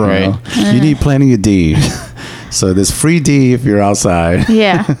shit, you Right. know? You need plenty of D. So there's free D if you're outside.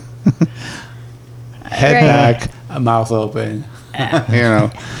 Yeah. Head Right. back, mouth open, you know,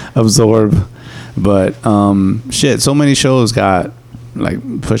 absorb. But shit, so many shows got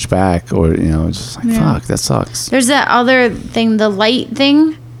like pushed back, or you know, it's just like fuck, that sucks. There's that other thing, the light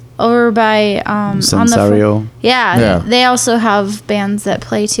thing over by on the Sensario. yeah, Yeah. they also have bands that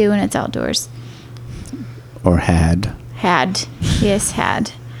play too, and it's outdoors. Or had. Had.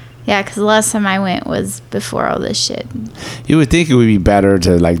 Yeah, because the last time I went was before all this shit. You would think it would be better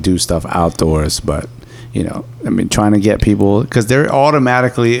to like do stuff outdoors, but you know, I mean, trying to get people, because they're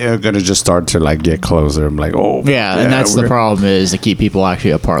automatically going to just start to like get closer. I'm like, oh Yeah, and that's the we're- problem, is to keep people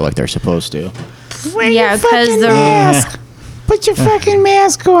actually apart like they're supposed to. Yeah, because the Put your fucking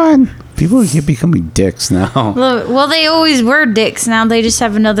mask on. People are becoming dicks now. well, they always were dicks. Now they just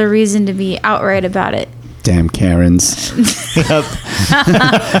have another reason to be outright about it. Damn Karens.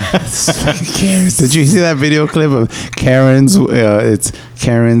 Karens. Did you see that video clip of Karens? It's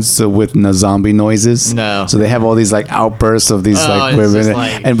Karens with zombie noises. No. So they have all these like outbursts of these like it's women, just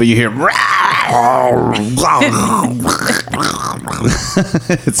like- but you hear.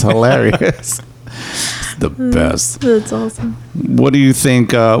 It's hilarious. It's the best. That's awesome. What do you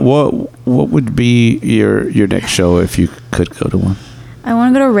think? What would be your next show if you could go to one? I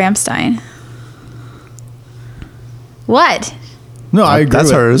want to go to Rammstein. What? No, I agree. That's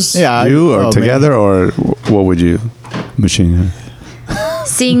with- hers. Yeah, you or man. together, or what would you? Machine Gun.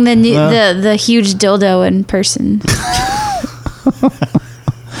 Seeing the the huge dildo in person.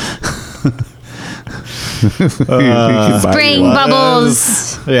 Spraying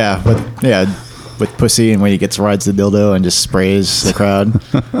bubbles. Yeah, with pussy, and when he rides the dildo and just sprays the crowd.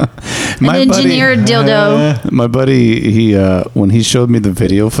 An engineered dildo. My buddy, he when he showed me the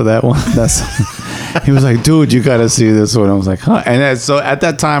video for that one, he was like, "Dude, you got to see this one." I was like, "Huh?" And so at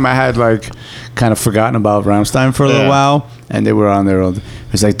that time, I had like kind of forgotten about Rammstein for a little while, and they were on their own.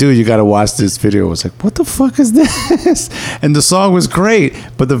 He was like, "Dude, you got to watch this video." I was like, "What the fuck is this?" And the song was great,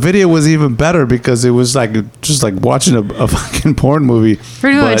 but the video was even better because it was like just like watching a fucking porn movie.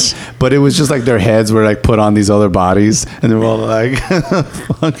 Pretty much. But it was just like their heads were like put on these other bodies, and they were all like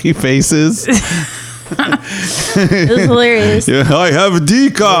funky faces. It was hilarious. Yeah, I have a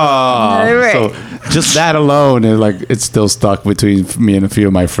decal. Right. So just that alone, and like it's still stuck between me and a few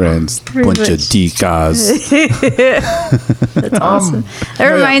of my friends. Bunch of much. decals. That's awesome. That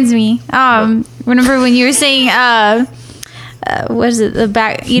reminds me. Remember when you were saying, what is it?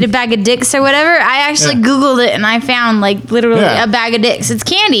 Eat a bag of dicks or whatever. I actually Googled it and I found like literally Yeah. a bag of dicks. It's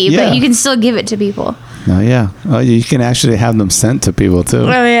candy, Yeah. but you can still give it to people. No, yeah. You can actually have them sent to people too.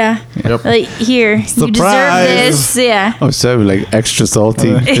 Oh yeah. Yep. Like here, you deserve Surprise. this. Yeah. Oh, so like extra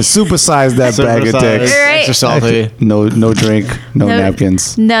salty. Just supersize that bag of Supersized, dicks. Right. Extra salty. No drink, no No.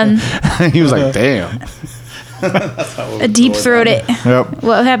 napkins. None. He was like, damn. A deep throat it. Yep.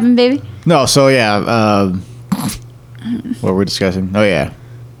 What happened, baby? No, so yeah. What were we discussing? Oh yeah,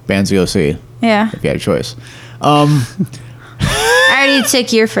 bands to go see Yeah. if you had a choice. I already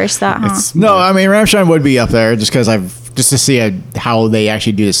took your first thought, huh? No, I mean Rammstein would be up there just because just to see how they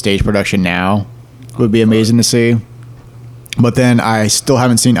actually do the stage production now would be amazing to see. But then I still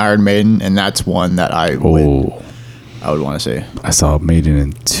haven't seen Iron Maiden, and that's one that I would want to see. I saw Maiden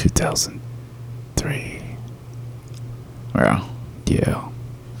in 2003. Yeah. Yeah.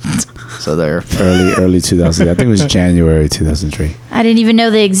 So there. Early 2000. I think it was January 2003. I didn't even know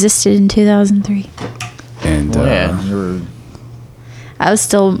they existed in 2003. And Yeah. You were I was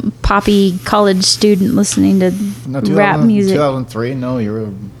still poppy college student listening to rap music. 2003. No, you were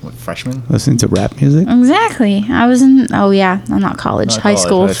what, freshman. listening to rap music. Exactly. I was in. Oh yeah, I'm not college. Not High college,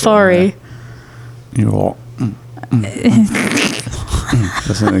 school. high school, Sorry. You were all,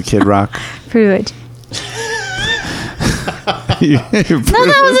 listening to Kid Rock. Pretty much. No,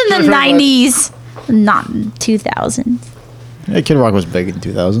 that was in the 90s, not 2000s. Yeah, Kid Rock was big in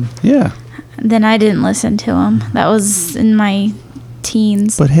 2000. Yeah, Then I didn't listen to him. That was in my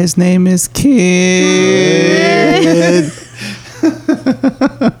teens. but his name is Kid.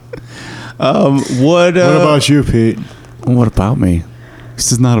 What about you, Pete? what about me?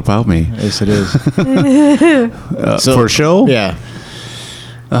 This is not about me. Yes, it is. For show? Yeah.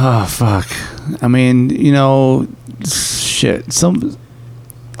 Oh fuck. I mean, shit.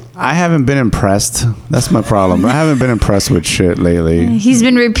 I haven't been impressed. That's my problem. I haven't been impressed with shit lately. He's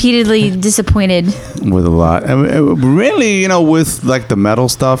been repeatedly disappointed. With a lot. I mean, really, with like the metal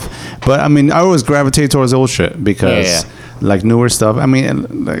stuff. But I mean, I always gravitate towards old shit because like newer stuff. I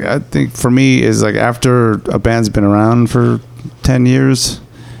mean, like I think for me is like after a band's been around for 10 years,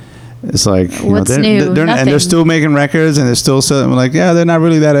 it's like What's they're, new? and they're Nothing. still making records and they're still selling. Like, yeah, they're not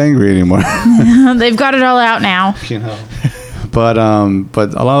really that angry anymore. They've got it all out now. But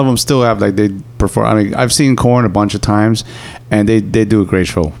a lot of them still have like they perform. I mean, I've seen Korn a bunch of times, and they do a great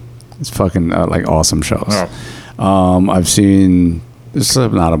show. It's fucking like awesome shows. I've seen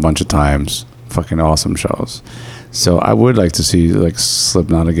Slipknot a bunch of times. Fucking awesome shows. So I would like to see like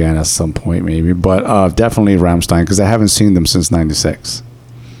Slipknot again at some point maybe, but definitely Rammstein because I haven't seen them since '96.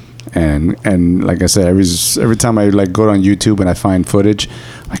 And like I said, every time I like go on YouTube and I find footage,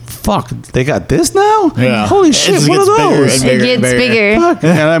 like fuck, they got this now? Yeah. Holy shit, It what are gets bigger those? and It gets bigger. Fuck.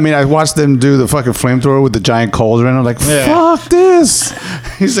 And I mean, I watched them do the fucking flamethrower with the giant cauldron. I'm like, fuck this.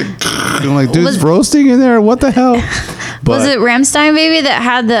 He's like, I'm like, dude, it's roasting in there. What the hell? Was it Rammstein, baby, that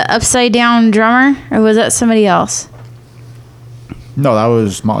had the upside down drummer? Or was that somebody else? No, that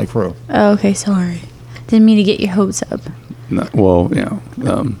was Motley Crue. Oh, okay, sorry. Didn't mean to get your hopes up. No, well,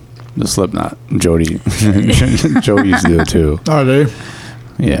 the Slipknot. Jody used to do it too. Oh, dude.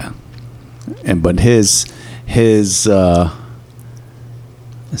 Yeah. But his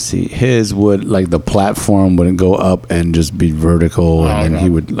let's see, his would like the platform wouldn't go up and just be vertical and then he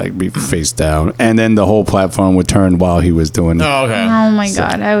would like be face down and then the whole platform would turn while he was doing it. Oh, okay. Oh my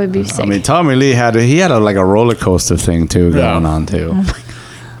god, I would be sick. I mean, Tommy Lee had like a roller coaster thing too going on too.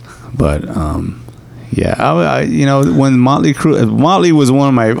 But yeah, I when Motley was one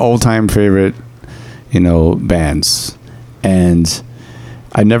of my all-time favorite, bands, and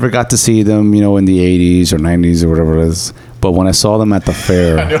I never got to see them, in the 80s or 90s or whatever it is. But when I saw them at the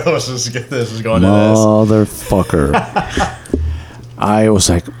fair, This is going motherfucker, I was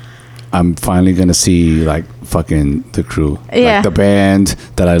like, I'm finally gonna see like fucking the Crew, Yeah. like the band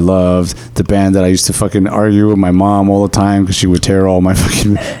that I loved, the band that I used to fucking argue with my mom all the time because she would tear all my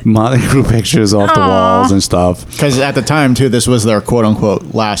fucking Motley Crue pictures off the walls and stuff. Because at the time, too, this was their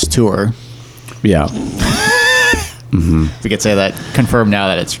quote-unquote last tour. Yeah, We could say that, confirm now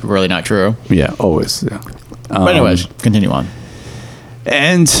that it's really not true. yeah, always. Yeah. But anyways, continue on.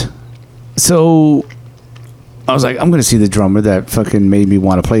 And so I was like, I'm going to see the drummer that fucking made me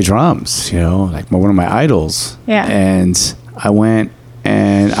want to play drums, like one of my idols. Yeah. And I went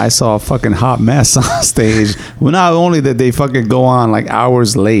and I saw a fucking hot mess on stage. Well, not only did they fucking go on like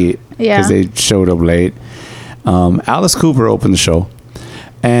hours late Yeah. because they showed up late. Alice Cooper opened the show.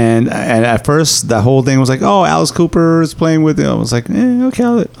 And at first, the whole thing was like, oh, Alice Cooper is playing with it. I was like,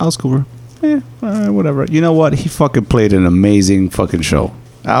 okay, Alice Cooper. Whatever. You know what? He fucking played an amazing fucking show.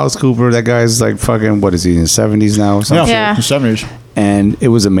 Alice Cooper, that guy's like fucking, what is he, in his 70s now or something? Yeah. 70s. And it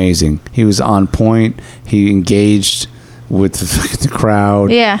was amazing. He was on point. He engaged with the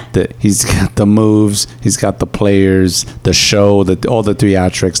crowd. Yeah. He's got the moves. He's got the players, the show, all the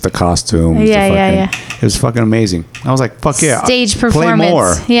theatrics, the costumes. Yeah. It was fucking amazing. I was like, fuck yeah. Stage Play performance.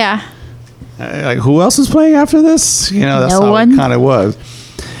 more. Yeah. Like, who else is playing after this? You know, that's No how one. it kind of was.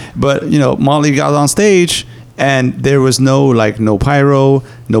 But, you know, Motley got on stage and there was no pyro,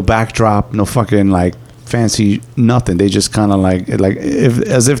 no backdrop, no fucking like fancy nothing. They just kind of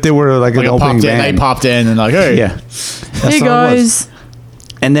as if they were like an opening band. They popped in and like, hey. Yeah. That's Hey all it was. guys.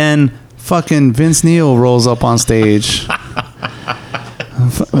 And then fucking Vince Neil rolls up on stage.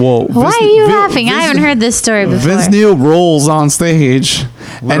 Well, Why are you laughing? I haven't heard this story before. Vince Neil rolls on stage,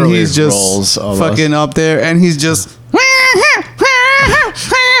 and Literally he's just rolls almost. fucking up there, and he's just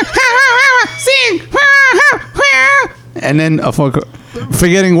sing, and then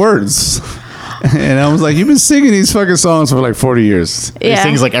forgetting words. And I was like, you've been singing these fucking songs for like 40 years. He Yeah.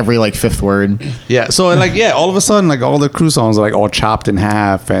 sings like every like fifth word. Yeah. So like, yeah, all of a sudden, like all the crew songs are like all chopped in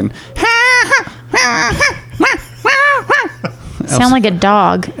half and. Sound like a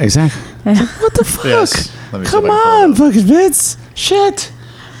dog. Exactly. What the fuck? Yes. Let me see Come if I can on, fucking Vince. Shit.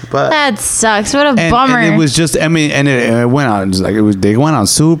 But That sucks. What a and, bummer. and it was just, I mean, and it went on. It was like they went on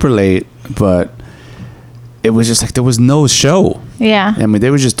super late, but it was just like there was no show. yeah. I mean, they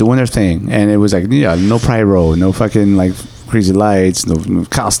were just doing their thing, and it was like, yeah, no pyro, no fucking like crazy lights, no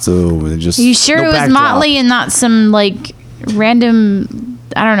costume, and just. You sure no it was backdrop. Motley and not some like random,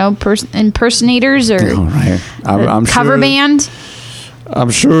 I don't know, impersonators or Oh, right. I'm cover sure, band? I'm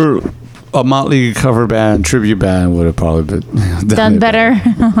sure a Motley cover band, tribute band would have probably been Done better.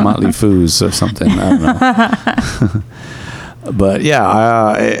 Motley Foos or something. I don't know. But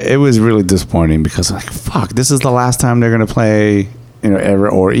yeah, it was really disappointing because like, fuck, this is the last time they're gonna play, you know, ever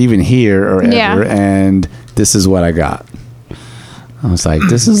or even here or ever, Yeah. and this is what I got. I was like,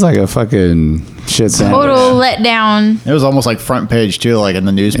 this is like a fucking shit sandwich. Total letdown. It was almost like front page too, like in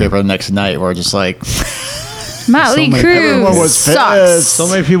the newspaper the next night, where just like Motley many- Crue everyone was sucks. pissed. So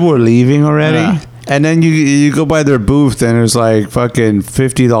many people were leaving already. Yeah. And then you go by their booth and there's like fucking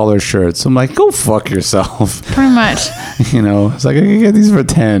 $50 shirts. I'm like, go fuck yourself. Pretty much. You know, it's like I can get these for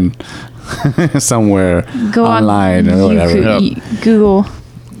 10 somewhere Go online on or whatever. Google.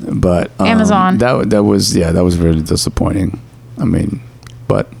 But Amazon. That was really disappointing. I mean,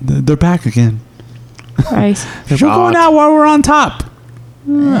 but they're back again. Right. We're going out while we're on top.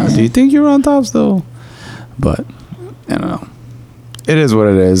 Do you think you're on top still? But I don't know. It is what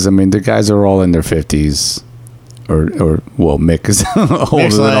it is. I mean, the guys are all in their 50s, or well, Mick is older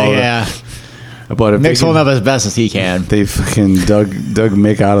Mick's than like, all. yeah, But if Mick's they, holding up as best as he can. they fucking dug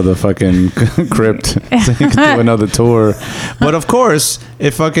Mick out of the fucking crypt so he could do another tour. But of course,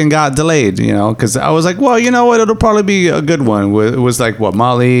 it fucking got delayed, you know, because I was like, well, you know what? It'll probably be a good one. It was like what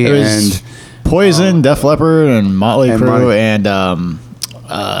Molly It was and Poison, Def Leppard, and Motley and Crue, Motley- and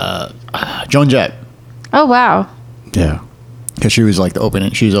Joan Jett, Oh wow. yeah. because she was like the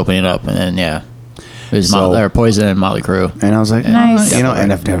opening. She was opening up, and then yeah, it was So- Poison and Motley Crue. And I was like, Nice. you know,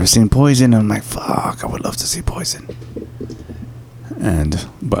 and I've never seen Poison. I'm like, fuck, I would love to see Poison.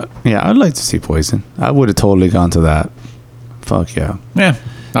 But yeah, I'd like to see Poison. I would have totally gone to that. Fuck yeah. Yeah,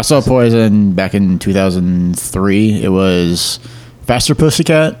 I saw Poison back in 2003. It was Faster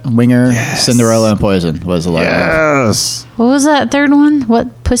Pussycat, Winger, Cinderella, and Poison was the lineup. Yes. What was that third one?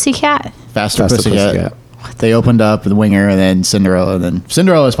 What Pussycat? Faster, Faster Pussycat. Pussycat. They opened up with Winger and then Cinderella, and then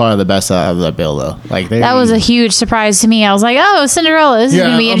Cinderella is probably the best out of that bill though. Like That was a huge surprise to me. I was like, oh, Cinderella, this is yeah.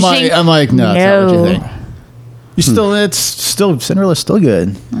 gonna be interesting. I'm like, no, that's not what you think. You Hmm. still, it's still Cinderella's still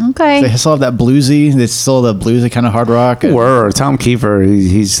good. Okay. They still have that bluesy. It's still the bluesy kind of hard rock. Or Tom Kiefer,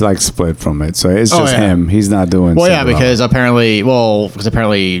 he's like split from it. So it's Oh, just yeah. him. He's not doing Well, yeah, Cinderella. because apparently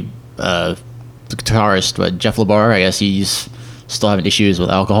the guitarist Jeff LaBar, I guess he's still having issues with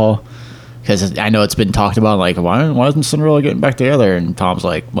alcohol. Because I know it's been talked about, like, why isn't Cinderella getting back together? And Tom's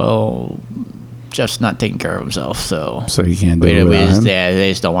like, well, Jeff's not taking care of himself, so he can't do it without him. they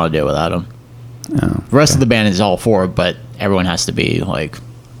just don't want to do it without him. Oh, The rest of the band is all for it, but everyone has to be like,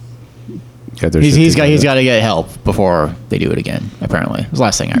 get their he's shit got together. to get help before they do it again. Apparently, it was the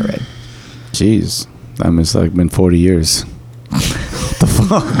last thing I read. Jeez, that must like been 40 years. What the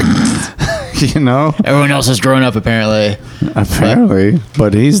fuck? You know, Everyone else has grown up apparently. apparently,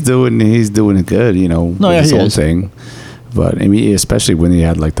 but he's doing it good. You know, No, with yeah, his he whole is. thing. But I mean, especially when he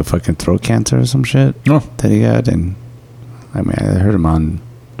had like the fucking throat cancer or some shit Oh. that he had, and I mean, I heard him on.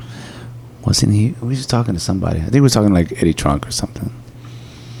 Wasn't he? We was talking to somebody. I think we was talking like Eddie Trunk or something.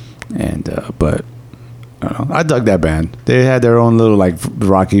 And but I don't know. I dug that band. They had their own little like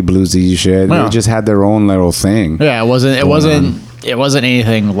rocky bluesy shit. Yeah. They just had their own little thing. Yeah, it wasn't Going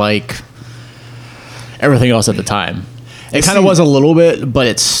anything like everything else at the time. It kind of seemed- was a little bit,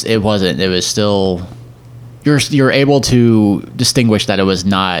 but it wasn't. It was still you're able to distinguish that it was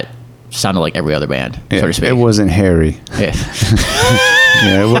not sounded like every other band, Yeah, so to speak. it wasn't hairy. Yeah.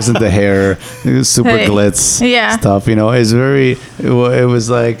 Yeah, it wasn't the hair, it was super Hey, glitz yeah. stuff. You know, it's very. It was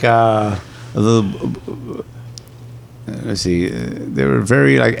like a little. Let's see, they were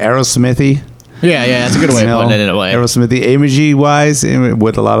very like Aerosmithy. Yeah, that's a good way You of know, putting it in a way. Aerosmithy imagery wise,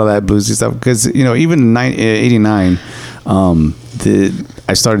 with a lot of that bluesy stuff, because you know even in '89,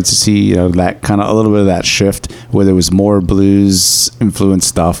 I started to see that kind of a little bit of that shift where there was more blues influenced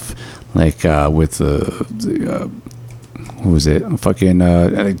stuff, like with who was it? Fucking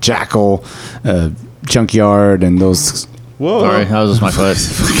like Jackal, Junkyard, and those. Whoa! Sorry, that was just my foot.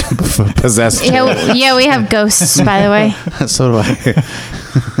 Possessed. Yeah, we have ghosts, by the way. So do I.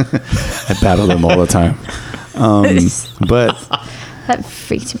 I battle them all the time. But That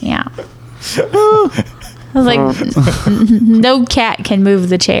freaked me out. I was like, no cat can move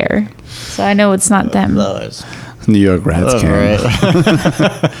the chair. So I know it's not them. New York Rats can.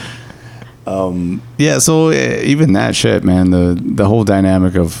 Right. Yeah, so even that shit, man, the whole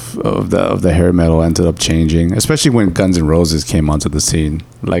dynamic of the hair metal ended up changing, especially when Guns N' Roses came onto the scene.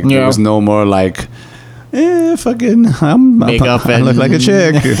 Like there Yeah. was no more like, fucking, Makeup I and look like a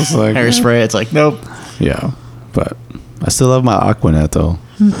chick. It's like, Hairspray. It's like nope. yeah, but I still love my Aquanet though.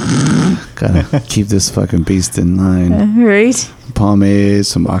 Gotta keep this fucking beast in line. Right? Pomade,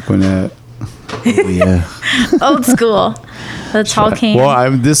 some Aquanet. Oh, yeah. Old school. The tall can. Well,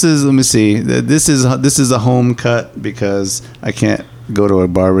 let me see. This is a home cut because I can't go to a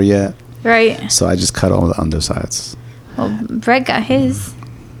barber yet, Right. so I just cut all the undersides. Well, Brett got his.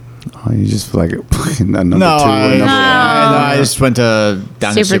 Oh, you just like a number No, two. I, or number I just went down to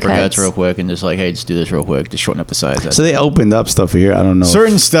Supercuts. Supercuts real quick and just like, hey, just do this real quick, just shorten up the size. So they opened up stuff here. I don't know.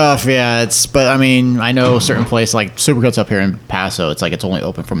 Certain stuff, yeah. But I mean, I know certain places like Supercuts up here in Paso. It's like it's only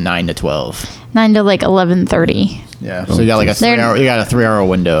open from 9 to 12. 9 to like 11:30. Yeah, so you got like a They're- 3 hour. You got a 3 hour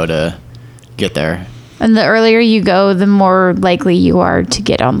window to get there. And the earlier you go, the more likely you are to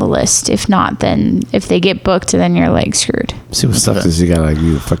get on the list. If not, then if they get booked, then you're like screwed. See what sucks is you gotta like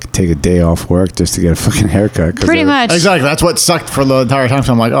you fucking take a day off work just to get a fucking haircut. 'cause Pretty they're- much. Exactly. That's what sucked for the entire time.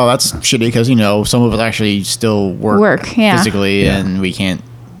 So I'm like, oh, that's shitty because some of us actually still work yeah. physically, and we can't.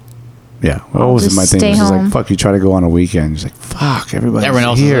 Yeah, well, what was Just my thing? stay It was just home. like, fuck, you try to go on a weekend. It's like, fuck, everyone Everyone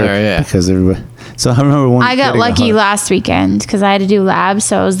else is here. there, yeah. Because everybody. So I remember one. I got lucky last weekend because I had to do labs,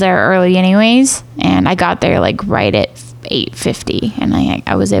 so I was there early anyways, and I got there like right at 8:50, and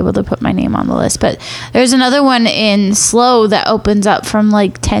I was able to put my name on the list. But there's another one in Slow that opens up from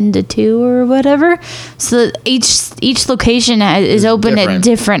like 10 to 2 or whatever. So each location is open at different.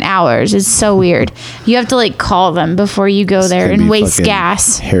 different hours. It's so weird. You have to like call them before you go there and waste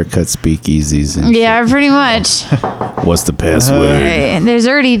gas. Haircut speakeasies. And Yeah, pretty much. what's the password? And there's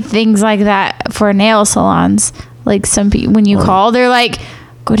already things like that for nail salons. Like some people, when you call, they're like,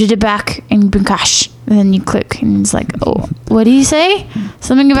 "Go to the back and bring cash." And then you click, and it's like, "Oh, what do you say?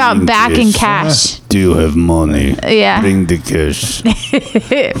 Something about Bring back and cash. cash." Do you have money? Yeah. Bring the cash.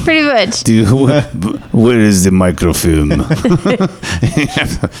 Pretty much. Do you, where is the microfilm?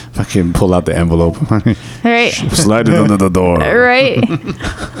 Fucking pull out the envelope. Right. Slide it under the door. Right.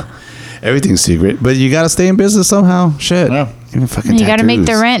 Everything's secret, but you gotta stay in business somehow. Shit. Yeah. Even fucking You got to make the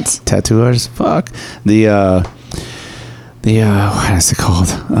tattoos. rent. Tattoo artists. Fuck. The what is it called?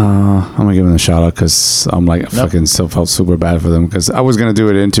 I'm gonna give them a shout out because I'm like fucking still felt super bad for them because I was gonna do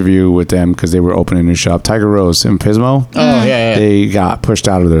an interview with them because they were opening a new shop, Tiger Rose in Pismo. Oh yeah. They got pushed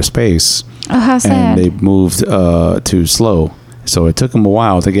out of their space Oh, how and sad. they moved to Slow. So it took them a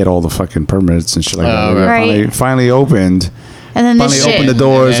while to get all the fucking permits and shit like that. They right. finally opened. And then Finally this opened the shit.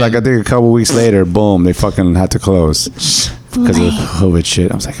 doors. Like I think a couple weeks later, boom, they fucking had to close because of COVID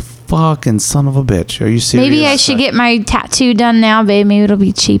shit. I was like, fucking son of a bitch. Are you serious? Maybe I should get my tattoo done now, babe. Maybe it'll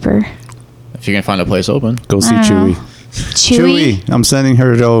be cheaper. If you can find a place open. Go see I don't Chewy. know. Chewy? I'm sending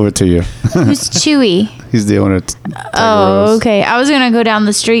her over to you. Who's Chewy? He's the owner. Oh, okay. I was gonna go down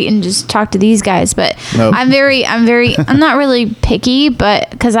the street and just talk to these guys, but Nope. I'm not really picky, but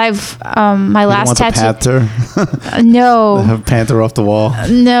because I've my last tattoo. Panther? No, Have Panther off the wall?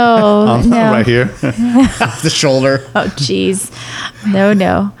 no, no. Right here. The shoulder. Oh, jeez.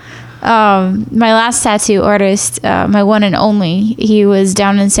 No. My last tattoo artist, my one and only, he was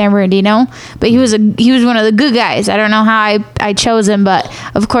down in San Bernardino, but he was one of the good guys. I don't know how I chose him, but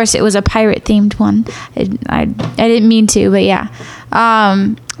of course it was a pirate themed one. I didn't mean to, but yeah.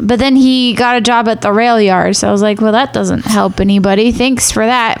 But then he got a job at the rail yard, so I was like, well, that doesn't help anybody. Thanks for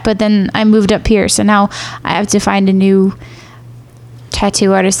that. But then I moved up here, so now I have to find a new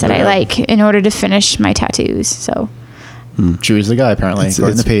tattoo artist that I like in order to finish my tattoos. So. Chewy's the guy, apparently,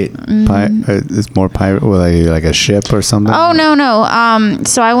 according to Pete. It's more pirate, like a ship or something. Oh no.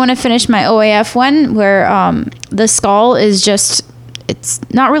 So I want to finish my OAF one where the skull is just, it's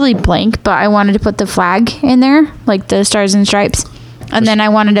not really blank, but I wanted to put the flag in there, like the stars and stripes, and then I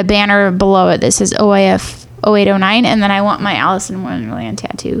wanted a banner below it that says OAF 0809, and then I want my Alice in Wonderland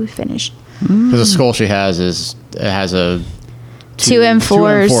tattoo finished. Because the skull she has has a Two M4s. Two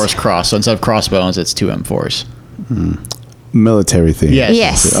M4s cross. So instead of crossbones, it's two M4s. Military theme. Yes.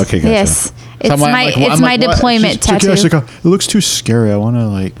 Yes. Okay, gotcha. Yes. It's So I'm my like, it's I'm my like, what? deployment She's like, yeah, tattoo. she's like, it looks too scary. I want to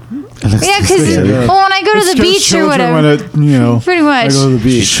like. Yeah, because when I go to the beach or whatever, pretty much. I go to the She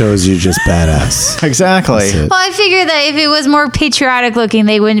beach. shows you just badass. Exactly. That's it. Well, I figured that if it was more patriotic looking,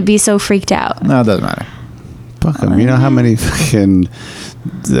 they wouldn't be so freaked out. No, it doesn't matter. Fuck 'em. You know how many fucking.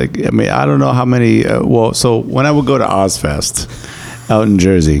 Like, I mean, I don't know how many. So when I would go to Ozfest out in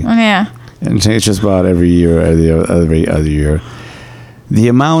Jersey, Yeah. and it's just about every year, every other year, the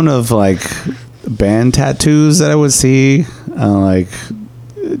amount of like band tattoos that I would see, like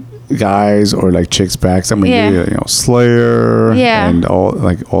guys or like chicks' backs. I mean, Yeah. Slayer, Yeah. and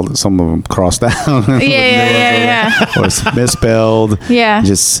some of them crossed out, Yeah. or misspelled, Yeah.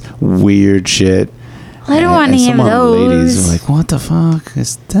 just weird shit. I don't want any of some the ladies those. are like, "What the fuck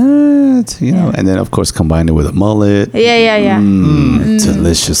is that?" And then of course combine it with a mullet. Yeah.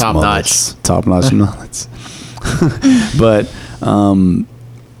 Delicious Top mullets. Top notch mullets. But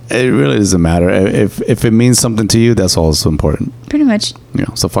it really doesn't matter if it means something to you. That's also important. Pretty much.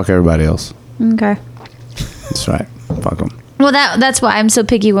 So fuck everybody else. Okay. That's right. Fuck them. Well, that's why I'm so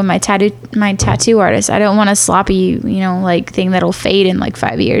picky with my tattoo artist. I don't want a sloppy, like thing that'll fade in like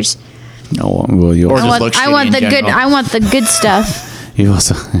 5 years. No, well, you Or also, just look I shitty want in the good. general. I want the good stuff. you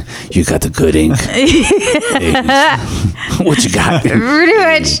got the good ink. Hey, what you got? Pretty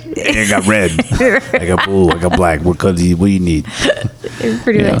much. I got red. I got blue. I got black. What color? What do you need?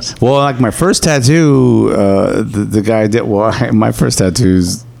 Pretty much. Well, like my first tattoo, the guy did. Well, my first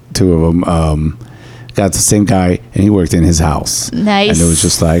tattoos, two of them, got the same guy, and he worked in his house. Nice. And it was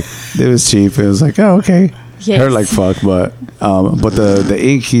just like it was cheap. It was like, oh, okay. Yes. Hurt like fuck, but the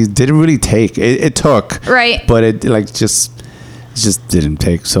ink he didn't really take. It took, Right. but it just didn't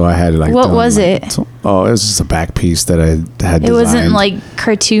take. So I had to like. What do was it? it was just a back piece that I had. It wasn't designed. like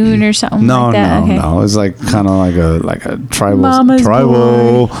cartoon or something No, like that. Okay. no. It was like kind of like a tribal, Mama's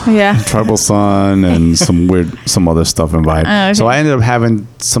boy. Yeah. tribal son, and some other stuff involved. Oh, okay. So I ended up having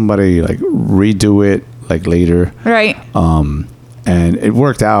somebody like redo it like later, Right. and it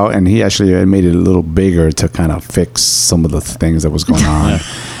worked out. And he actually made it a little bigger to kind of fix some of the things that was going on.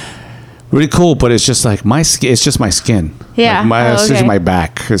 Really cool, but it's just like my skin. It's just my skin. Yeah. Like Oh, it's just okay. my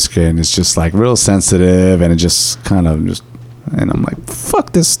back skin. It's just like real sensitive, and it just kind of just. And I'm like,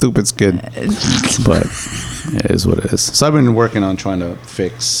 fuck this stupid skin. But it is what it is. So I've been working on trying to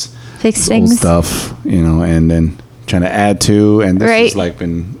fix Fix old things. stuff, and then trying to add to. And this Right. has like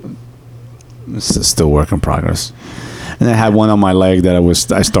this is still work in progress. And I had one on my leg that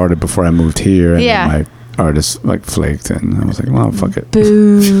I started before I moved here, and Yeah. then my artist like flaked, and I was like, well, fuck it.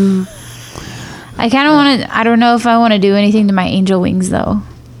 Boo. I kind of want to. I don't know if I want to do anything to my angel wings though.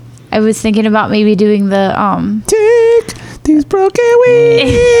 I was thinking about maybe doing the Take these broken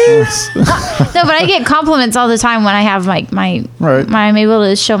wings. No, but I get compliments all the time when I have my Right. I'm able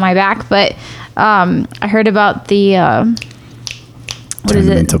to show my back. But I heard about the what Turn is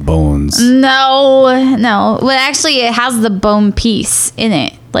them it? into bones. No. Well, actually, it has the bone piece in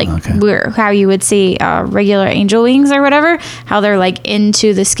it, like Okay. how you would see regular angel wings or whatever. How they're like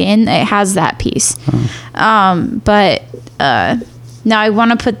into the skin. It has that piece. But now I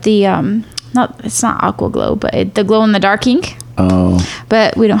want to put the it's not aqua glow, but the glow in the dark ink. Oh.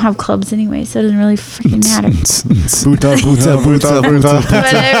 But we don't have clubs anyway, so it doesn't really freaking matter. Boots up.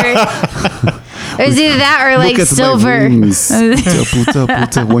 Whatever. It was either that or like Look at my silver. rings.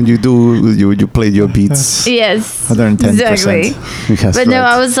 Puta. When you do, you play your beats. Yes. 110%. Exactly. Yes, But no,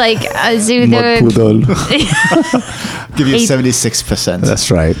 right. I was like, I was Mud either. poodle. Give you Eight. 76%.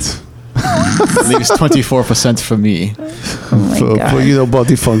 That's right. Leaves 24% for me. Oh my For God.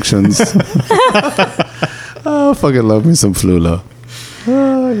 body functions. Oh, fucking love me some Flula.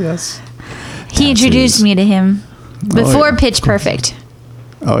 Oh, yes. He introduced me to him before yeah. Pitch Perfect.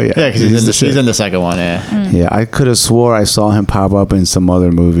 Oh, yeah. Yeah, because the shit. he's in the second one, yeah. Yeah, I could have swore I saw him pop up in some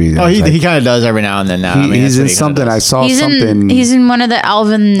other movie. Oh, he kind of does every now and then now. I mean, he's that's what in he kinda something. I does. saw something. He's in one of the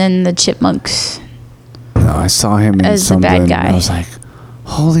Alvin and the Chipmunks. No, I saw him in As the bad something. guy. I was like,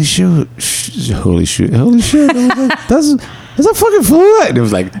 holy shit. Holy shit. I was like, that's a fucking Flula. And it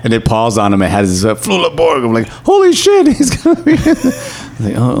was like, and they paused on him and had his Flula Borg. I'm like, holy shit, he's going to be in there.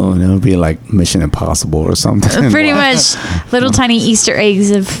 Like, oh, and it would be like Mission Impossible or something. Pretty Wow. much little tiny Easter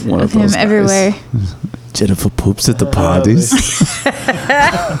eggs of One of him those guys. everywhere. Jennifer poops at the parties.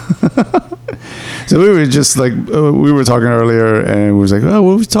 So we were just like, we were talking earlier and we was like, oh,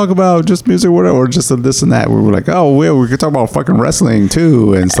 we'll talk about just music or whatever, or just this and that. We were like, oh, we could talk about fucking wrestling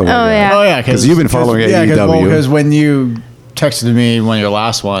too and stuff like Oh, that. yeah. Oh, yeah. 'Cause you've been following AEW. Because when you texted me one of your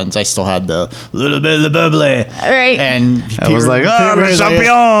last ones, I still had the little bit of the bubbly. Right. And I was like, Peter Le was like, Champion.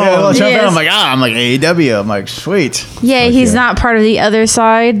 Yeah, Le Champion. Yes. I'm like AEW. I'm like, sweet. Yeah, he's not part of the other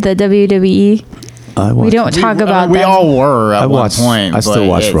side, the WWE. I We watch- don't talk about We that. all were at I one watch. point. I still but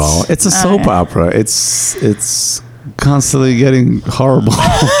watch it's- Raw. It's a soap opera. It's constantly getting horrible.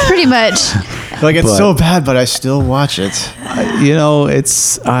 Pretty much. Like, it's But- so bad, but I still watch it. You know,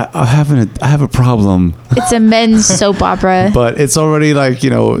 I have a problem. It's a men's soap opera. But it's already like,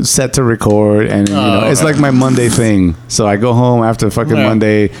 set to record and it's like my Monday thing. So I go home after fucking Yeah.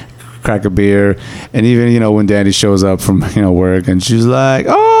 Monday, crack a beer, and even when Danny shows up from work and she's like,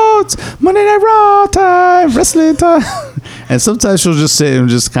 oh, it's Monday Night Raw time, wrestling time. And sometimes she'll just sit and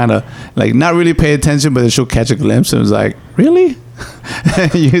just kind of like not really pay attention, but then she'll catch a glimpse and it's like, really?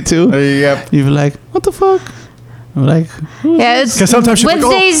 You too? Yep. You're like, what the fuck? I'm like, Yeah, it's Because sometimes she's like, oh,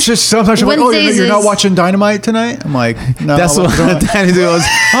 Wednesdays you're not is- watching Dynamite tonight? I'm like, no. that's I'm what watching Danny goes.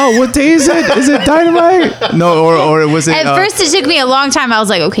 Oh, what day is it? Is it Dynamite? No, or was it? At first, it took me a long time. I was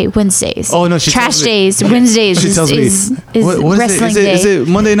like, okay, Wednesdays. Oh, no, she Trash tells me- days. Wednesdays she is, tells me, is what wrestling is it? day. Is it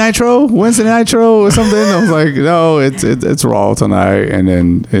Monday Nitro, Wednesday Nitro, or something? I was like, no, it's Raw tonight, and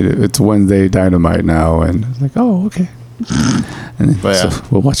then it's Wednesday Dynamite now, and I was like, oh, okay. And But so yeah.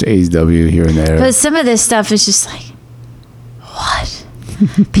 we'll watch AEW here and there. But some of this stuff is just like, what?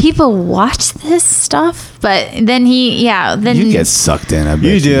 People watch this stuff? But then you get sucked in. I bet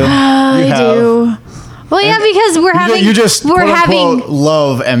You do. I You have. do. Well, yeah, because we're having. You just we're quote having. unquote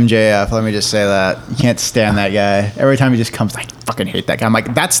love MJF. Let me just say that. You can't stand that guy. Every time he just comes, I fucking hate that guy. I'm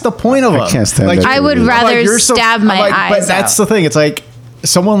like, that's the point of him. can't stand that I would dude. rather you're so- stab I'm my like, eyes But that's out. the thing. It's like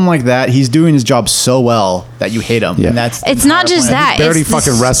someone like that. He's doing his job so well that you hate him. Yeah. And that's It's not just that. barely It's this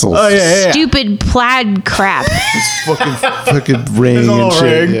fucking wrestles. Oh yeah. Stupid plaid crap. fucking ring His and little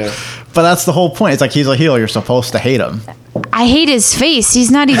shit. ring. Yeah. But that's the whole point. It's like he's a heel. You're supposed to hate him. I hate his face. He's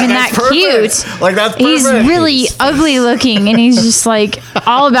not even that That's cute. perfect. Like, that's He's perfect. really ugly looking, and he's just like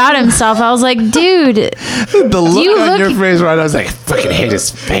all about himself. I was like, dude, The look you on look- your face right now, I was like, I fucking hate his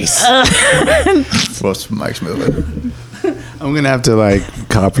face. What's Mike's moving? I'm gonna have to like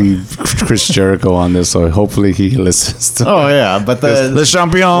copy Chris Jericho on this, so hopefully he listens to Oh yeah, but Le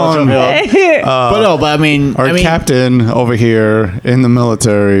Champion. but I mean, Our captain over here in the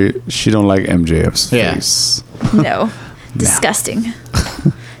military, she don't like MJF's Yeah. face. no, disgusting.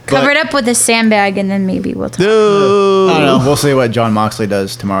 Cover it up with a sandbag, and then maybe we'll talk. I Dude, don't know. We'll see what John Moxley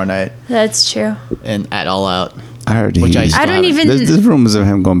does tomorrow night That's true. and at All Out. I heard Which he. I don't even. There's rumors of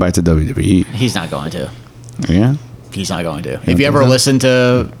him going back to WWE. He's not going to. Yeah, He's not going to. If think you ever so? listened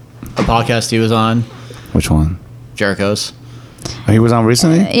to a podcast he was on, which one? Jericho's. Oh, he was on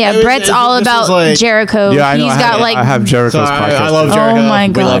recently. Yeah, It was- Brett's all this was about like- Jericho. Yeah, I know. He's I got have, like I have Jericho's So podcast. I love too. Jericho. Oh my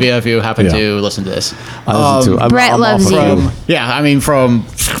We God. love you if you happen Yeah. to listen to this. I listen to. Brett loves off you. of From, yeah, I mean, from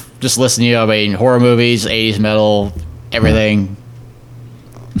just listening to you, I mean, horror movies, 80s metal, everything.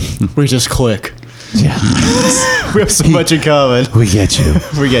 We just click. Yeah, We have so much in common. we get you.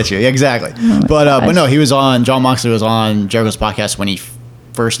 We get you. Yeah, exactly. But no, he was on, John Moxley was on Jericho's podcast when he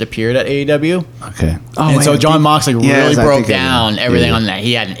first appeared at AEW. Okay. Oh, And so John Moxley really Yes, I broke think I know. down everything Yeah. on that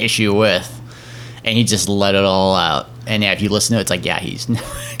he had an issue with. And he just let it all out. And yeah, if you listen to it, it's like, yeah, he's...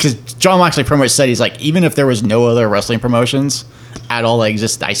 Because John Moxley pretty much said, he's like, even if there was no other wrestling promotions at all that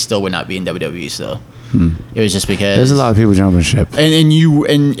exist, I still would not be in WWE, so... It was just because... There's a lot of people jumping ship. And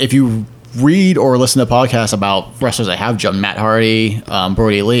if you read or listen to podcasts about wrestlers that have jumped, Matt Hardy,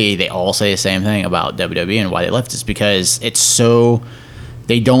 Brody Lee, they all say the same thing about WWE and why they left. Is because it's so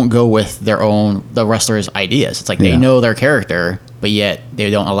they don't go with the wrestlers' ideas. It's like they Yeah. know their character, but yet they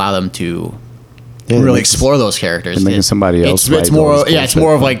don't allow them to Yeah, really it's- explore those characters. they're making somebody else It's write more. those Yeah, it's bullshit.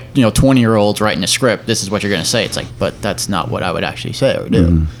 more of like 20-year-olds writing a script. This is what you're going to say. It's like, but that's not what I would actually say or do.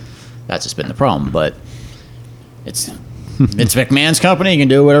 Mm-hmm. That's just been the problem. But it's McMahon's company. You can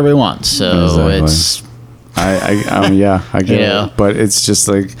do whatever he wants. So Exactly. it's I mean, yeah, I get Yeah. it. But it's just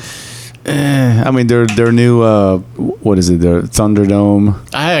like, I mean, their new, what is it? Their Thunderdome.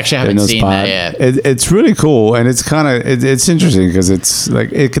 I actually in haven't those seen that yet. It's really cool, and it's kind of it's interesting because it's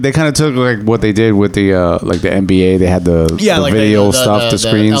like they kind of took like what they did with the like the NBA. They had the like video stuff, the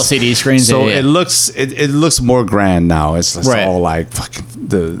screens, LCD screens. So yeah. it looks more grand now. It's just Right. all like fucking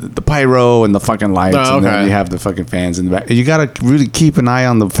the pyro and the fucking lights, Oh, and then okay. you have the fucking fans in the back. You gotta really keep an eye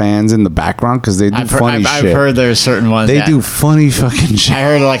on the fans in the background because they do funny I've shit. heard there's certain ones They that- do funny fucking shit. I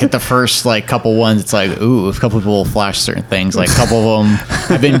heard like at the first like couple ones, it's like, ooh, a couple people will flash certain things. Like a couple of them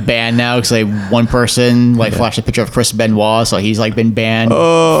have been banned now because like one person like flashed a picture of Chris Benoit, so he's like been banned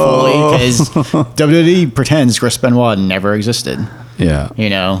fully because WWE pretends Chris Benoit never existed, Yeah. you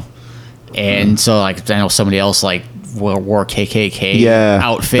know. And so like I know somebody else like wore KKK Yeah,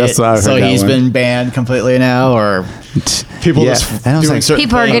 outfit, that's what I heard so that he's one. been banned completely now, or people Yeah, just and I was doing like- certain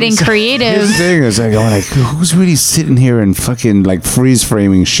People are getting things. Here's creative. the thing is like, I'm like, who's really sitting here and fucking like freeze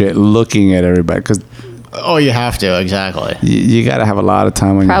framing shit, looking at everybody? Because Oh, you have to exactly. you got to have a lot of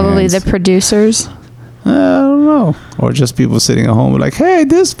time on Probably your the hands. producers. I don't know, or just people sitting at home like, hey,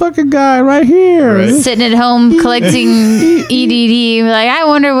 this fucking guy right here. Right. Sitting at home collecting EDD. Like, I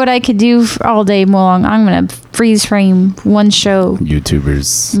wonder what I could do all day long. I'm going to freeze frame one show.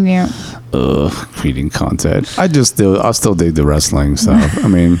 YouTubers, Yeah. creating content. I still dig the wrestling stuff. I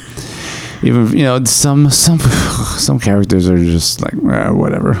mean, even some characters are just like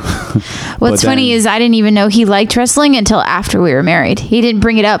whatever. What's But funny then- is I didn't even know he liked wrestling until after we were married. He didn't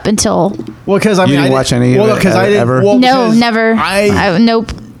bring it up until Well, because I mean, didn't I watch any of it because I didn't. ever? Well, no, because never.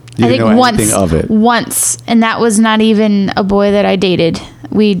 Nope. You I didn't think know once, anything of it? once, and that was not even a boy that I dated.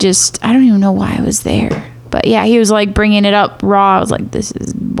 I don't even know why I was there. But yeah, he was like bringing it up raw. I was like, this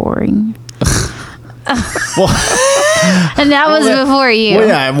is boring. And that was before you. Well,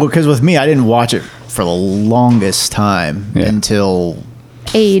 yeah, because with me, I didn't watch it for the longest time Yeah. until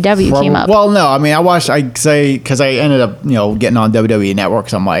AEW came up. Well, no, I mean, I say because I ended up getting on WWE Network.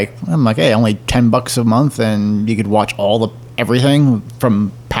 So I'm like, hey, only $10 a month, and you could watch everything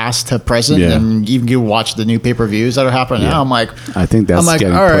from past to present, Yeah. and you can watch the new pay-per-views that are happening now. I'm like, I think that's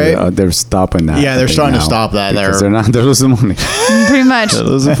getting all pretty, right. they're stopping that. Yeah, I they're think, starting to now, stop that. because They're- they're losing money. Pretty much. They're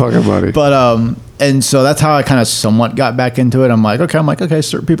losing fucking money. But and so that's how I kind of somewhat got back into it. I'm like, okay,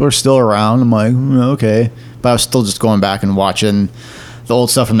 certain people are still around. I'm like, okay, but I was still just going back and watching the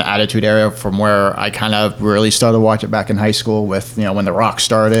old stuff from the Attitude Era, from where I kind of really started to watch it back in high school with when The Rock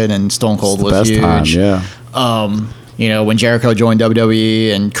started and Stone Cold the was best huge. time, yeah. When Jericho joined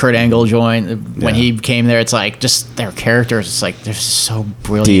WWE and Kurt Angle joined, when Yeah. he came there, it's like just their characters. It's like they're so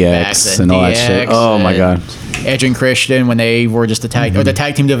brilliant. back DX then. and all that shit. Oh my and God. Edge and Christian, when they were just the tag or the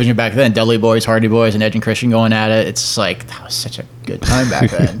tag team division back then, Dudley Boys, Hardy Boys, and Edge and Christian going at it. It's like that was such a good time back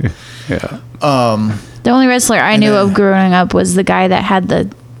then. Yeah. The only wrestler I knew of growing up was the guy that had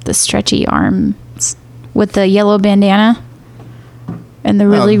the stretchy arms with the yellow bandana and the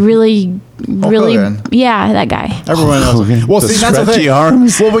really Hogan. yeah, that guy. Everyone else. Well, The see, that's the stretchy thing.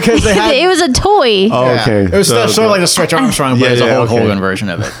 arms? Well, because they had. It was a toy. Oh, Yeah. okay. It was So- sort of like the Stretch Armstrong, but Yeah, it was a yeah, Hulk okay. Hogan version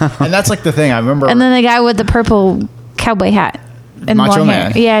of it. And that's like the thing. I remember. And then the guy with the purple cowboy hat and Macho long hair.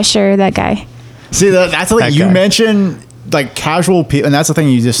 Man. Yeah, sure, that guy. See, that's like That you guy. mentioned, like casual people, and that's the thing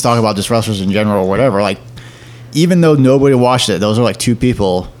you just talk about, just wrestlers in general or whatever. Like, even though nobody watched it, those are like two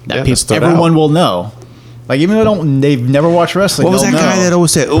people that Yeah, that stood everyone out. will know. Like, even though they've never watched wrestling. What was that they'll guy know. that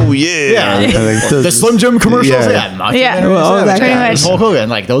always said, "Oh yeah"? Yeah, Like, the Slim Jim commercials. Yeah. Yeah, Macho Yeah. Man, Well, Savage, that guy. yeah, Hulk Hogan.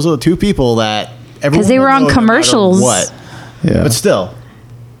 Like, those are the two people that everyone. they were will on know no matter commercials. What? Yeah. But still,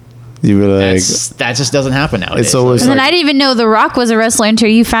 You were like, that just doesn't happen nowadays. it's always And then like, I didn't even know The Rock was a wrestler until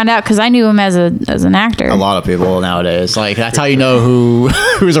you found out because I knew him as an actor. a lot of people nowadays. Like, that's how you know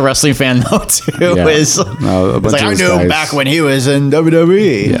who's a wrestling fan though too. Yeah. Is No, a it's bunch like of I those knew him guys- back when he was in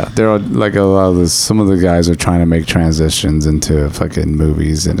WWE. yeah, there are like a lot of this. Some of the guys are trying to make transitions into fucking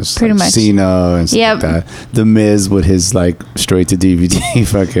movies, and it's Pretty like much. Cena and stuff Yep. like that. The Miz with his like straight to DVD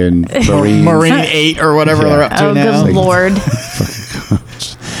fucking Marine 8 or whatever Yeah. they're up to Oh, now. good lord.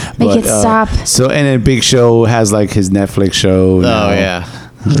 Make it stop. So and then Big Show has like his Netflix show. Oh now. yeah.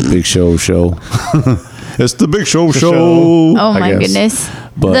 The Big Show. It's the Big Show show. Oh my goodness.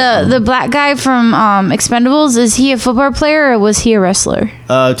 But, the black guy from Expendables, is he a football player or was he a wrestler?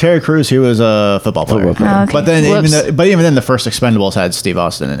 Terry Crews, he was a football player. Football player. Oh, okay. But then, Whoops. even then, the first Expendables had Steve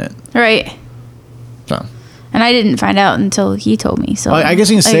Austin in it. Right. So And I didn't find out until he told me. So I guess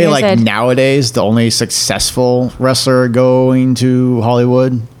you can say I like said, nowadays the only successful wrestler going to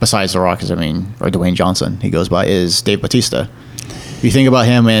Hollywood besides The Rock, or Dwayne Johnson, he goes by, is Dave Bautista. You think about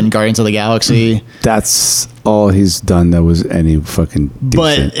him in Guardians of the Galaxy, that's all he's done that was any fucking decent.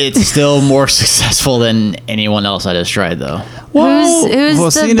 but it's still more successful than anyone else that has tried, though.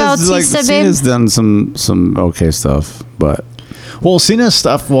 who's the Bautista babe? Cena's done some okay stuff, but Well, Cena's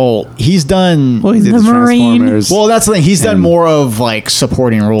stuff. Well, he's done. he did The the Marine. Transformers. Well, that's the thing. He's done And- more of like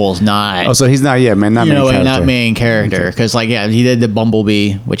supporting roles, not. Oh, so he's not not main character. Not main character. Because he did the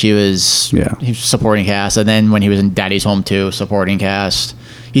Bumblebee, which he was supporting cast, and then when he was in Daddy's Home 2, supporting cast.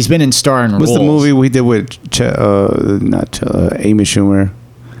 He's been in starring roles. What's the movie we did with Amy Schumer?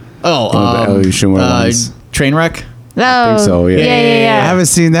 Oh, One of the Ellie Schumer ones. Trainwreck. Oh, I think so. Yeah. Yeah. I haven't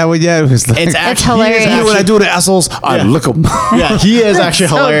seen that one yet. It was like, It's hilarious. you know what I do to assholes? I lick them. Yeah, he is actually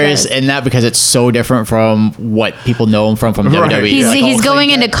So hilarious good. in that because it's so different from what people know him from Right. WWE. He's, Like, he's all going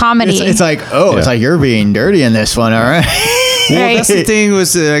things into comedy. It's like, it's like you're being dirty in this one, all right? Well, Right. that's the thing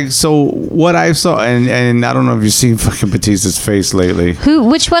was like, so what I saw, and I don't know if you've seen fucking Batista's face lately.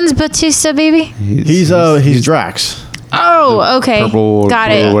 Which one's Batista, baby? He's Drax. Oh, okay. Purple or Got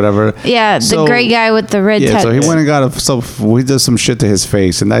blue it. or whatever. Yeah, the So- gray guy with the red Yeah, touch. so he went and got we did some shit to his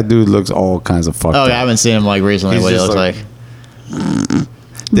face, and that dude looks all kinds of fucked Oh, up. I haven't seen him like recently. He's What he just looks like- like.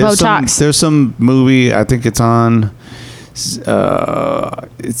 Botox. There's some movie, I think it's on.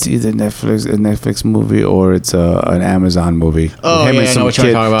 It's either a Netflix movie or it's an Amazon movie. Oh, Him yeah, and I some know what you're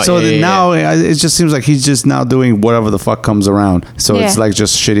kid. talking about. So Yeah, then yeah, now it just seems like he's just now doing whatever the fuck comes around. So it's Yeah. like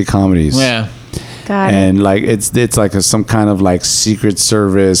just shitty comedies. Yeah. Got it. And like it's like some kind of like Secret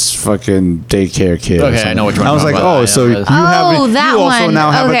Service fucking daycare kid. or Okay, I something. know what you're I was talking like, about. oh, Yeah, so yeah. you Oh, have that you also one.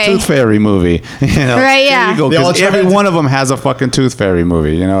 now have Okay. a Tooth Fairy movie. You know? Right, yeah. There you go. They all 'Cause try every to- one of them has a fucking Tooth Fairy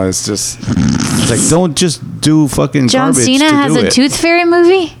movie. You know, it's just it's like don't just do fucking John garbage Cena to has do a it. Tooth Fairy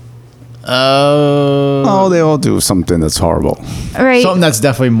movie? Oh, they all do something that's horrible. Right. Something that's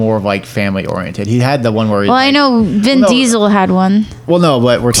definitely more of like family oriented. He had the one where he. Well, I know Vin Well, no. Diesel had one. Well, no,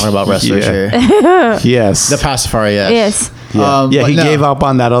 but we're talking about wrestlers Yeah. here. Yes. The pacifier, yes. Yes. yeah, yeah but he no. gave up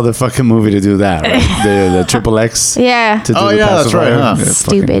on that other fucking movie to do that. Right? the Triple X. Yeah. To do Oh, the yeah, that's right, pacifier. huh? Yeah, fucking-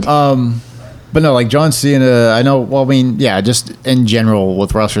 Stupid. But no, like John Cena, I know. Well, I mean, yeah, just in general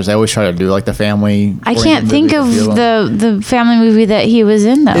with wrestlers, they always try to do like the family. I can't think of movies, if you will. the family movie that he was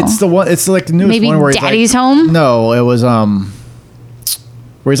in though. It's the one. It's like the newest Maybe one where Daddy's he's like, Home? No, it was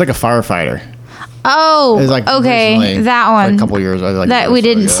where he's like a firefighter. oh, It was like okay, recently, that like one. a couple years like that we years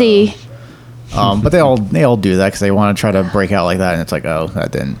didn't ago. see. But they all do that because they want to try to break out like that, and it's like, oh,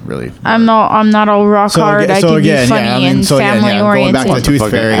 that didn't really. I'm not all rock hard. I can be funny and family going back to oriented. Tooth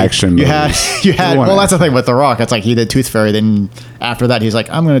fucking Fairy, action you had movies. you had. You want Well, that's the action. thing with The Rock. It's like he did Tooth Fairy, then after that, he's like,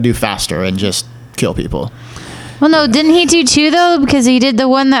 I'm gonna do faster and just kill people. Well, no, didn't he do two though? Because he did the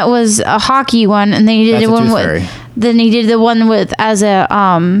one that was a hockey one, and then he did That's the a one Tooth with. Fairy. Then he did the one with as a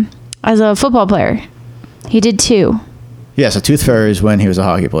football player. He did two, Yeah, so Tooth Fairy is when he was a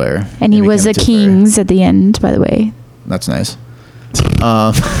hockey player, and he was became a Tooth Fairy. Kings at the end. By the way, That's nice.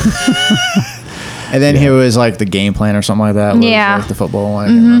 And then he was like the game plan or something like that. was, Yeah. like the football one. I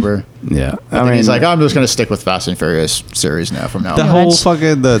can't remember. Yeah, I mean, he's like, I'm just gonna stick with Fast and Furious series now from now the on. whole much.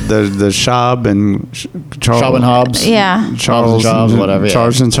 fucking the Shab and Charles Shaw and Hobbs. yeah. Charles Hobbs, whatever, yeah.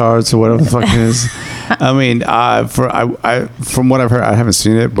 Charles and Charles or whatever the fuck it is. I mean, from what I've heard, I haven't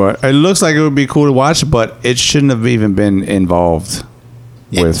seen it, but it looks like it would be cool to watch. But it shouldn't have even been involved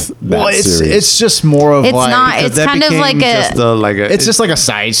with that Well, series. it's just more of It's like not. Because It's that kind of became like just a it's just like a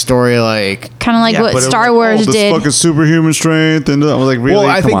side story. Like, kind of like yeah, what but it was Star like, Wars oh, this did. fucking superhuman strength, and I was like, really? well,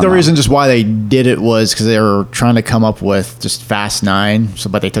 I Come think on the now. reason just why they did it was because they were trying to come up with just Fast 9. So,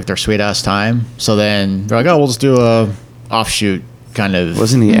 but they took their sweet ass time. So then they're like, oh, we'll just do a offshoot kind of.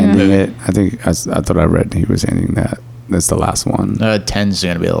 Wasn't he ending it? I think I thought I read he was ending that. That's the last one. 10's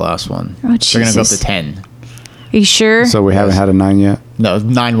gonna be the last one. Oh, They're gonna go up Jesus. to 10. Are you sure? So we haven't had a 9 yet. No,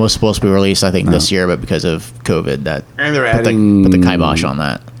 9 was supposed to be released, I think, this year, but because of COVID, that And they're put the kibosh on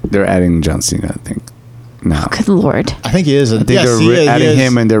that. They're adding John Cena, I think. No. Good Lord. I think he is. I think they're adding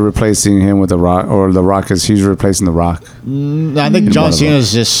him and they're replacing him with The Rock, or The Rock is he's replacing The Rock. I think one John of them.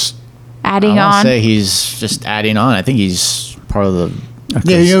 Cena's just. Adding I want on. to say he's just adding on. I think he's part of the. Okay.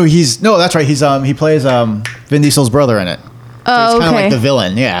 Yeah, you know, he's no. That's right. He plays Vin Diesel's brother in it. So Oh, he's kind of okay. like the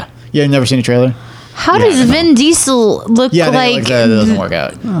villain. Yeah. You have never seen a trailer? How does Vin Diesel look Yeah, like that doesn't work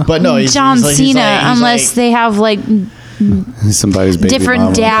out. But no, he's, John he's like, he's Cena like- he's unless like- they have like Somebody's baby Different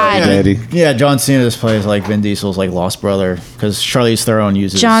mama, dad. daddy. Yeah, John Cena just plays like Vin Diesel's like lost brother because Charlize Theron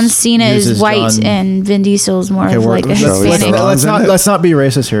uses John Cena is uses white John- and Vin Diesel is more Okay, of we're- like a let's, Hispanic. let's not be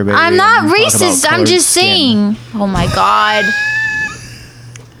racist here, baby. I'm not and talk about racist. I'm colored just skin. saying. Oh my god.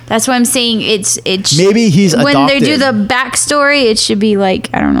 That's why I'm saying it's Maybe he's when they do adopted. the backstory, it should be like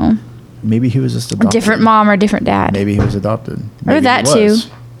I don't know, Maybe he was just a adopted. different mom or different dad. Maybe he was adopted. Maybe he that was.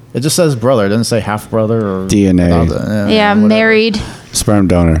 too. It just says brother. It doesn't say half brother or DNA. adopted. Yeah, whatever. married. Sperm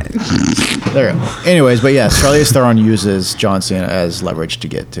donor. There. You go. Anyways, but yes, Charlize Theron uses John Cena as leverage to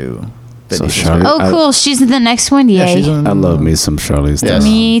get to. Vin So Diesel's Charlize- Oh, I- cool. She's in the next one. Yay. Yeah, she's in, I love me some Charlize Yes. Theron.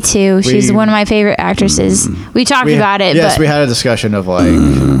 Me too. She's We- one of my favorite actresses. We talked about it, Yes, but we had a discussion of like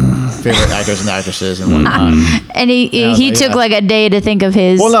favorite actors and actresses and whatnot. and he was like, took yeah. like a day to think of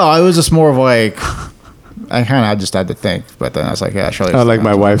his. Well, no, I was just more of like I kind of just had to think, but then I was like, yeah, Charlize. I like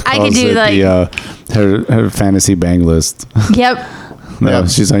my wife I could calls do, it like- her fantasy bang list. Yep. No, Yeah.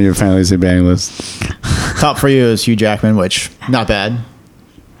 she's on your fantasy bang list. Top for you is Hugh Jackman, which not bad.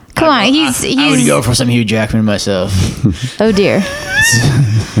 Come on. He's. I would go for some Hugh Jackman myself. Oh dear.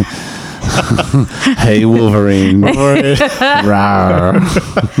 Hey Wolverine. Rawr.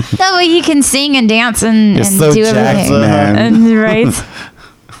 That way he can sing and dance and You're so do jacked, everything. man. And, right.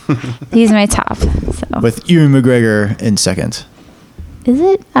 He's my top. So. With Ewan McGregor in second. Is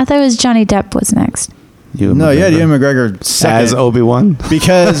it? I thought it was Johnny Depp was next. No, yeah, Ewan McGregor second as Obi-Wan.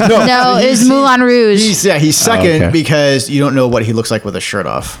 because No, it was Moulin Rouge. He's second okay. because you don't know what he looks like with a shirt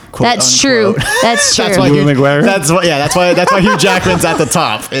off. quote, That's unquote. true. That's true. That's why Ewan Hugh, McGregor? That's why Hugh Jackman's at the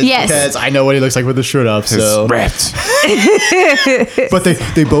top. Is Yes. because I know what he looks like with the shirt off. So, Ripped. but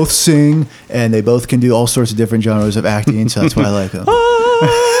they both sing and they both can do all sorts of different genres of acting. So that's why I like them.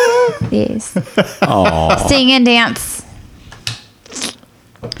 Yes. Aw. Sing and dance.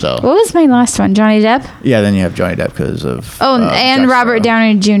 So What was my last one? Johnny Depp? yeah, then you have Johnny Depp because of Oh, and Jack Robert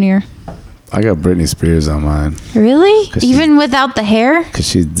Sparrow. Downey Jr. I got Britney Spears on mine. Really? 'Cause Even without the hair? Because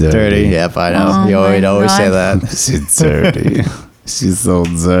she's dirty. Dirty. Yep, I know. Oh you always, my always say God. that. She's dirty. She's so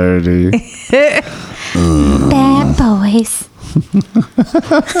dirty. Bad boys.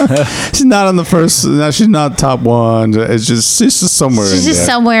 She's not on the first. No, she's not top one. It's just she's just somewhere. She's in just there.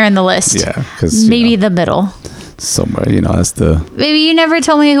 somewhere in the list. Yeah, because Maybe the middle. somewhere. You know, that's the. Maybe you never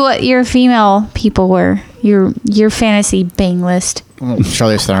told me what your female people were. Your fantasy bang list.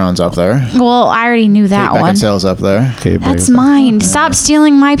 Charlize Theron's up there. Well, I already knew that Kate one. Beckinsale's up there. Okay, That's babe. mine. Stop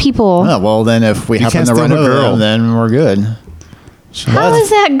stealing my people. Oh, well, then if we happen can't to steal run her over girl. them, then we're good. How is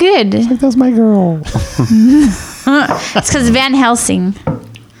that good? That's my girl. It's because Van Helsing.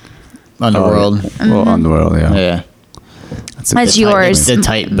 Underworld. Well, Underworld, yeah. Yeah. That's yours. the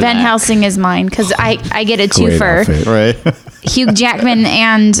tight Van black. Helsing is mine because I get a Great twofer. outfit. Right. Hugh Jackman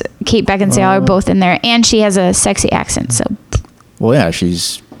and Kate Beckinsale are both in there, and she has a sexy accent. So Well, yeah,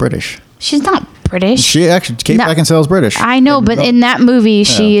 she's British. she's not British. She actually, Kate No. Beckinsale's British. I know, but in that movie,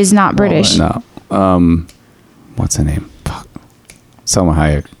 she is not British. No. What's her name? Fuck. Selma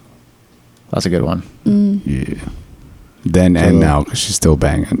Hayek. That's a good one. Yeah. Then and now, because she's still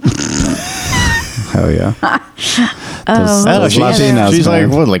banging. Hell yeah. Oh, I don't know, Those Latinas, she's like,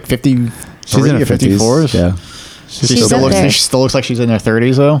 man. what, like 50? She's in her 54s? 50s. Yeah. She She's still up looks, there. she still looks like she's in her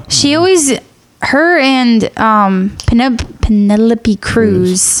 30s, though. She always, her and Penelope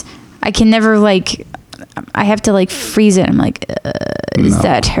Cruz. I can never like. I have to like freeze it. I'm like, is No.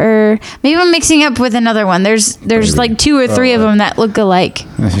 that her? Maybe I'm mixing up with another one. There's Maybe. like two or three of them that look alike.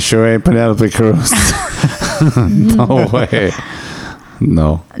 Sure ain't Penelope Cruz. No way.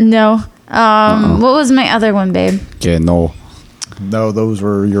 No. No. What was my other one, babe? Yeah, no. No, those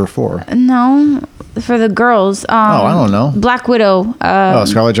were your four. No, for the girls. I don't know. Black Widow. Oh,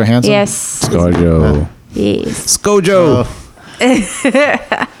 Scarlett Johansson? Yes. Scojo. Yes. Scojo.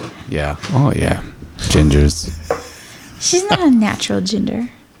 Yeah. Oh, yeah. Gingers. She's not a natural ginger.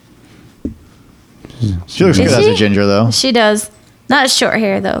 She looks Is good as she? a ginger, though. She does. Not short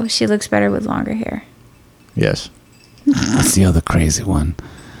hair though. She looks better with longer hair. Yes. What's the other crazy one?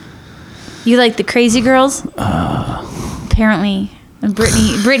 You like the crazy girls? Apparently,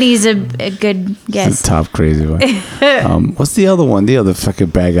 Brittany's a good The guess. top crazy one. What's the other one? The other fucking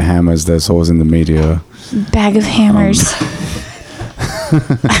bag of hammers that's always in the media. Bag of hammers.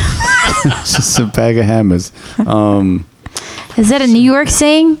 It's just a bag of hammers. Is that a New York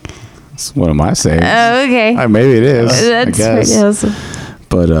saying? What am I saying? Oh, okay. Maybe it is. That's I guess. pretty awesome.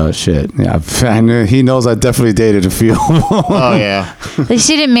 But shit. Yeah, I knew, he knows I definitely dated a few. Oh, yeah. Like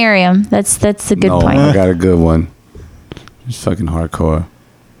she didn't marry him. That's a good No, point. I got a good one. It's fucking hardcore.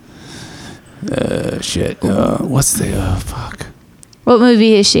 Shit. What's the fuck? What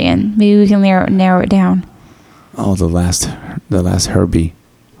movie is she in? Maybe we can narrow it down. Oh, the last Herbie.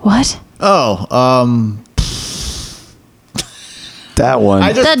 What? Oh, That one.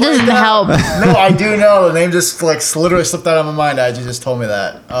 That doesn't help. No, I do know. The name just like literally slipped out of my mind. You just told me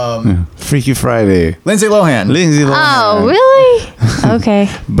that. Freaky Friday. Lindsay Lohan. Lindsay Lohan. Oh, really? Okay.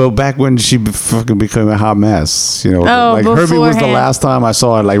 But back when she fucking became a hot mess, you know, Oh, like Herbie was the beforehand. last time I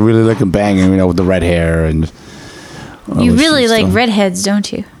saw her, like really looking banging, you know, with the red hair and. You Oh, really she's like still- redheads,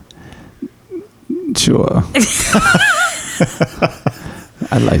 don't you? Sure.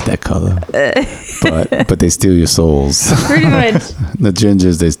 I like that color, but they steal your souls. Pretty much. The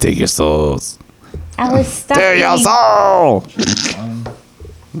gingers, they take your souls. Alice, stop Steal your eating. soul.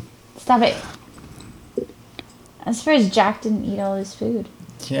 Stop it. I'm surprised Jack didn't eat all his food.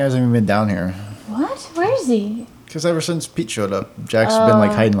 He hasn't even been down here. What? Where is he? Because ever since Pete showed up, Jack's been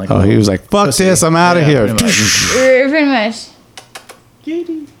like hiding like. Oh, he was like, "Fuck pussy. this, I'm out of Yeah, here." pretty much.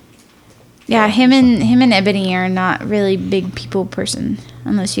 Pretty much. Yeah, him and Ebony are not really big people person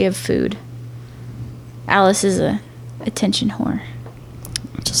unless you have food. Alice is a attention whore.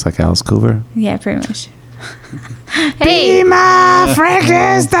 Just like Alice Cooper. Yeah, pretty much. Hey, my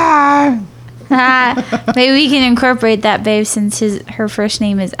Frankenstein. maybe we can incorporate that, babe, since her first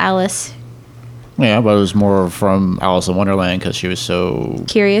name is Alice. Yeah, but it was more from Alice in Wonderland because she was so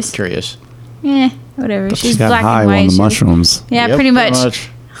Curious. curious. Whatever. She She's got black high and white. on the She- mushrooms. Yeah, Yep, pretty much. Fuck is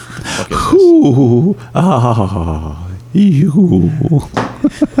this? Ooh, ah, ew.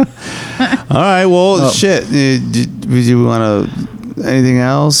 All right, well, shit. Would you want to anything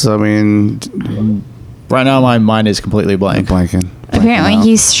else? I mean, Right now, my mind is completely blank. blanking. Apparently, out.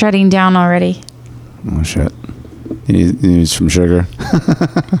 he's shutting down already. Oh shit. You need some sugar.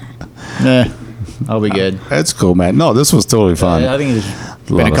 I'll be good. That's cool, man. No, this was totally fun. I think it's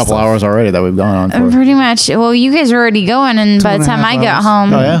Lot been a of couple stuff. hours already that we've gone on for. Pretty much. Well, you guys were already going, and by the and a time I half got hours.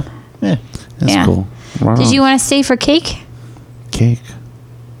 home, Oh yeah, yeah. That's yeah. cool. Right did on. you want to stay for cake? Cake?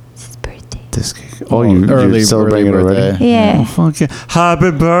 It's his birthday. This cake. Oh, you're early celebrating it already? birthday. Yeah. Oh, fuck yeah.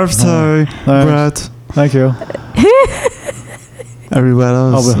 Happy birthday, Brett. Thank you. Everybody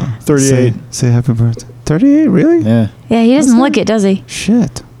else. I'll be 38. Say happy birthday. 38? Really? Yeah. Yeah, he doesn't look it, does he?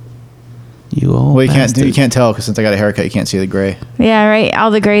 Shit. You old Well, you bastard. can't tell because since I got a haircut, you can't see the gray. Yeah, right.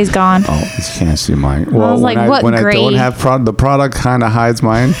 All the gray's gone. Oh, you can't see mine. Well, was like, what when I don't grade? have the product kind of hides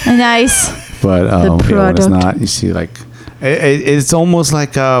mine, Nice. but yeah, when it's product. not, you see like it's almost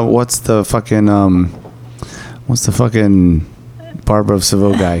like what's the fucking Barber of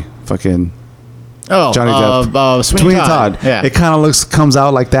Seville guy? Fucking Oh, Johnny Depp. Sweeney Todd. Yeah. It kind of comes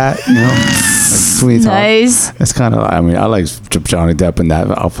out like that, you know. Like Sweeney Todd. Nice. It's kind of. I mean, I like Johnny Depp in that.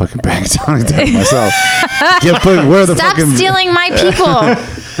 I'll fucking bang Johnny Depp myself. Where the Stop fucking stealing my people.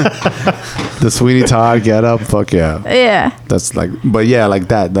 the Sweeney Todd get up? Fuck yeah. Yeah. That's like, but yeah, like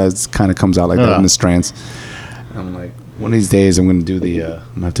that. That's kind of comes out like that in the strands. I'm like, one of these days I'm gonna do the. I'm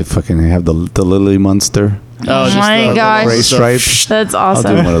gonna have to fucking have the Lily Munster. Oh, just my the gosh. Gray stripe. That's I'll do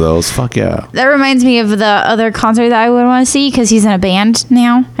awesome. one of those. Fuck yeah. That reminds me of the other concert that I would want to see because he's in a band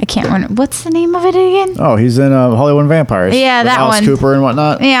now. I can't remember. What's the name of it again? Oh, he's in Hollywood Vampires. Yeah, with that Alice one. Cooper and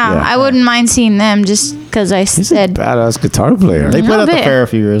whatnot. Yeah, I wouldn't mind seeing them just because I He's a said badass guitar player. They played little at the bit. fair a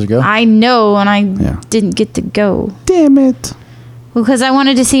few years ago. I know, and I Yeah. didn't get to go. Damn it. Well, because I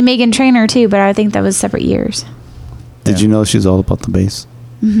wanted to see Megan Trainor too, but I think that was separate years. Did you know she's all about the bass?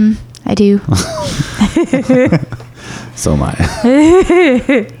 I do. So am I.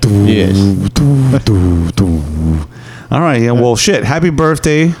 Yes. All right. Yeah. Well, shit. Happy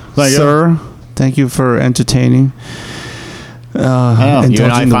birthday, Thank you. sir. Thank you for entertaining. know, you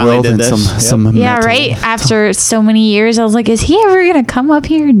and I Indulging the finally world did in this. some Yep. Yeah, metal. right. After so many years, I was like, is he ever gonna come up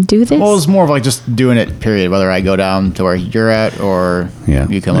here and do this? Well, it's more of like just doing it, period. Whether I go down to where you're at or Yeah.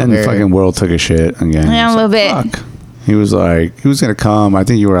 you come and up the here. fucking world took a shit again. Yeah, It's a little like, bit. fuck. He was like, he was gonna come. I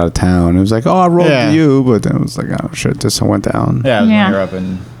think you were out of town. He was like, oh, I rode Yeah. to you, but then it was like, oh shit, this went down. Yeah, Yeah. when you're up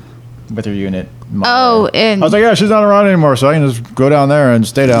and with your unit. Oh, and I was like, yeah, she's not around anymore, so I can just go down there and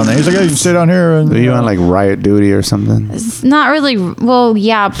stay down there. He's like, yeah, you can stay down here. And Were you on like riot duty or something? it's not really. Well,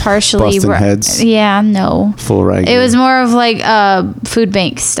 yeah, partially. Busting heads? Yeah, no. Full riot. It was more of like food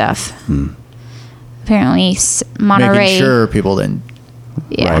bank stuff. Apparently, Monterey. making sure people didn't.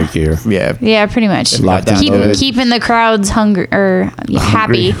 Yeah. riot gear. Yeah. Yeah, pretty much. Locked down loaded. Keeping the crowds hungry or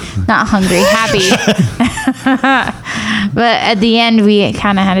happy, not hungry, happy. But at the end, we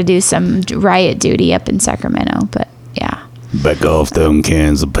kind of had to do some riot duty up in Sacramento. But yeah, Back off them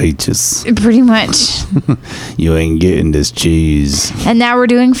cans of peaches. pretty much. You ain't getting this cheese. And now we're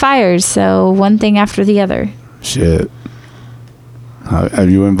doing fires, so one thing after the other. Shit. Are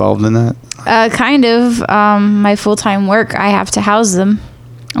you involved in that? Kind of. My full-time work, I have to house them.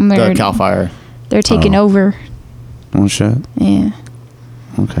 And The Cal Fire. they're taking Oh. over. Oh shit. Yeah.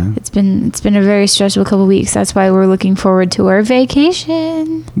 Okay. It's been a very stressful couple weeks. That's why we're looking forward to our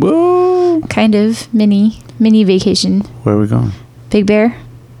vacation. Whoa. Kind of mini vacation. Where are we going? Big Bear?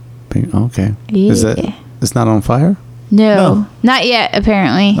 Okay. Is Yeah. that? It's not on fire. No, not yet.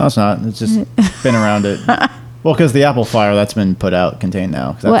 Apparently. No, it's not. It's just been around it. Well, because the Apple Fire that's been put out, contained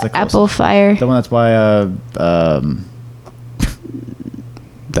now. 'cause that's What the closest- apple fire? The one that's by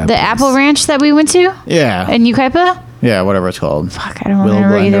That The place. Apple Ranch that we went to yeah, in Ukaipa? yeah, whatever it's called. Fuck, I don't Willow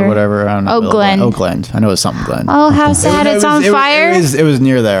remember Glen either. or whatever. I don't know. Oak Willow Glen. Oak Glen. I know it's something Glen. Oh, how sad! It's on fire. It was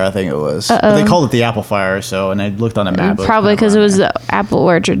near there. I think it was. But they Uh-oh. called it the Apple Fire. So, and I looked on the map. Probably because it was the apple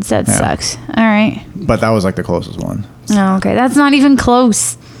orchards. That Yeah. sucks. All right. But that was like the closest one. Oh, okay. That's not even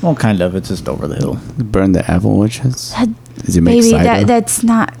close. Well, kind of. It's just over the hill. Burn the apple orchards. That- Did you make Baby, cider? that's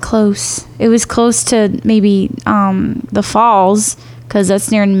not close. It was close to maybe the falls because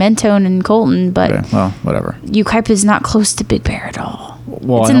that's near Mentone and Colton, but Okay. Well, whatever. Ukaipa is not close to Big Bear at all.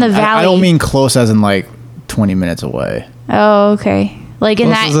 Well, It's I in the don't- I valley. don't mean close as in like 20 minutes away. Oh, okay. Like in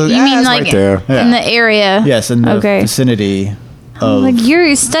Close that, as a- you mean it's like right there. Yeah. in the area? Yes, in the Okay. vicinity of, Like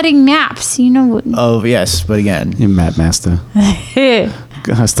you're studying maps, you know what? of yes, but again, You map master.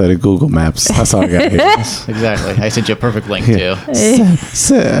 I studied Google Maps. That's all I got here. exactly. I sent you a perfect link Yeah.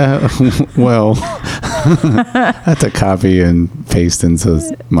 Well, I had to copy and paste into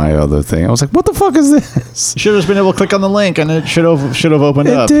my other thing. I was like, "What the fuck is this?" You should have just been able to click on the link, and it should have opened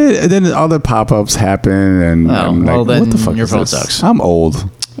It up. did. And then other pop-ups happen, and Oh, I'm well, like, then "What the fuck your is phone this?" sucks. I'm old.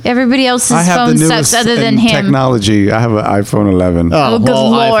 Everybody else's I have the phone newest sucks other than in him. technology. I have an iPhone 11. Oh, good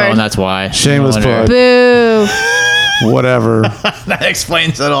Lord. iPhone. That's why. Shameless No wonder. plug. Boo! Whatever, That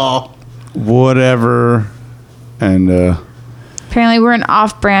explains it all. whatever, and Apparently, we're an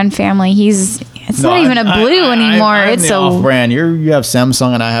off-brand family. It's not even a blue anymore. It's a off-brand. You have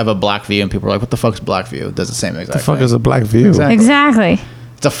Samsung, and I have a Blackview, and people are like, "What the fuck's Blackview?" It does the same exact the fuck thing. is a black view? Exactly. exactly.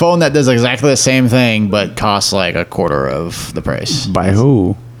 It's a phone that does exactly the same thing, but costs like a quarter of the price. By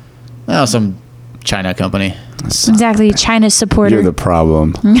who? Oh, some China company. Exactly. China's supporter. You're the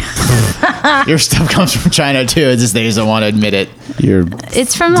problem. Your stuff comes from China too. It's just they just don't want to admit it. You're.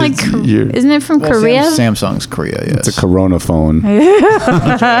 It's from like, You're- isn't it from Korea? Samsung's Korea. Yes. It's a Corona phone.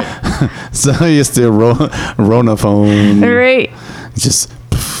 So you're still Rona phone. Right. Just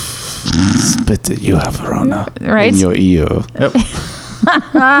spit it. You have Rona Right. in your ear. Yep.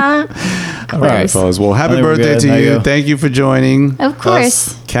 All right, fellas. Well, happy I think we're birthday good. to There you you. go. Thank you for joining. Of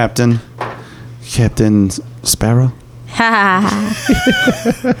course. us, Captain Sparrow.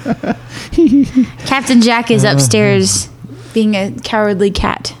 Captain Jack is upstairs being a cowardly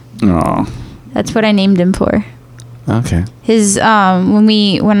cat. Oh, That's what I named him for. okay. His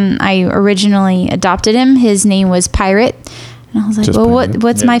when I originally adopted him, his name was Pirate. And I was like, Just well, Pirate?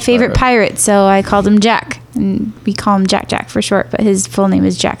 what's Yeah, my just favorite Pirate. pirate? So I called him Jack, and we call him Jack for short. But his full name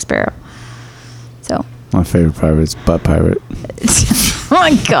is Jack Sparrow. So, My favorite pirate's Butt Pirate. oh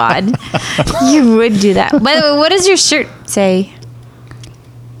my God, you would do that. By the way, what does your shirt say?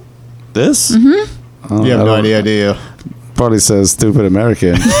 This? Mm-hmm. Oh, You have I no don't- idea, do you? Probably says stupid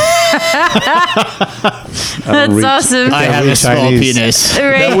American. That's awesome. I have read a small Chinese. penis.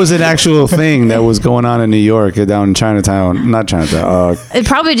 Right. That was an actual thing that was going on in New York, down in Chinatown. Not Chinatown. It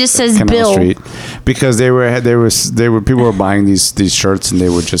probably just says Canal Bill. Street, because they were people were buying these shirts, and they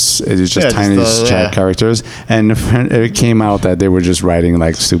were just it was just Yeah, tiny just the- chat yeah. characters, and it came out that they were just writing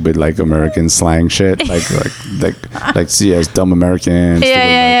like stupid like American slang shit, like CS dumb American, stupid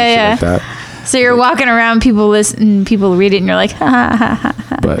American shit like that. So you're walking around, people listen, people read it, and you're like, ha ha ha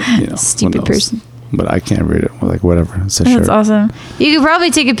ha. But you know, who Stupid knows? person. But I can't read it. Like whatever, it's a That's shirt. awesome. You could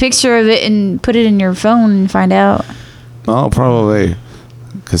probably take a picture of it and put it in your phone and find out. Oh, probably.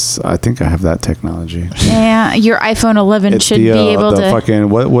 Because I think I have that technology. Yeah, your iPhone 11 It's should the, be able the to. fucking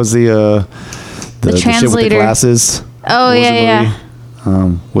what was the shit with the translator. glasses? Oh, What was yeah, the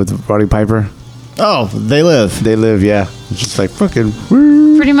movie? With Roddy Piper. Oh, they live. They live, yeah. It's just like fucking.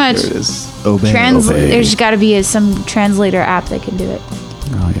 Pretty much. There it is. Obey. There's got to be some translator app that can do it.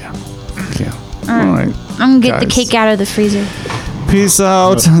 Oh yeah. Yeah. All right. I'm gonna get the Guys. cake out of the freezer. Peace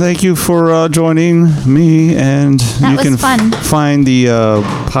out. Thank you for joining me, and That you was can fun. find the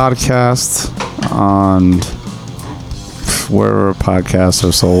podcast on wherever podcasts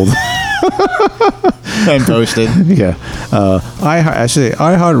are sold. And posted. Yeah,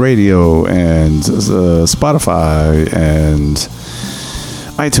 iHeartRadio and Spotify and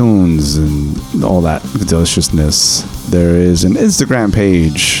iTunes and all that deliciousness. There is an Instagram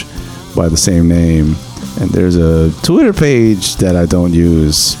page by the same name, And there's a Twitter page that I don't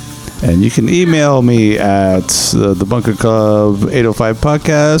use. And you can email me at the Bunker Club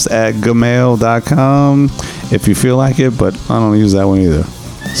 805podcast at gmail.com if you feel like it, but I don't use that one either.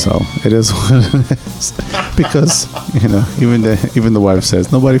 So it is what it is. Because, you know, even the wife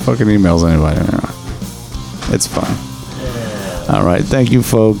says, nobody fucking emails anybody. It's fine. All right. Thank you,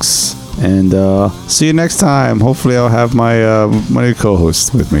 folks. And see you next time. Hopefully I'll have my my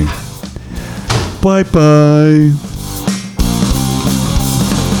co-host with me. Bye-bye.